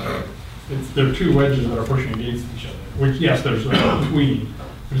mixing. They're two wedges that are pushing against each other, which, yes, there's between.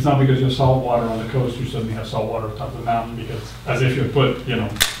 But it's not because you have salt water on the coast, you suddenly have salt water on top of the mountain, because as if you put,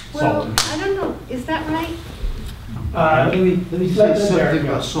 salt Well, in. I don't know, is that right? Let me say something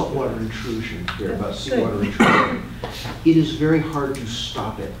about saltwater intrusion here, about seawater intrusion. It is very hard to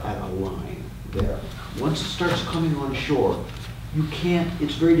stop it at a line there. Once it starts coming on shore, you can't,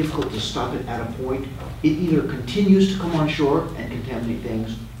 it's very difficult to stop it at a point. It either continues to come on shore and contaminate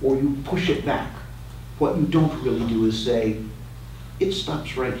things, or you push it back. What you don't really do is say, it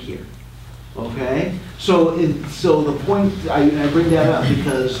stops right here. Okay? So the point, I bring that up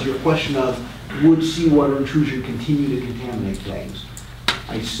because your question of would seawater intrusion continue to contaminate things?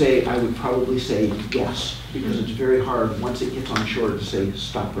 I would probably say yes, because it's very hard once it gets on shore to say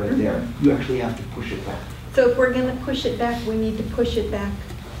stop right there. You actually have to push it back. So if we're going to push it back, we need to push it back.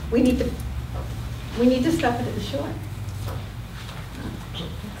 We need to stop it at the shore.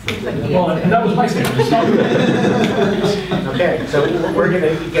 Seems like the Well, answer. and that was my statement. Stop it. Okay, so we're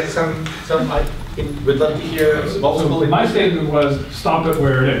going to get some. We'd love to hear multiple. So my statement was stop it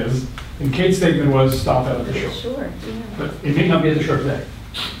where it is, and Kate's statement was stop it at the shore. Sure, yeah. But it may not be at the shore today.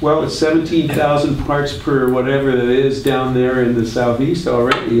 Well, it's 17,000 parts per whatever it is down there in the southeast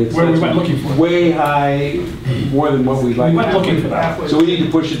already. It's Where we went looking for it. way high, more than what we'd like. We went looking for that. So we need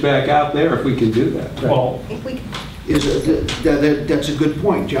to push it back out there if we can do that. Well, If we, That's a good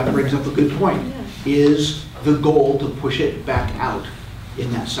point. John brings up a good point. Yeah. Is the goal to push it back out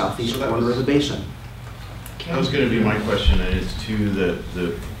in that southeast corner of the basin? That was going to be my question, and it's to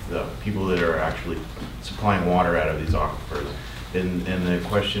the people that are actually supplying water out of these aquifers. And the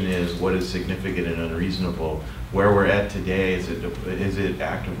question is, what is significant and unreasonable? Where we're at today, is it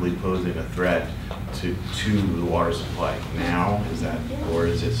actively posing a threat to the water supply now? Is that, or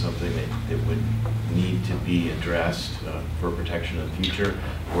is it something that would need to be addressed for protection of the future?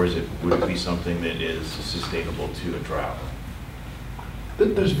 Or would it be something that is sustainable to a drought?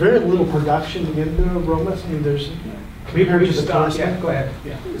 There's very little production into Romas. I mean, there's compared to the coast. Yeah, go ahead.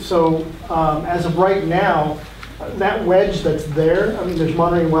 Yeah. So as of right now, that wedge that's there, I mean, there's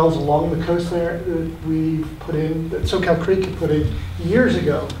monitoring wells along the coast there that we've put in, that SoCal Creek had put in years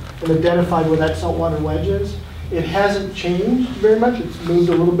ago and identified where that saltwater wedge is. It hasn't changed very much. It's moved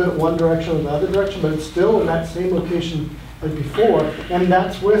a little bit one direction or the other direction, but it's still in that same location as before. And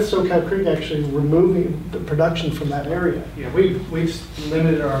that's with SoCal Creek actually removing the production from that area. Yeah, we've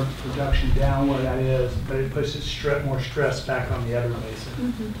limited our production down where that is, but it puts more stress back on the other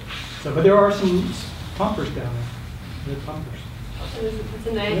basin. So, but there are some pumpers down there. Good pumpers. It's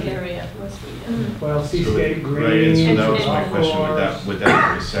an ag area, mostly. Well, Seascape, Green. Right, so that was my Golf question, course. would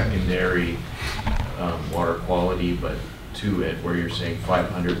that be a secondary water quality, but to it, where you're saying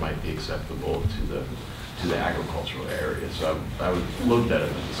 500 might be acceptable to the agricultural area? So I would load that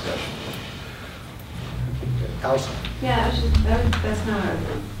in the discussion. Allison? Yeah, that's kind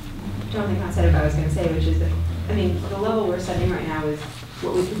of Jonathan kind of said what I was going to say, which is that, I mean, the level we're setting right now is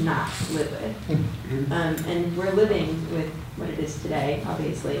what we could not live with. And we're living with what it is today,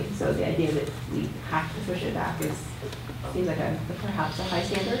 obviously. So the idea that we have to push it back seems like perhaps a high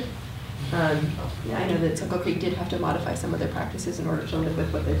standard. Yeah, I know that SoCal Creek did have to modify some of their practices in order to live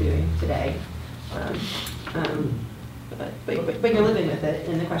with what they're doing today. But you're living with it,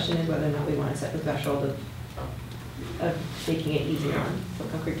 and the question is whether or not we want to set the threshold of making it easier on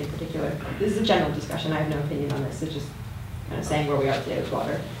SoCal Creek in particular. This is a general discussion. I have no opinion on this. It's just kind of saying where we are today with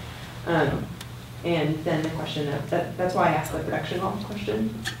water. And then the question of, that's why I asked the production well question,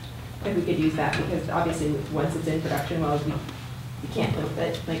 if we could use that, because obviously once it's in production wells, we can't live with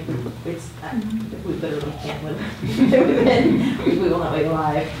it. Like, we literally can't live with it. We will not be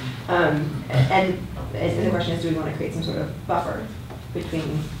alive. And the question is, do we want to create some sort of buffer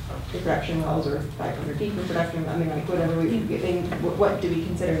between the production wells or 500 feet for production? I mean, like, whatever what do we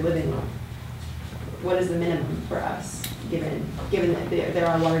consider living? What is the minimum for us, given that there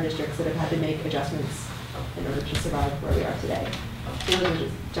are water districts that have had to make adjustments in order to survive where we are today? So those are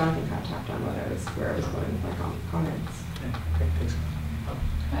just, Jonathan kind of tapped on where I was going with my comments.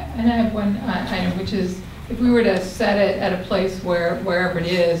 And I have one item, which is, if we were to set it at a place wherever it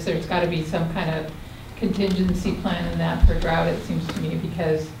is, there's got to be some kind of contingency plan in that for drought, it seems to me,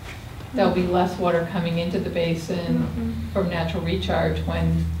 because there'll be less water coming into the basin from natural recharge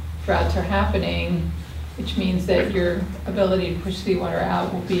when droughts are happening, which means that your ability to push seawater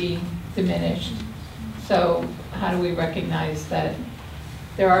out will be diminished. So how do we recognize that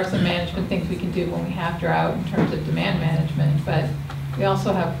there are some management things we can do when we have drought in terms of demand management, but we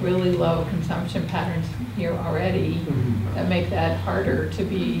also have really low consumption patterns here already that make that harder to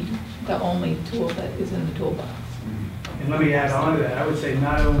be the only tool that is in the toolbox. And let me add on to that. I would say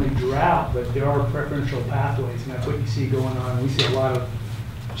not only drought, but there are preferential pathways, and that's what you see going on. We see a lot of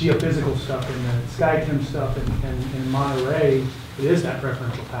geophysical stuff in the SkyTim stuff in Monterey. It is that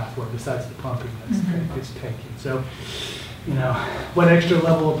preferential pathway besides the pumping it's taking. So, you know, what extra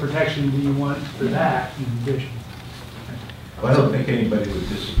level of protection do you want for that in addition? Well, I don't think anybody would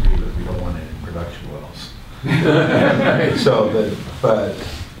disagree that we don't want it in production wells. But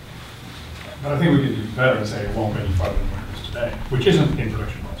I think we could do better and say it won't go any farther than where it is today, which isn't in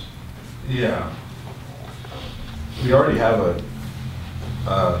production wells. yeah, we already have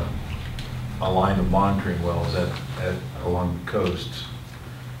a line of monitoring wells along the coast.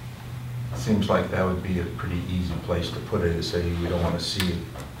 Seems like that would be a pretty easy place to put it, to say we don't want to see it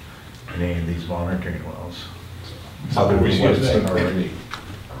in any of these monitoring wells. Other reasons than already.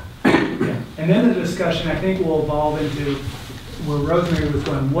 And then the discussion, I think, will evolve into where Rosemary was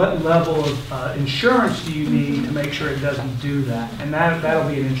going, what level of insurance do you need to make sure it doesn't do that? And that'll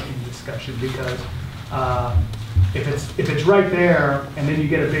be an interesting discussion, because if it's right there and then you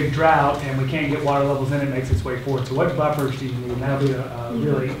get a big drought and we can't get water levels in, it makes its way forward. So what buffers do you need? And that'll be a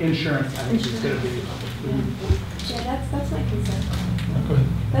really insurance, I think, is going to be. Yeah, that's my concern.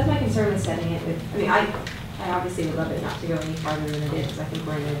 That's my concern with setting it with, I mean, I obviously would love it not to go any farther than it is, because I think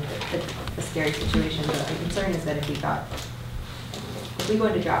we're in a scary situation. But my concern is that if we go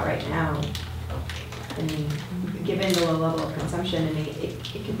into drought right now, I mean, given the low level of consumption, I mean, it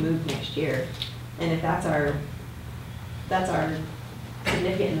could move next year. And if that's our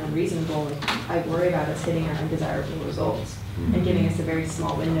significant and unreasonable, like, I worry about us hitting our undesirable results and giving us a very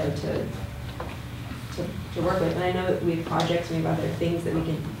small window to work with. And I know that we have projects, we have other things that we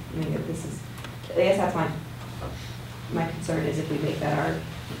can, I mean, I guess that's my concern, is if we make that our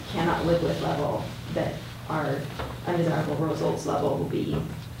cannot live with level, that our undesirable results level will be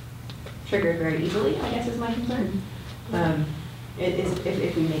triggered very easily, I guess is my concern. It is,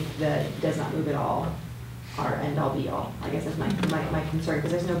 if we make the does not move at all our end all be all, I guess is my concern,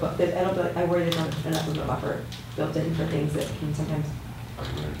 because there's no, I worry there's not enough of a buffer built in for things that can sometimes,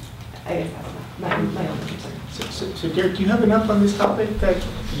 I guess that's my own concern. So Derek, do you have enough on this topic that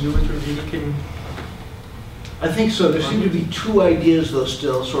you and Georgina can? I think so. There seem to be two ideas though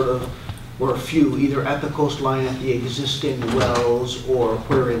still sort of, or a few, either at the coastline at the existing wells or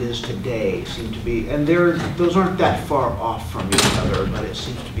where it is today seem to be, and those aren't that far off from each other, but it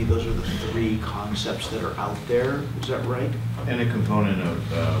seems to be those are the three concepts that are out there. Is that right? And a component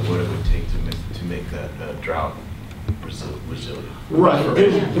of what it would take to make that drought resilient. Right.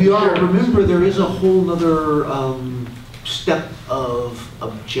 Remember, there is a whole other step of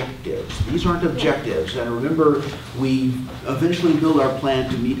objectives. These aren't objectives, and remember, we eventually build our plan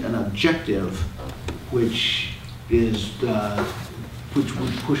to meet an objective, which is which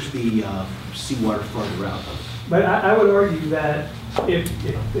would push the seawater farther out. But I would argue that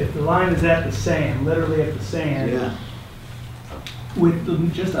if the line is at the sand, literally at the sand, yeah,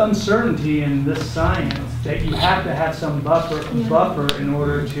 with just uncertainty in this science, that you have to have some buffer in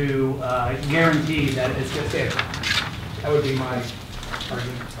order to guarantee that it's just there. That would be my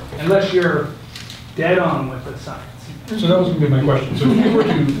argument. Unless you're dead on with the science. So that was going to be my question. So if you were to,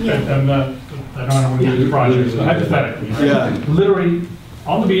 I don't want to do the project, but hypothetically, right? Yeah. Literally,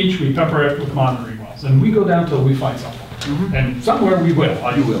 on the beach, we pepper it with monitoring wells, and we go down till we find something. Mm-hmm. And somewhere we will.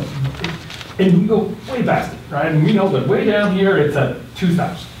 You will. And we go way past it, right? And we know that way down here, it's at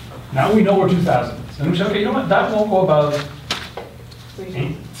 2,000. Now we know where 2,000 is. And we say, okay, you know what, that won't go above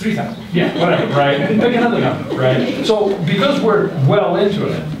 3,000. Yeah, whatever, right? Pick another number, right? So because we're well into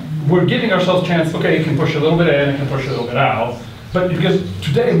it, we're giving ourselves a chance, okay, it can push a little bit in, it can push a little bit out. But because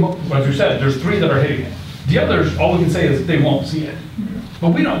today, as you said, there's 3 that are hitting it. The others, all we can say is they won't see it.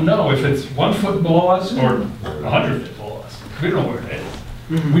 But we don't know if it's 1 foot below us or 100 feet below us. We don't know where it is.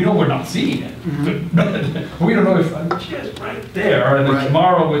 Mm-hmm. We know we're not seeing it, but we don't know if it's just right there, and then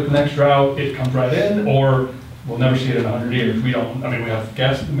tomorrow with the next drought, it comes right in, or we'll never see it in 100 years. We don't, I mean, we have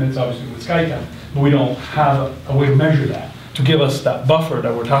guesstimates obviously with SkyCam, but we don't have a way to measure that, to give us that buffer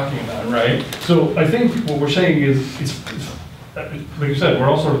that we're talking about, right? So I think what we're saying is, like you said, we're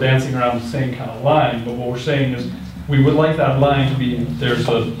all sort of dancing around the same kind of line, but what we're saying is, we would like that line to be, there's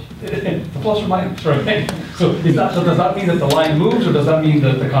the plus or minus, right? So does that mean that the line moves, or does that mean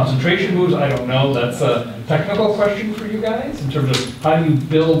that the concentration moves? I don't know. That's a technical question for you guys, in terms of how do you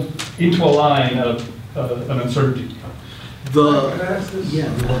build into a line of an uncertainty.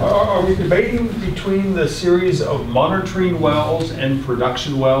 Are we debating between the series of monitoring wells and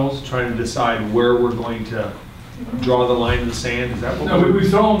production wells, trying to decide where we're going to draw the line in the sand? Is that what we've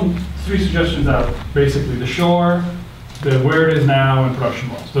thrown 3 suggestions out, basically the shore, where it is now, and production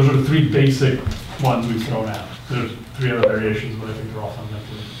wells. Those are the 3 basic ones we've thrown out. There's 3 other variations, but I think they're all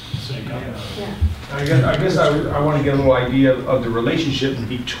fundamentally the same. Yeah. I guess I want to get a little idea of the relationship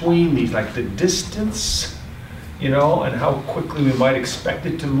between these, like the distance, you know, and how quickly we might expect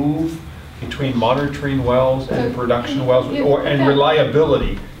it to move between monitoring wells and production wells, and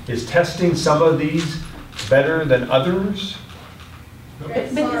reliability. Is testing some of these better than others? But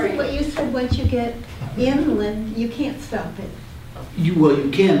isn't what you said, once you get inland, you can't stop it? You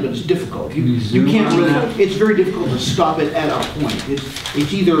can, but it's difficult. You can't really, it's very difficult to stop it at a point.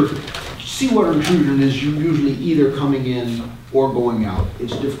 It's either, seawater intrusion is usually either coming in or going out.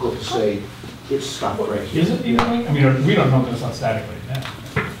 It's difficult to say it's stopped right here. Is it even? I mean, we don't know that it's not static right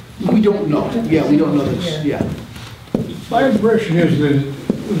now. We don't know. Yeah, we don't know this. Yeah. My impression is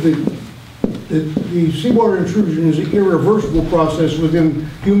that the seawater intrusion is an irreversible process within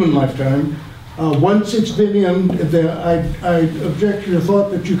human lifetime. Once it's been in, I object to your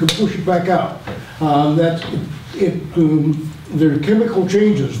thought that you can push it back out. There are chemical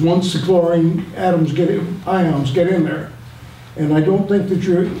changes once the chlorine ions get in there. And I don't think that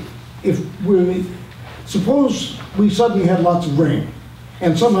suppose we suddenly had lots of rain,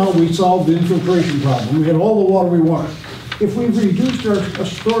 and somehow we solved the infiltration problem. We had all the water we wanted. If we've reduced our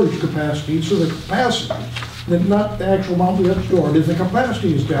storage capacity, so the capacity, not the actual amount we have stored, if the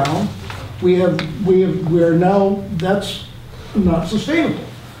capacity is down, we are now, that's not sustainable.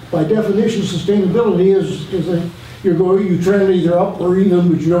 By definition, sustainability is you trend either up or even,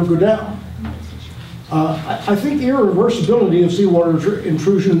 but you don't go down. I think the irreversibility of seawater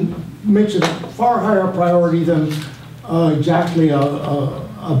intrusion makes it a far higher priority than exactly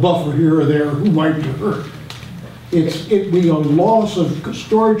a buffer here or there who might be hurt. It'd be a loss of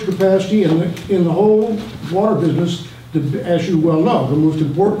storage capacity in the whole water business as you well know, the most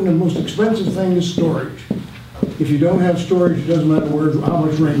important and most expensive thing is storage. If you don't have storage, it doesn't matter how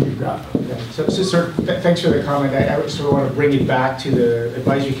much rain you've got. Okay. So sir, thanks for the comment. I sort of want to bring it back to the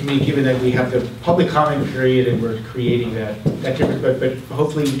advisory committee, given that we have the public comment period and we're creating that difference, but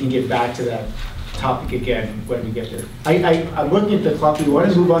hopefully we can get back to that topic again when we get there. I'm looking at the clock. We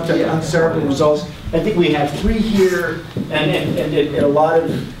want to move on to undesirable results. I think we have 3 here and a lot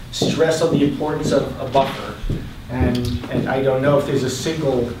of stress on the importance of a buffer. And I don't know if there's a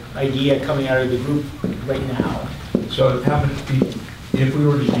single idea coming out of the group right now. So if we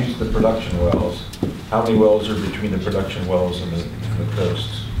were to use the production wells, how many wells are between the production wells and the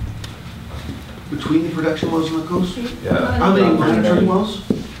coasts? Between the production wells and the coast? Yeah. How many monitoring wells?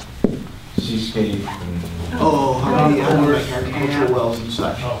 Seascape and... Oh, how many agricultural wells and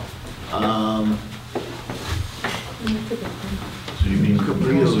such? So you mean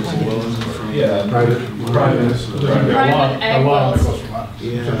Cabrillo's as well as from... Yeah, Private egg wells.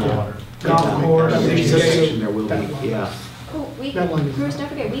 Yeah. Golf course. There will be, yeah. Oh, Cruz, don't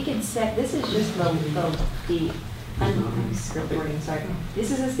forget, we could set, this is just the unscripted wording, sorry.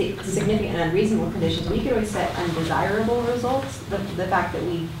 This is a significant and unreasonable conditions. We could always set undesirable results, the fact that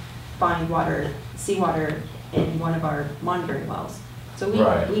we find seawater in one of our monitoring wells. So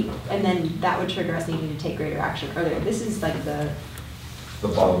and then that would trigger us needing to take greater action earlier. This is like the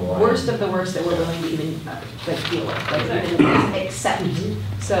bottom line. Worst of the worst that we're willing to even deal with, even accept.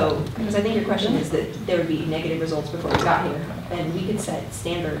 So, because I think your question is that there would be negative results before we got here, and we could set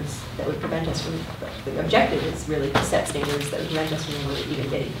standards that would prevent us from, the objective is really to set standards that would prevent us from even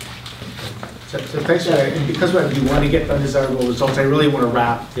getting. So thanks for that. And because we want to get undesirable results, I really want to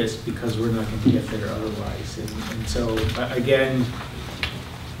wrap this because we're not going to get there otherwise. And so, again,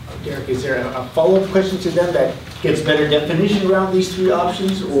 Derek, is there a follow-up question to them that gets better definition around these 3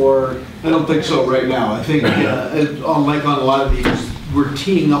 options, or? I don't think so right now. I think, like on a lot of these, we're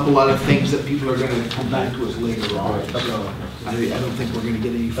teeing up a lot of things that people are going to come back to us later on. So I don't think we're going to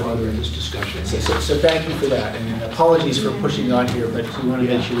get any farther in this discussion. So thank you for that, and apologies for pushing on here, but we want to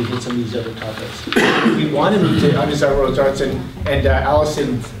make sure we hit some of these other topics. We want to move to undesirable results, and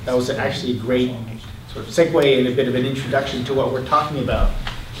Allison, that was actually a great sort of segue and a bit of an introduction to what we're talking about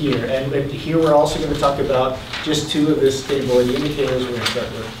here. And here we're also going to talk about just 2 of the sustainability indicators. We're going to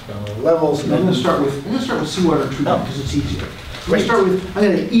start with levels. I'm going to start with seawater intrusion because it's easier. I'm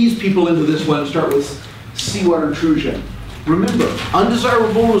going to ease people into this one and start with seawater intrusion. Remember,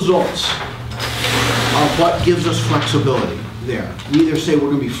 undesirable results are what gives us flexibility there. We either say we're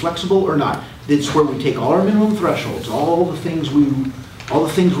going to be flexible or not. It's where we take all our minimum thresholds, all the things we're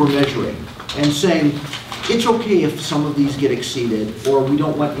measuring, and saying, it's okay if some of these get exceeded, or we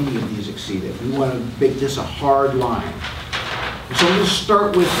don't want any of these exceeded. We want to make this a hard line. So I'm going to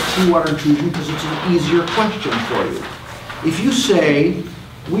start with seawater intrusion because it's an easier question for you. If you say,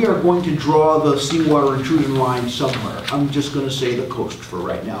 we are going to draw the seawater intrusion line somewhere, I'm just going to say the coast for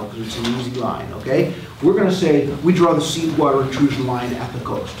right now because it's an easy line, okay? We're going to say, we draw the seawater intrusion line at the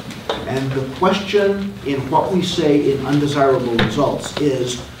coast. And the question in what we say in undesirable results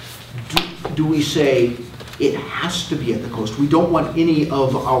is, do we say, it has to be at the coast? We don't want any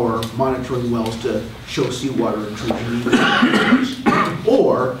of our monitoring wells to show seawater intrusion.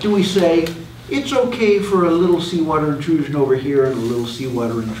 Or do we say, it's okay for a little seawater intrusion over here and a little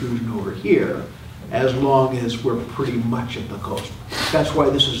seawater intrusion over here, as long as we're pretty much at the coast? That's why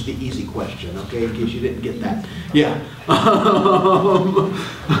this is the easy question, okay, in case you didn't get that. Yeah.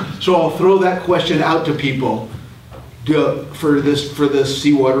 So I'll throw that question out to people for this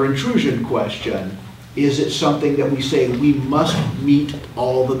seawater intrusion question. Is it something that we say we must meet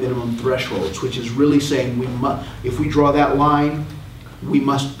all the minimum thresholds, which is really saying we must, if we draw that line, we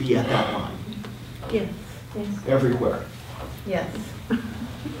must be at that line? Yes. Yes. Everywhere. Yes.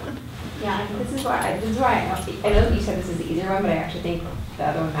 Yeah, this is why I know that you said this is the easier one, but I actually think the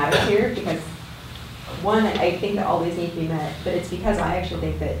other one matters here because one, I think that all these need to be met, but it's because I actually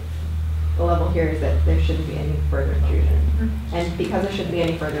think that the level here is that there shouldn't be any further intrusion. And because there shouldn't be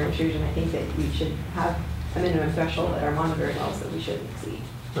any further intrusion, I think that we should have a minimum threshold at our monitoring wells that we shouldn't exceed.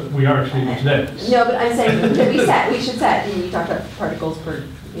 But we are exceeding today. No, but I'm saying that we should set, and you talked about particles per,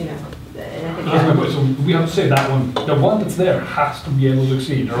 and I think that. So we have to say that one, the one that's there has to be able to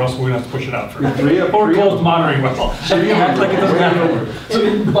exceed, or else we're going to have to push it out for or closed monitoring well. So you act like it doesn't happen. So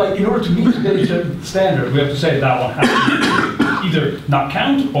in order to meet the standard, we have to say that one has to either not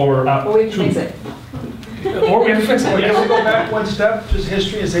count or we have to fix it. Or we have to fix it. Can we go back one step, just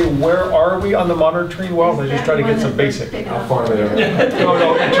history, and say where are we on the monitoring well? They just try to get some basic. How far they are. No,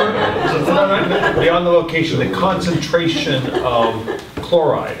 beyond the location, the concentration of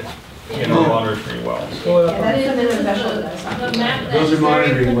chloride in our monitoring wells. That's the minimum threshold that I was talking The about. map Those are that's very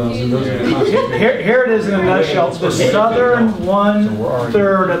monitoring wells, and those are the confusing. concentrated. Here it is in a nutshell. The southern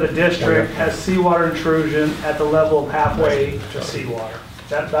 1/3 of the district has seawater intrusion at the level of halfway to seawater. Is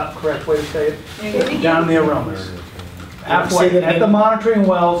that about the correct way to say it? Down in the aromas. Halfway, at the monitoring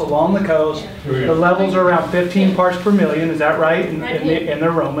wells along the coast, the levels are around 15 parts per million, is that right? In the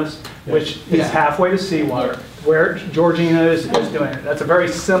aromas, which is halfway to seawater, where Georgina is doing it. That's a very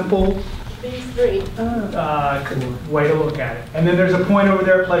simple way to look at it. And then there's a point over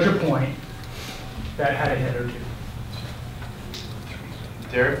there at Pleasure Point that had a hit or two.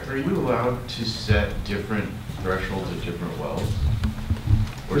 Derek, are you allowed to set different thresholds at different wells?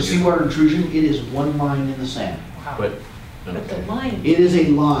 For seawater intrusion, it is one line in the sand. But It is a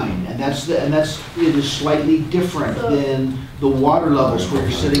line, and it is slightly different than the water levels where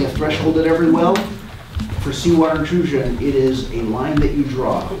you're setting a threshold at every well. For seawater intrusion, it is a line that you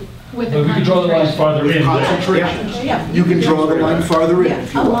draw. With But we could draw the line farther With in. concentration. Yeah. You can draw the line farther in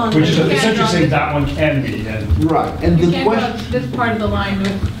if you want. along Which is the- essentially saying that one can be, and Right, and You the can't go question, this part of the line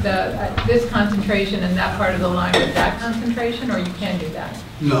with this concentration and that part of the line with that concentration, or you can do that?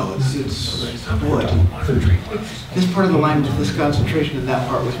 no, it's, boy, this part of the line with this concentration and that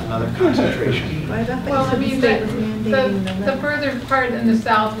part with another concentration. Well, I mean, the further part in the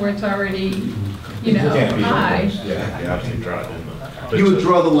south where it's already, you know, high. Yeah, you have to draw it in. You would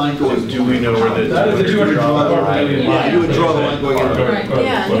draw the line going. Do we know where the? That is the 200 Yeah, you would draw the line going in. Right.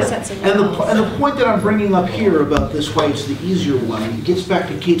 Yeah, and he sets it And down. the point that I'm bringing up here about this, why it's the easier one, it gets back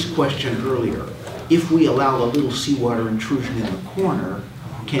to Kate's question earlier. If we allow a little seawater intrusion in the corner,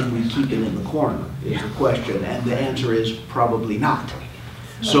 can we keep it in the corner, is the question, and the answer is probably not.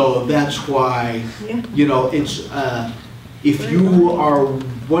 So that's why, you know, it's, if you are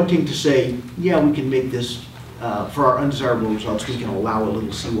wanting to say, yeah, we can make this, for our undesirable results, we can allow a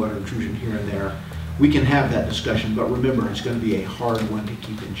little seawater intrusion here and there, we can have that discussion, but remember, it's going to be a hard one to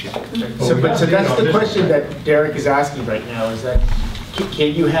keep in check. So that's the question that Derek is asking right now, is that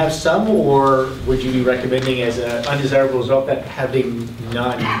can you have some, or would you be recommending as an undesirable result that having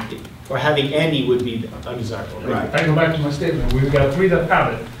none, or having any would be undesirable? Right. I go back to my statement, we've got 3 that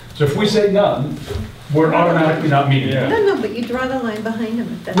have it. So if we say none, we're automatically not meeting it. No, but you draw the line behind them.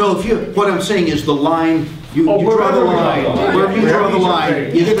 if that's- No, what I'm saying is the line, you Oh, draw the wherever we line, draw the line. wherever you draw the line, You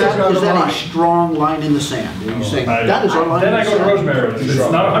is get to draw that the a line. strong line in the sand? Are you saying, that is our line Then in I the go to sand? Rosemary,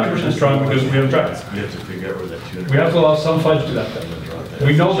 it's not 100% strong because we haven't tried it. You have to figure out where that 200. We have to allow some fudge to that thing.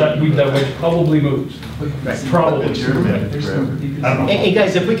 We know that wedge probably moves. Probably. I don't know. Hey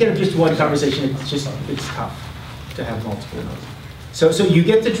guys, if we can have just one conversation, it's tough to have multiple. So you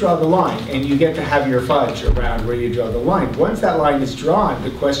get to draw the line, and you get to have your fudge around where you draw the line. Once that line is drawn,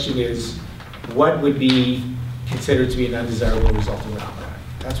 the question is, what would be considered to be an undesirable result around that?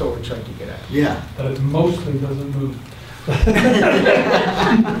 That's what we're trying to get at. Yeah. That it mostly doesn't move.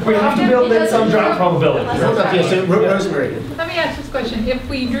 We have to build in some drop probability. Rosemary. Let me ask this question. If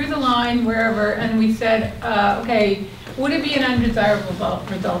we drew the line wherever and we said, okay, would it be an undesirable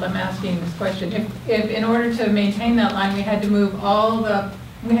result? I'm asking this question. If in order to maintain that line, we had to move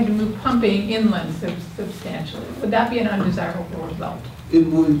pumping inland substantially, would that be an undesirable result? In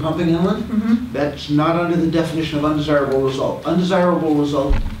moving pumping inland? Mm-hmm. That's not under the definition of undesirable result. Undesirable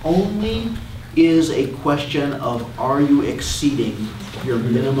result only is a question of, are you exceeding your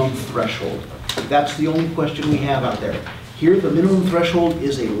minimum threshold? That's the only question we have out there. Here, the minimum threshold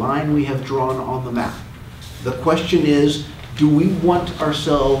is a line we have drawn on the map. The question is, do we want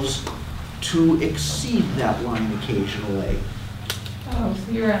ourselves to exceed that line occasionally? Oh,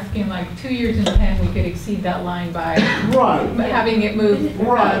 so you're asking like 2 years in 10, we could exceed that line by Right. having it move.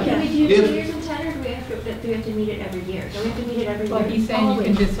 Right. Can we do If- 2 years in 10, or do we have to meet it every year? Do we have to meet it every year? Well, he's saying you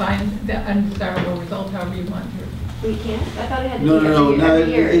can define the undesirable result however you want to. We can't? I thought it had to No, meet no, no,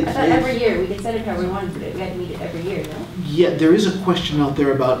 every year. it- I thought every year, we could set it however we wanted, but we had to meet it every year, no? Yeah, there is a question out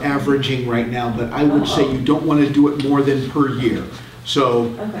there about averaging right now, but I would say you don't want to do it more than per year.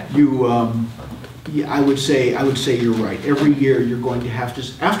 So Okay. you, yeah, I would say you're right. Every year you're going to have to,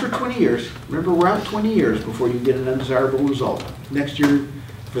 after 20 years, remember we're out 20 years before you get an undesirable result. Next year,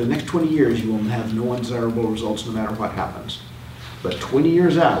 for the next 20 years, you will have no undesirable results no matter what happens. But 20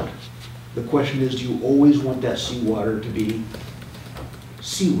 years out, the question is, do you always want that seawater to be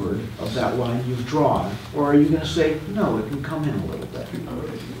seaward of that line you've drawn? Or are you going to say, no, it can come in a little bit?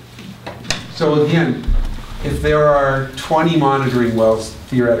 So again, if there are 20 monitoring wells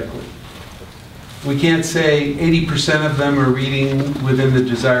theoretically, we can't say 80% of them are reading within the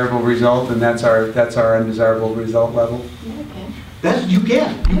desirable result, and that's our undesirable result level. Yeah, okay. You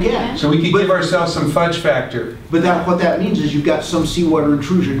can. So we can give ourselves some fudge factor. But what that means is you've got some seawater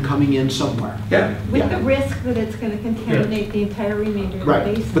intrusion coming in somewhere. Yeah. With the risk that it's going to contaminate the entire remainder of the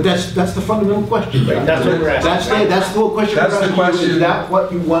Right, basin. but that's the fundamental question. Right, that's what we're asking. That's the whole question. That's we're the asking you, question. Is that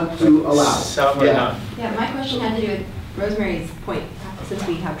what you want to allow? Some or not. Yeah, my question had to do with Rosemary's point, since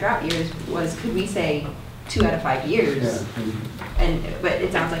we have drought years, was could we say 2 out of 5 years? But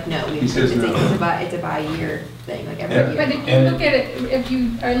it sounds like no, He says no. It's a by-year thing, like every Yeah. year. But if you look at it, if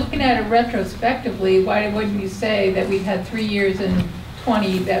you are looking at it retrospectively, why wouldn't you say that we've had 3 years in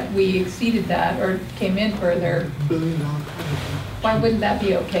 20 that we exceeded that or came in further? Why wouldn't that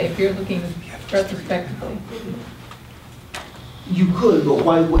be okay if you're looking retrospectively? You could, but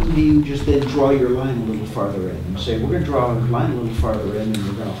why wouldn't you just then draw your line a little farther in and say, we're going to draw our line a little farther in and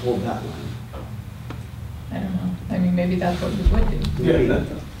we're going to hold that line? I don't know. I mean, maybe that's what we would do.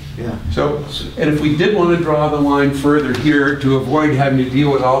 Yeah. So, and if we did want to draw the line further here to avoid having to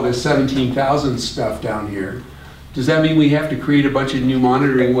deal with all this 17,000 stuff down here, does that mean we have to create a bunch of new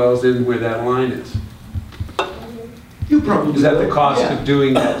monitoring wells in where that line is? You probably Is that will. the cost of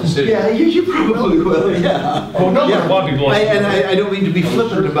doing that decision? Yeah, you probably will, yeah. Oh, no, there are a lot of people. I don't mean to be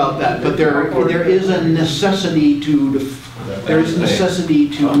flippant about that, but there is a necessity to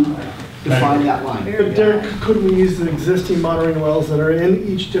define that line. But Derek, could we use the existing monitoring wells that are in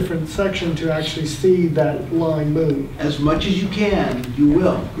each different section to actually see that line move? As much as you can, you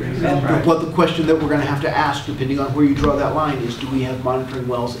will. And what the question that we're going to have to ask, depending on where you draw that line, is do we have monitoring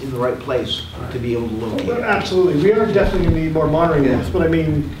wells in the right place to be able to locate Well, it? absolutely, we are definitely going to need more monitoring wells, but I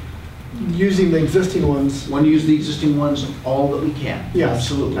mean, using the existing ones. Want to use the existing ones all that we can? Yes,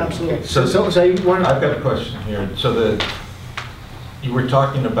 Absolutely. absolutely. So you want I've got a question here. So you were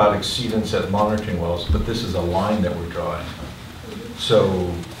talking about exceedance at monitoring wells, but this is a line that we're drawing.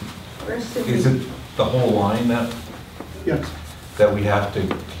 So is it the whole line that we have to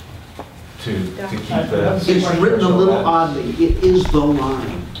keep the? It's written a little oddly. It is the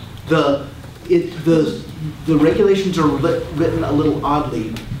line. The regulations are written a little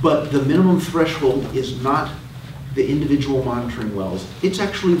oddly, but the minimum threshold is not the individual monitoring wells. It's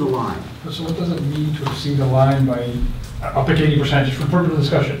actually the line. So what does it mean to exceed the line by, I'll pick 80% just for purpose of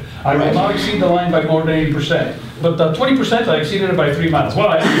discussion. I will not exceed the line by more than 80%, but the 20% I exceeded it by 3 miles. Well,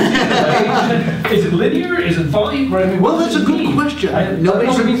 I exceeded it by 80%. Is it linear? Is it volume? I mean, well, that's a good question.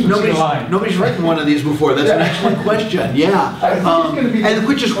 Nobody's written one of these before. That's an excellent question. Yeah. And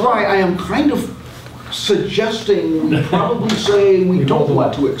which is why I am kind of suggesting we probably say we don't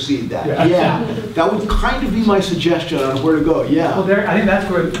want to exceed that. Yeah. That would kind of be my suggestion on where to go. Yeah. Well, I think that's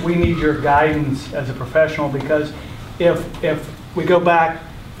where we need your guidance as a professional, because if we go back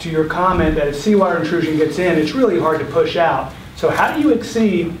to your comment that if seawater intrusion gets in, it's really hard to push out. So how do you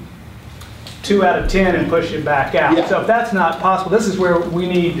exceed 2 out of 10 and push it back out? Yeah. So if that's not possible, this is where we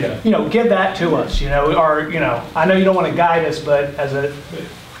need, give that to us, or, I know you don't want to guide us, but as a...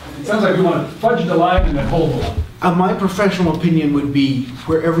 It sounds like we want to fudge the line and then hold the line. My professional opinion would be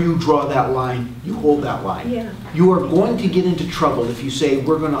wherever you draw that line, you hold that line. Yeah. You are going to get into trouble if you say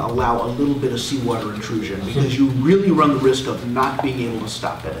we're going to allow a little bit of seawater intrusion, because you really run the risk of not being able to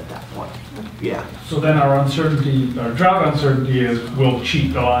stop it at that point. Yeah. So then our drought uncertainty is we'll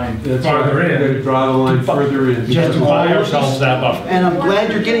cheat the line farther in. We're going to draw the line further in. Just to buy ourselves that buffer. And I'm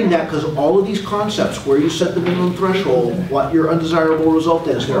glad you're getting that, because all of these concepts, where you set the minimum threshold, what your undesirable result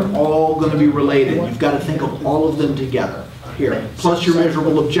is, they're all going to be related. You've got to think of all of them together here, plus your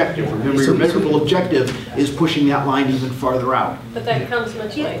measurable objective. Remember, your measurable objective is pushing that line even farther out. But that comes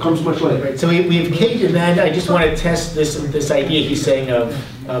much later. Comes much later. Right, so we've Kate and then I just want to test this idea he's saying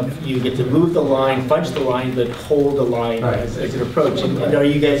of you get to move the line, fudge the line, but hold the line as an approach. And are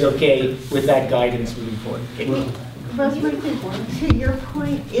you guys okay with that guidance moving forward? Kate? Rosemary, to your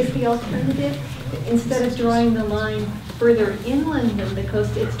point, is the alternative, instead of drawing the line further inland than the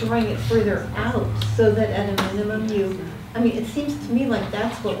coast, it's drawing it further out, so that at a minimum it seems to me like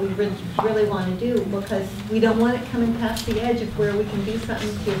that's what we really want to do, because we don't want it coming past the edge of where we can do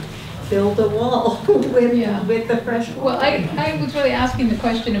something to build a wall with the fresh water. Well, I was really asking the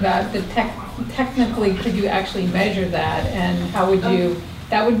question about technically, could you actually measure that, and how would you,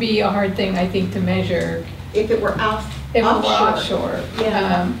 that would be a hard thing, I think, to measure. If it were offshore.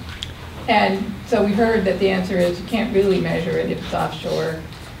 Yeah. And so we heard that the answer is you can't really measure it if it's offshore.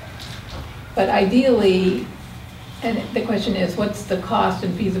 But ideally, and the question is, what's the cost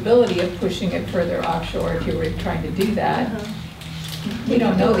and feasibility of pushing it further offshore if you were trying to do that? We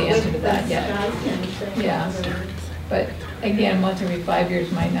don't know the answer to that yet. Yeah. But again, once every 5 years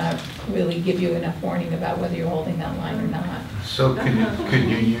might not really give you enough warning about whether you're holding that line or not. So could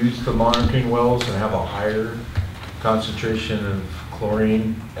you use the monitoring wells and have a higher concentration of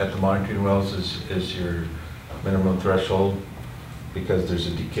chlorine at the monitoring wells is your minimum threshold? Because there's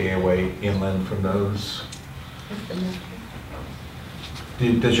a decay away inland from those?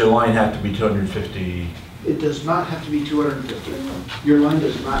 Does your line have to be 250? It does not have to be 250. Your line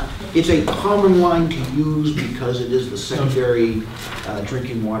does not. It's a common line to use because it is the secondary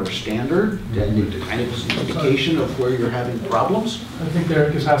drinking water standard, and it kind of is an indication of where you're having problems. I think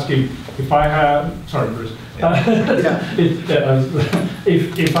Derek is asking if I have, sorry, Bruce.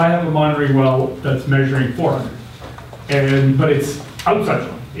 If I have a monitoring well that's measuring 400, but it's outside,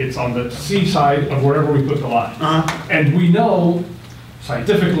 it's on the seaside of wherever we put the line. And we know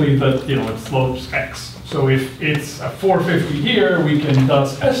scientifically that, it slopes X. So if it's a 450 here, we can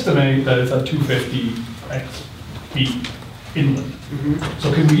thus estimate that it's a 250 X feet inland.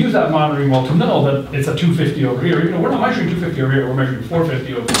 So can we use that monitoring well to know that it's a 250 over here? We're not measuring 250 over here, we're measuring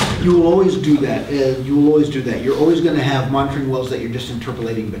 450 over here. You will always do that. You will always do that. You're always going to have monitoring wells that you're just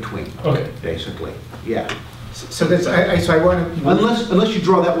interpolating between. Okay. Basically, yeah. So that's, so I want to... Unless you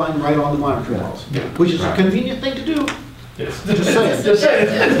draw that line right on the monitoring wells, which is a convenient thing to do. Yes. Just saying. Just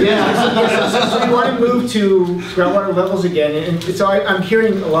saying. Yeah. So we want to move to groundwater levels again, and so I'm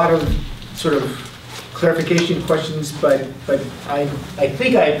hearing a lot of sort of clarification questions, but I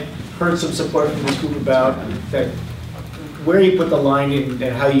think I've heard some support from this group about that where you put the line in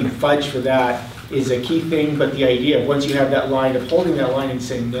and how you fudge for that is a key thing, but the idea, once you have that line, of holding that line and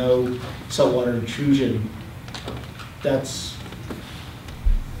saying no saltwater intrusion, that's,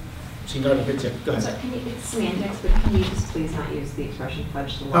 so you know if it's it. Go ahead. So it's semantics, but can you just please not use the expression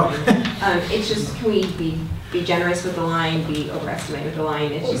fudge the line? It's just, can we be generous with the line, be overestimate with the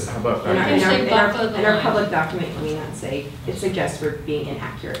line? It's just, How about in that? our public document, can we not say, it suggests we're being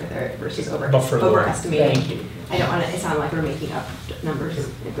inaccurate with it versus Buffer the line. overestimating? Thank you. I don't want it to sound like we're making up numbers. It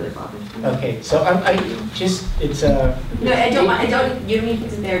really bothers me. Okay, so it's a... No, you don't need to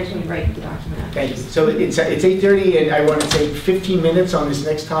put it there, just need to write the document out. Thank you. So it's 8:30, and I want to take 15 minutes on this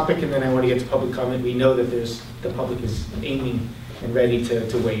next topic, and then I want to get to public comment. We know that the public is aiming and ready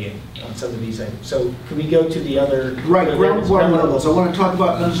to weigh in on some of these items. So can we go to the other... Right, groundwater levels. I want to talk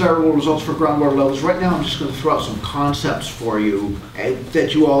about undesirable results for groundwater levels. Right now, I'm just going to throw out some concepts for you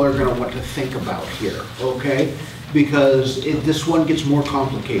that you all are going to want to think about here, okay? Because this one gets more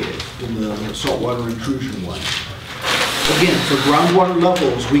complicated than the saltwater intrusion one. Again, for groundwater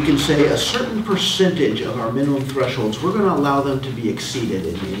levels, we can say a certain percentage of our minimum thresholds, we're going to allow them to be exceeded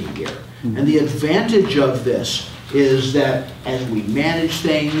in any year. And the advantage of this is that as we manage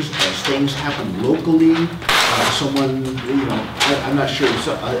things, as things happen locally, I'm not sure,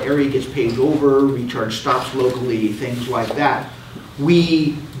 an area gets paved over, recharge stops locally, things like that,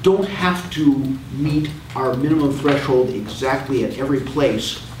 we don't have to meet our minimum threshold exactly at every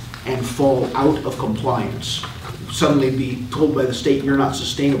place and fall out of compliance. Suddenly be told by the state you're not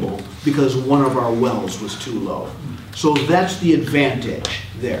sustainable because one of our wells was too low. So that's the advantage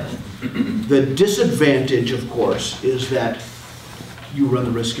there. The disadvantage, of course, is that you run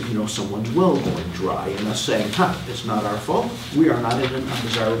the risk of, someone's well going dry and us saying, it's not our fault. We are not in an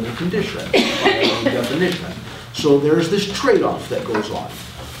undesirable condition by our own definition. So there's this trade-off that goes on.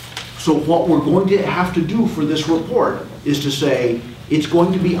 So what we're going to have to do for this report is to say it's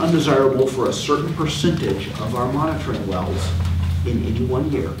going to be undesirable for a certain percentage of our monitoring wells in any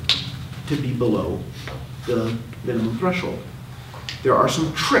one year to be below the minimum threshold. There are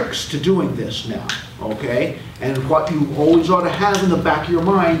some tricks to doing this now, okay? And what you always ought to have in the back of your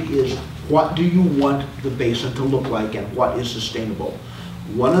mind is what do you want the basin to look like and what is sustainable?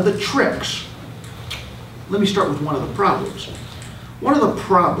 One of the tricks, let me start with one of the problems. One of the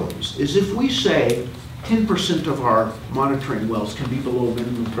problems is if we say 10% of our monitoring wells can be below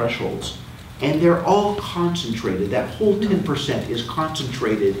minimum thresholds, and they're all concentrated, that whole 10% is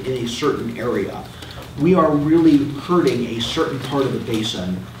concentrated in a certain area, we are really hurting a certain part of the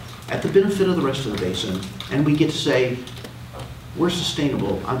basin at the benefit of the rest of the basin, and we get to say, we're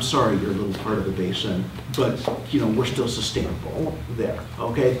sustainable. I'm sorry, you're a little part of the basin, but we're still sustainable there,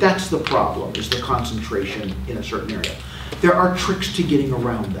 okay? That's the problem, is the concentration in a certain area. There are tricks to getting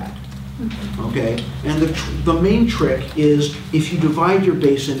around that, okay? And the main trick is if you divide your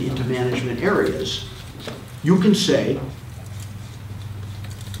basin into management areas, you can say,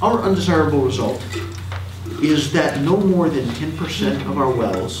 our undesirable result is that no more than 10% of our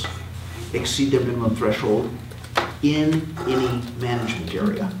wells exceed their minimum threshold in any management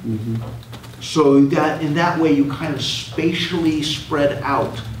area. So that in that way you kind of spatially spread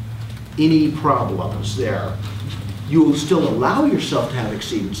out any problems there. You will still allow yourself to have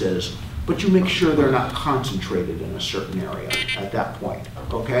exceedances, but you make sure they're not concentrated in a certain area at that point,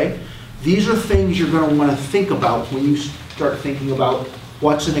 okay? These are things you're going to want to think about when you start thinking about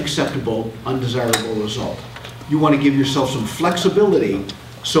what's an acceptable, undesirable result. You want to give yourself some flexibility,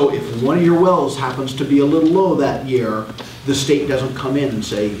 so if one of your wells happens to be a little low that year, the state doesn't come in and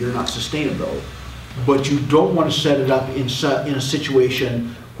say, you're not sustainable. But you don't want to set it up in a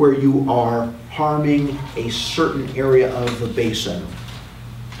situation where you are harming a certain area of the basin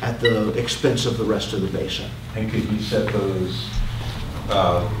at the expense of the rest of the basin. And could you set those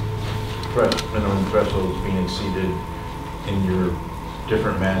minimum thresholds being exceeded in your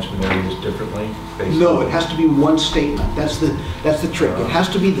different management areas differently? No, it has to be one statement. That's the trick. It has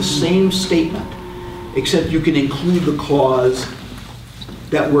to be the same statement, except you can include the clause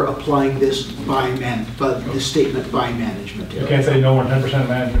that we're applying this this statement by management area. You can't say no more than 10%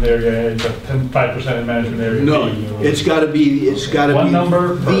 management area, it's 5% in management area. No, it's got to be one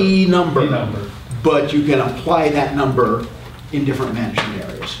number, the number. But you can apply that number in different management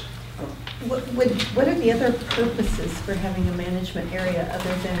areas. What are the other purposes for having a management area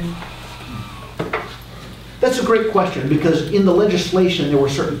other than? That's a great question, because in the legislation there were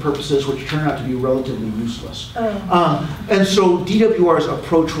certain purposes which turned out to be relatively useless. And so DWR's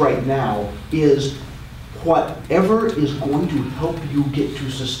approach right now is whatever is going to help you get to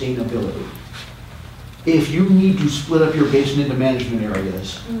sustainability. If you need to split up your basin into management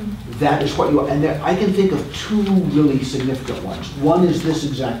areas, that is what you, and there, I can think of two really significant ones. One is this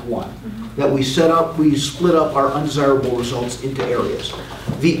exact one, that we split up our undesirable results into areas.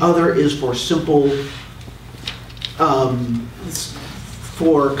 The other is for simple,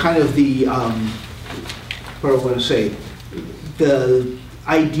 for kind of the, what do I want to say, the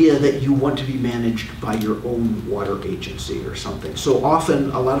idea that you want to be managed by your own water agency or something. So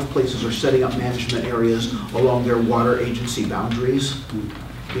often, a lot of places are setting up management areas along their water agency boundaries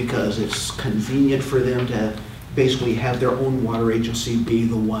because it's convenient for them to basically have their own water agency be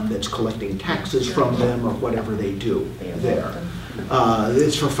the one that's collecting taxes from them or whatever they do there.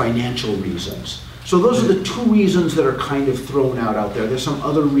 It's for financial reasons. So those are the two reasons that are kind of thrown out there. There's some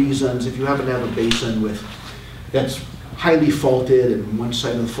other reasons. If you happen to have a basin that's highly faulted and one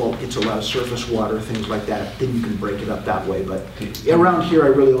side of the fault gets a lot of surface water, things like that, then you can break it up that way. But around here, I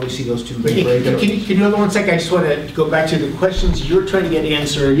really only see those two. Can you hold on one second? I just want to go back to the questions you're trying to get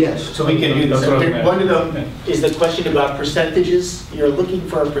answered. Yes. So we can do this. One of them is the question about percentages. You're looking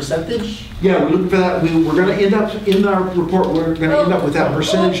for a percentage? Yeah, we're looking for that. We're going to end up, in our report, we're going to end up with that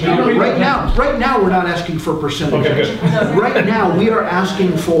percentage number. Right now, we're not asking for percentages. Okay, right now, we are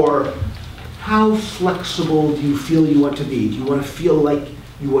asking for how flexible do you feel you want to be? Do you want to feel like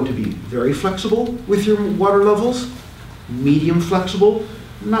you want to be very flexible with your water levels? Medium flexible?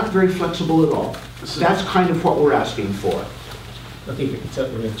 Not very flexible at all. That's kind of what we're asking for. Okay, so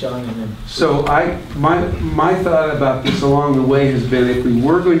John and then... So my thought about this along the way has been if we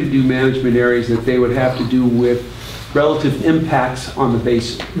were going to do management areas, that they would have to do with relative impacts on the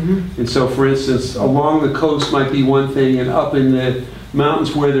basin. And so, for instance, along the coast might be one thing, and up in the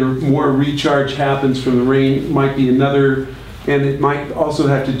mountains where there more recharge happens from the rain might be another, and it might also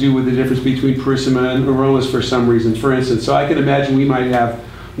have to do with the difference between persimmon and aromas for some reason, for instance. So I can imagine we might have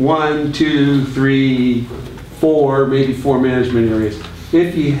 1, 2, 3, 4, maybe 4 management areas.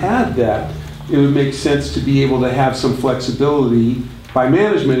 If you had that, it would make sense to be able to have some flexibility by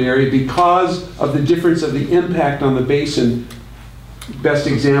management area because of the difference of the impact on the basin. Best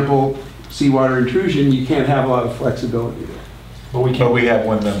example, seawater intrusion, you can't have a lot of flexibility there. But we have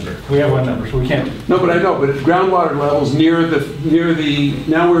one number. We have one number, so we can't. No, but I know, but groundwater levels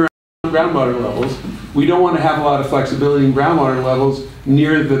now we're on groundwater levels. We don't want to have a lot of flexibility in groundwater levels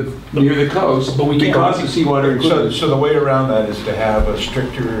near the coast, but we can't because of seawater included. So the way around that is to have a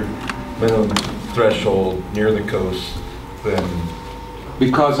stricter minimum threshold near the coast than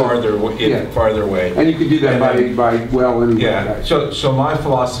farther away. And you could do that by well anyway. Yeah. So my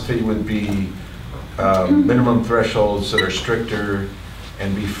philosophy would be minimum thresholds that are stricter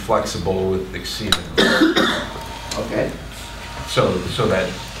and be flexible with exceeding. Okay. So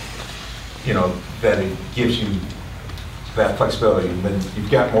that that it gives you that flexibility, and then you've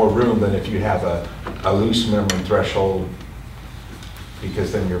got more room than if you have a loose minimum threshold,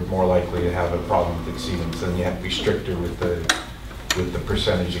 because then you're more likely to have a problem with exceedance. Then you have to be stricter with the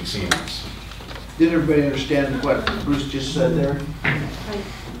percentage exceedance. Did everybody understand what Bruce just said there?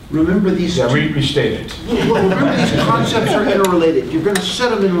 Remember these. Yeah, restate it. Well, remember these concepts are interrelated. You're going to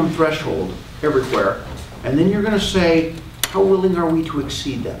set a minimum threshold everywhere, and then you're going to say, how willing are we to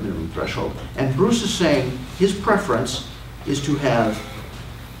exceed that minimum threshold? And Bruce is saying his preference is to have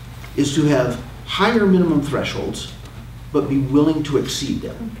higher minimum thresholds, but be willing to exceed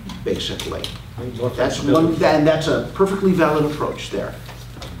them, basically. That's one, and that's a perfectly valid approach there.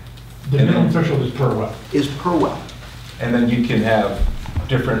 The minimum threshold is per well. Is per well. And then you can have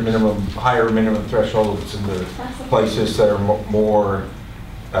different higher minimum thresholds in the places that are more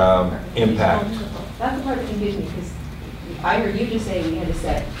impact. That's the part that confused me, because I heard you just say we had to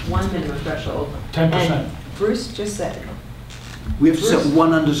set one minimum threshold. 10%. And Bruce just said. We have to set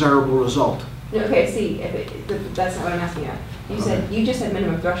one undesirable result. No, okay, see, that's not what I'm asking at. You just said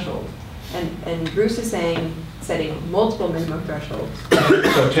minimum threshold, and Bruce is saying setting multiple minimum thresholds.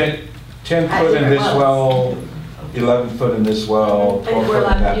 So 10 foot in this well, 11 foot in this well, 12 foot in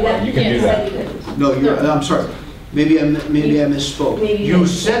that well. You can do that. No, I'm sorry. Maybe I misspoke. You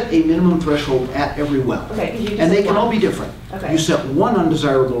set a minimum threshold at every well. Okay, and they can all be different. Okay. You set one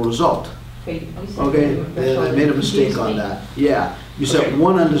undesirable result. Okay, I made a mistake on that. Yeah, you set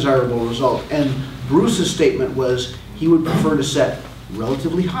one undesirable result. And Bruce's statement was he would prefer to set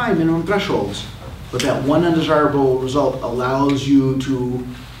relatively high minimum thresholds, but that one undesirable result allows you to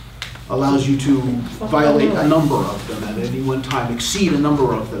violate a number of them at any one time, exceed a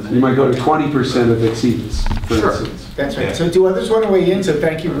number of them. You might go to 20% of exceedance, for instance. That's right. So do others want to weigh in? So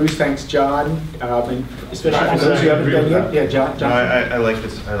thank you, Bruce, thanks, John, and especially for those who haven't done yet. Yeah, John. No, I like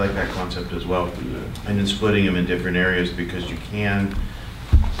this. I like that concept as well. And then splitting them in different areas, because you can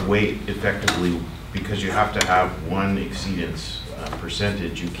weight effectively, because you have to have one exceedance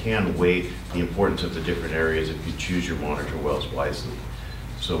percentage. You can weight the importance of the different areas if you choose your monitor wells wisely.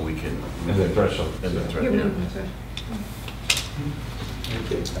 So we can. And the threshold. And the threshold.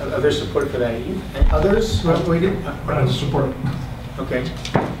 Okay. Other support for that? And others who have weighed in? Support. Okay.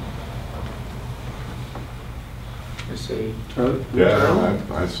 Let's see. Yeah,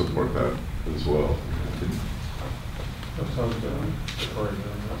 I support that as well.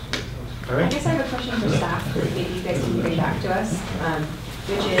 All right. I guess I have a question for staff, that maybe you guys can bring back to us,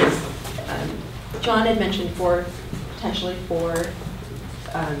 which is, John had mentioned potentially four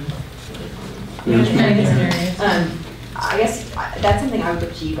I guess that's something I would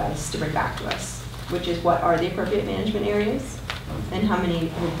look to you guys to bring back to us, which is what are the appropriate management areas and how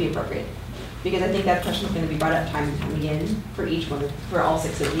many would be appropriate? Because I think that question is going to be brought up time and time again for each one, for all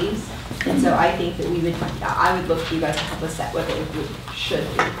 6 of these. And so I think that I would look to you guys to help us set what they should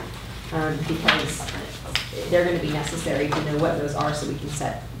be, because they're going to be necessary to know what those are so we can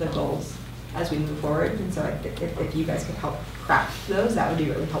set the goals as we move forward. And so if you guys could help craft those, that would be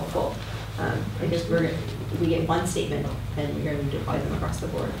really helpful. Because we get one statement and we're going to apply them across the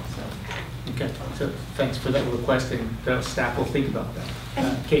board. So. Okay, so thanks for that request, and the staff will think about that.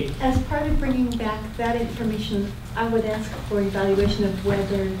 Kate? As part of bringing back that information, I would ask for evaluation of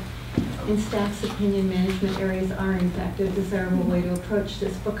whether, in staff's opinion, management areas are in fact a desirable way to approach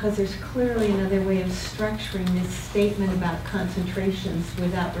this, because there's clearly another way of structuring this statement about concentrations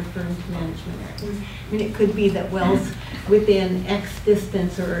without referring to management areas. I mean, it could be that wells within X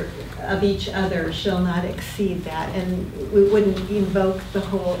distance or of each other shall not exceed that, and we wouldn't invoke the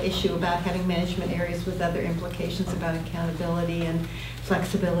whole issue about having management areas with other implications about accountability and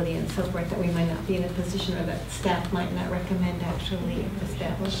flexibility and so forth that we might not be in a position, or that staff might not recommend actually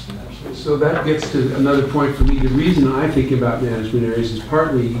establish. So that gets to another point for me. The reason I think about management areas is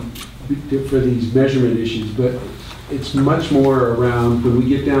partly for these measurement issues, but it's much more around when we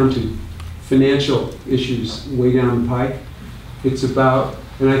get down to financial issues way down the pike. It's about,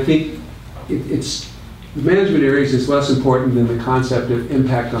 and I think it's the management areas is less important than the concept of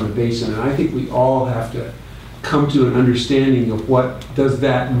impact on the basin. And I think we all have to come to an understanding of what does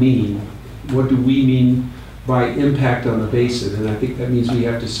that mean? What do we mean by impact on the basin? And I think that means we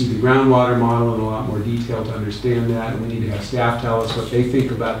have to see the groundwater model in a lot more detail to understand that, and we need to have staff tell us what they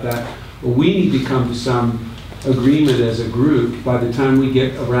think about that. But we need to come to some agreement as a group by the time we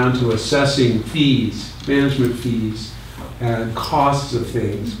get around to assessing fees, management fees, and costs of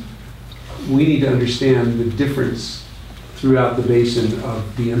things. We need to understand the difference throughout the basin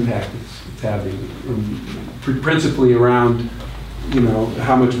of the impact it's having, and principally around,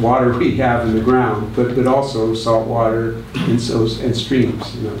 how much water we have in the ground, but also salt water and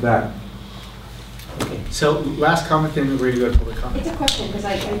streams, that. Okay, so last comment, then we're ready to go to public comment. It's a question, because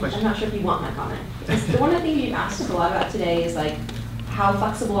I'm not sure if you want my comment. One of the things you've asked us a lot about today is how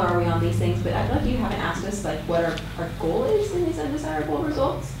flexible are we on these things, but I feel like you haven't asked us what our goal is in these undesirable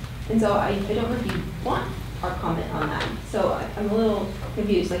results. And so I don't know if you want our comment on that. So I'm a little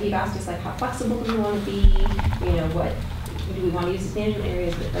confused. You've asked us how flexible do we want to be? What do we want to use as management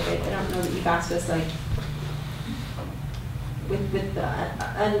areas? But I don't know that you've asked us with the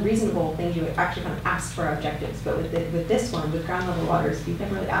unreasonable things you actually kind of asked for our objectives. But with this one, with ground level waters, you've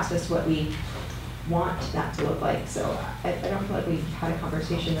never really asked us what we want that to look like. So I don't feel like we've had a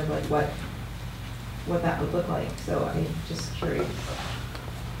conversation of what that would look like. So I'm just curious.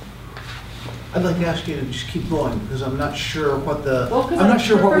 I'd like to ask you to just keep going, because I'm not sure what the, Well, 'cause I'm not like,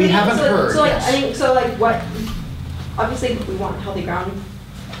 sure for what we me, haven't so- heard, So like, yes. I think, so like what, obviously we want healthy ground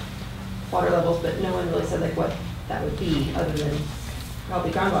water levels, but no one really said like what that would be other than healthy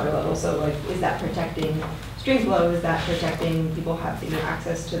groundwater levels. So like, is that protecting stream flow? Is that protecting people having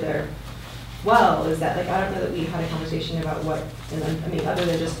access to their well? Is that like, I don't know that we had a conversation about what, and then, I mean, other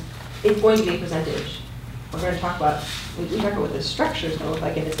than just, it's going to be a percentage. We're going to talk about, we talk about what the structure is going to look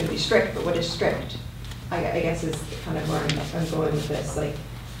like, and it's going to be strict, but what is strict? I guess is kind of where I'm going with this, like,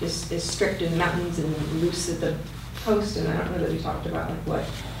 just is strict in mountains and loose at the coast, and I don't know that we talked about like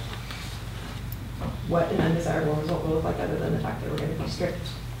what an undesirable result will look like, other than the fact that we're going to be strict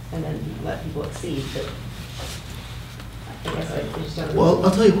and then let people exceed, but I guess I just don't. Well,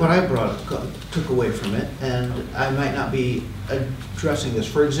 I'll tell you what I took away from it, and I might not be addressing this.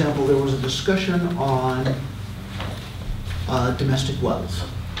 For example, there was a discussion on domestic wells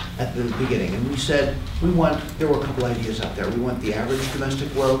at the beginning, and we said there were a couple ideas out there. We want the average domestic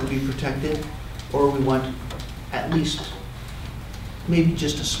well to be protected, or we want at least maybe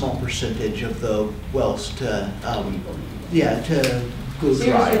just a small percentage of the wells to go So you're just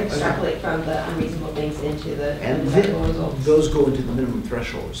dry. going to extrapolate from the unreasonable things into the And undesirable results? those go into the minimum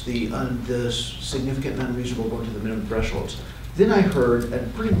thresholds. The significant and unreasonable go into the minimum thresholds. Then I heard a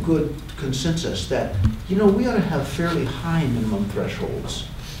pretty good consensus that, we ought to have fairly high minimum thresholds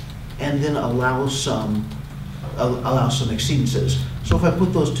and then allow some exceedances. So if I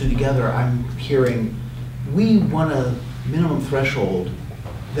put those two together, I'm hearing we want a minimum threshold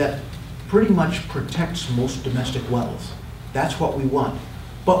that pretty much protects most domestic wells. That's what we want.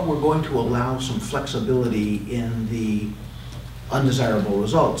 But we're going to allow some flexibility in the undesirable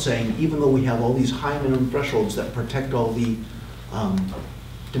results, saying even though we have all these high minimum thresholds that protect all the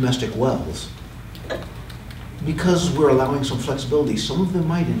domestic wells, because we're allowing some flexibility, some of them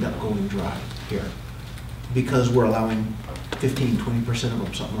might end up going dry here, because we're allowing 15, 20% of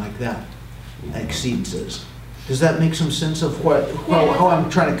them, something like that, exceedances. Does that make some sense of how I'm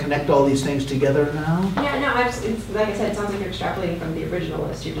trying to connect all these things together now? Yeah, no, it's, like I said, it sounds like you're extrapolating from the original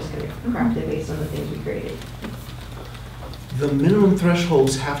list. You're just going to craft it based on the things we created. The minimum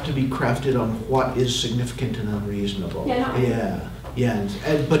thresholds have to be crafted on what is significant and unreasonable. Yeah,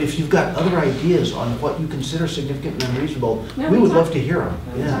 But if you've got other ideas on what you consider significant and unreasonable, No, we we would love talked- to hear them.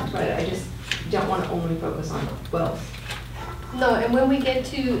 We talked about it. I just don't want to only focus on wells. No, and when we get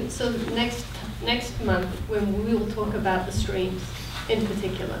to, so next month, when we will talk about the streams in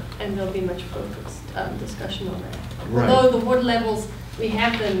particular, and there'll be much focused discussion on that. Right. Although the water levels, we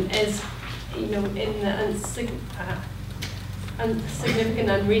have them as, in the unsignificant,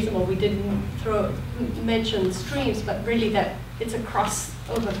 unreasonable, we didn't mention streams, but really that it's a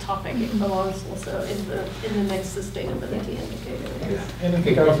crossover topic. It belongs also in the next sustainability indicator. And I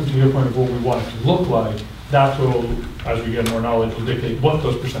think also to your point of what we want it to look like, that will, as we get more knowledge, will dictate what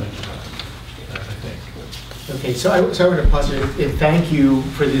those percentages are, I think. Okay, so I want to pause and thank you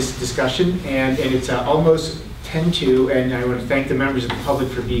for this discussion, and it's almost 10:02, and I want to thank the members of the public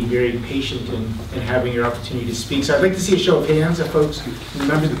for being very patient and having your opportunity to speak. So I'd like to see a show of hands of folks,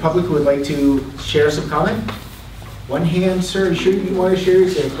 members of the public who would like to share some comment. One hand, sir. Sure you want to share?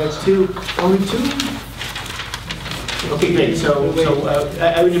 That's two. Only two? Okay, great. So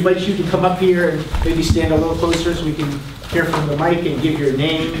I would invite you to come up here and maybe stand a little closer so we can hear from the mic and give your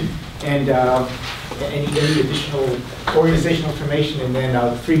name and any additional organizational information, and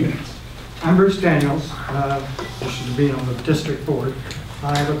then 3 minutes. I'm Bruce Daniels, just to be on the district board.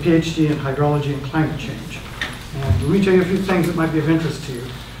 I have a PhD in hydrology and climate change. And let me tell you a few things that might be of interest to you.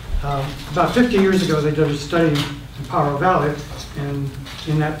 About 50 years ago, they did a study in Pajaro Valley, and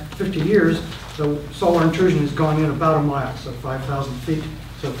in that 50 years, the solar intrusion has gone in about a mile, so 5,000 feet.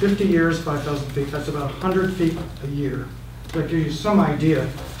 So 50 years, 5,000 feet, that's about 100 feet a year. That gives you some idea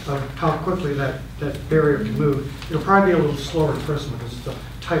of how quickly that barrier can move. It'll probably be a little slower in person because it's a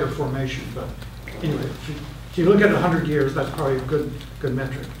tighter formation, but anyway, if you look at 100 years, that's probably a good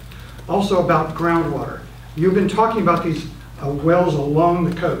metric. Also about groundwater. You've been talking about these wells along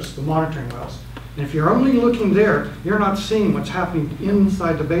the coast, the monitoring wells. And if you're only looking there, you're not seeing what's happening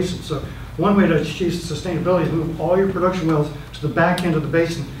inside the basin. So one way to achieve sustainability is move all your production wells to the back end of the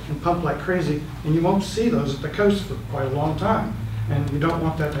basin and pump like crazy, and you won't see those at the coast for quite a long time. And you don't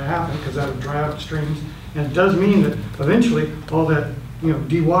want that to happen because that would dry out streams. And it does mean that eventually all that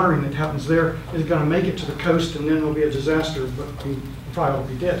dewatering that happens there is going to make it to the coast, and then there'll be a disaster, but we probably will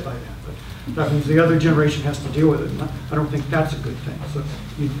be dead by then. But that means the other generation has to deal with it, and I don't think that's a good thing. So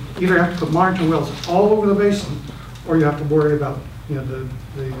you either have to put monitoring wells all over the basin, or you have to worry about the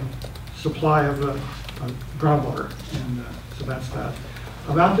supply of groundwater, and so that's that.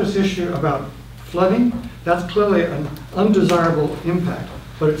 about this issue about flooding, that's clearly an undesirable impact,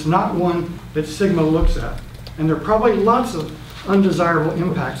 but it's not one that Sigma looks at. And there are probably lots of undesirable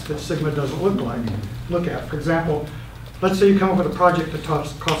impacts that Sigma doesn't look at. For example, let's say you come up with a project that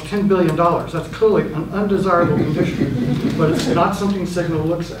costs $10 billion. That's clearly an undesirable condition, but it's not something Sigma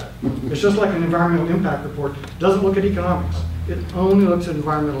looks at. It's just like an environmental impact report. It doesn't look at economics. It only looks at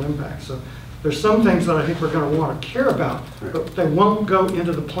environmental impact. So there's some things that I think we're going to want to care about, but they won't go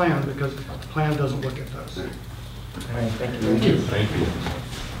into the plan because the plan doesn't look at those. All right, thank you. Thank you.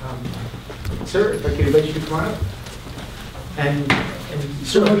 Sir, if I could invite you to come on up. And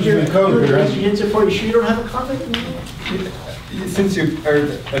sir, So your answer for you sure you don't have a comment? Since you are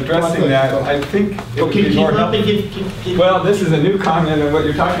addressing that, I think it would be more helpful. Well, this is a new comment on what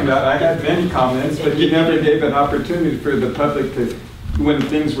you're talking about. I had many comments, but you never gave an opportunity for the public to, when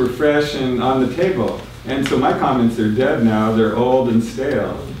things were fresh and on the table. And so my comments are dead now. They're old and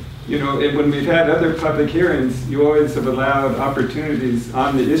stale. You know, when we've had other public hearings, you always have allowed opportunities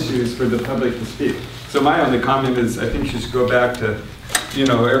on the issues for the public to speak. So my only comment is I think you should go back to, you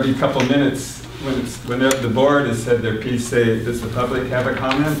know, every couple minutes when the board has said their piece, say, does the public have a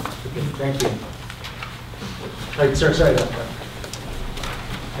comment? Okay, thank you. All right, sir, sorry about that.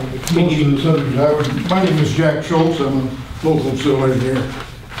 Most of the subject, my name is Jack Schultz. I'm a local civil engineer.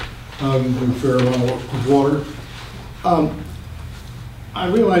 In fair amount of work with water. I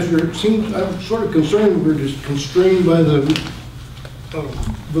realize I'm sort of concerned we're just constrained by the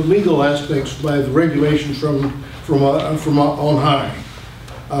legal aspects, by the regulations from on high.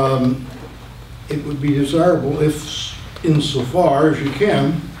 It would be desirable if, insofar as you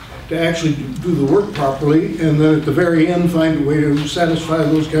can, to actually do the work properly, and then at the very end find a way to satisfy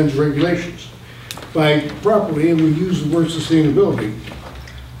those kinds of regulations. By properly, and we use the word sustainability.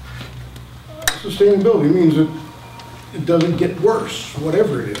 Sustainability means that it doesn't get worse,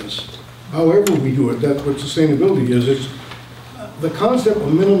 whatever it is. However we do it, that's what sustainability is. It's the concept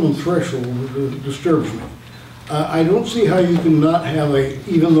of minimum threshold disturbs me. I don't see how you can not have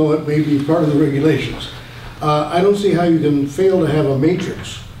even though it may be part of the regulations, I don't see how you can fail to have a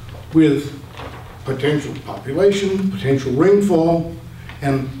matrix with potential population, potential rainfall,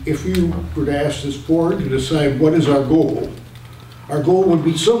 and if you were to ask this board to decide what is our goal would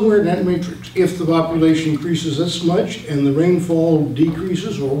be somewhere in that matrix. If the population increases this much and the rainfall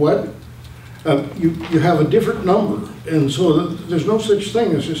decreases or what, you have a different number. And so there's no such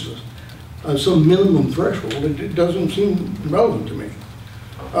thing as just some minimum threshold. It doesn't seem relevant to me.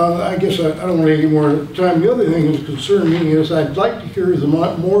 I guess I don't want to take any more time. The other thing that concerns me is I'd like to hear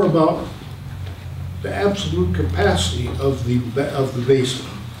more about the absolute capacity of the basin.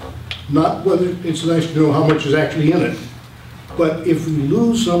 Not whether it's nice to know how much is actually in it, but if we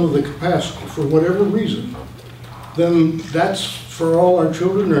lose some of the capacity for whatever reason, then that's for all our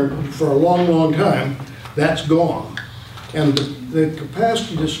children or for a long, long time, that's gone. And the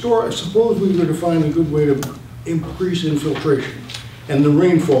capacity to store, suppose we were to find a good way to increase infiltration and the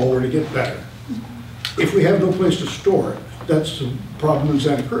rainfall were to get better. If we have no place to store it, that's the problem in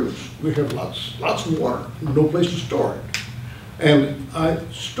Santa Cruz. We have lots of water, no place to store it. And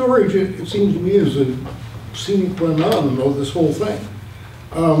storage, it seems to me, is a scenic phenomenon of this whole thing.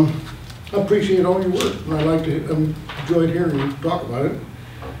 I appreciate all your work, and I like to enjoyed hearing you talk about it.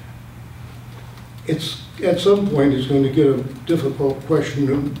 It's at some point it's going to get a difficult question.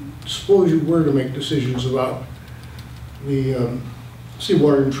 And suppose you were to make decisions about the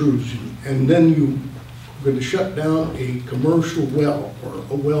seawater intrusion, and then you are going to shut down a commercial well or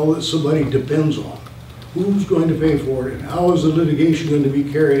a well that somebody depends on. Who's going to pay for it, and how is the litigation going to be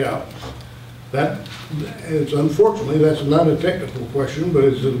carried out? Unfortunately, that's not a technical question, but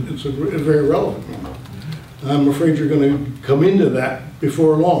it's a very relevant one. I'm afraid you're going to come into that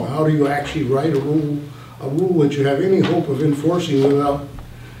before long. How do you actually write a rule that you have any hope of enforcing without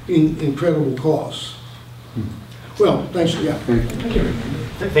incredible costs? Well, thanks. Yeah. Thank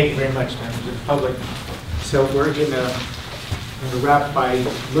you very much, members of the public. So we're going to wrap by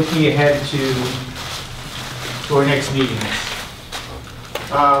looking ahead to our next meetings.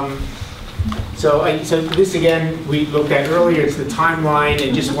 So this again, we looked at earlier, it's the timeline,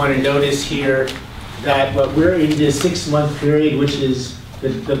 and just want to notice here that we're in this 6-month period, which is the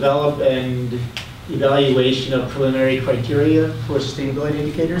develop and evaluation of preliminary criteria for sustainability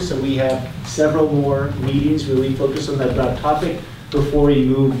indicators. So we have several more meetings really focused on that topic before we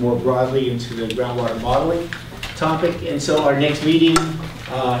move more broadly into the groundwater modeling topic. And so our next meeting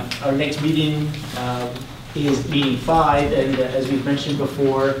is meeting 5, and as we've mentioned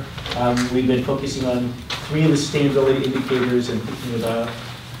before, we've been focusing on 3 of the sustainability indicators and thinking about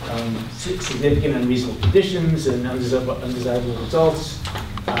significant unreasonable conditions and undesirable results.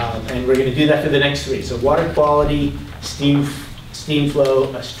 And we're going to do that for the next three. So water quality, stream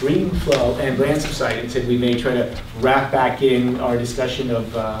flow, and land subsidence. And we may try to wrap back in our discussion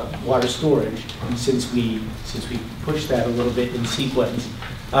of water storage, since we pushed that a little bit in sequence.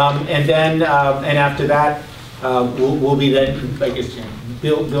 And then, and after that, we'll be then, I guess,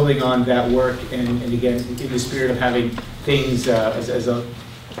 building on that work, and again, in the spirit of having things as a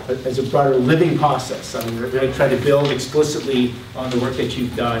broader living process. I mean, we're going to try to build explicitly on the work that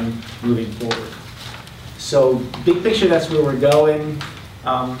you've done moving forward. So, big picture, that's where we're going.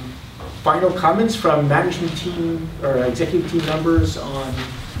 Final comments from management team or executive team members on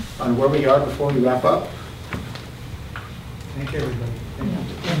where we are before we wrap up? Thank you, everybody.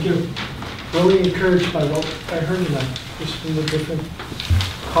 Thank you. Really encouraged by what I heard tonight, just from the different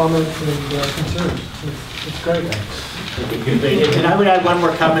comments and concerns. It's great. Great. And I would add one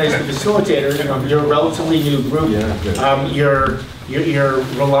more comment as the facilitator. You know, you're a relatively new group. You're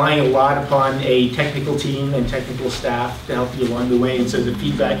relying a lot upon a technical team and technical staff to help you along the way. And so the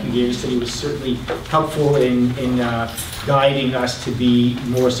feedback you gave us today was certainly helpful in guiding us to be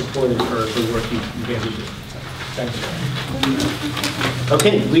more supportive for the work you guys are doing. So, thanks.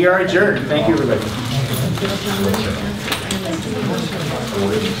 Okay, we are adjourned. Thank you, everybody.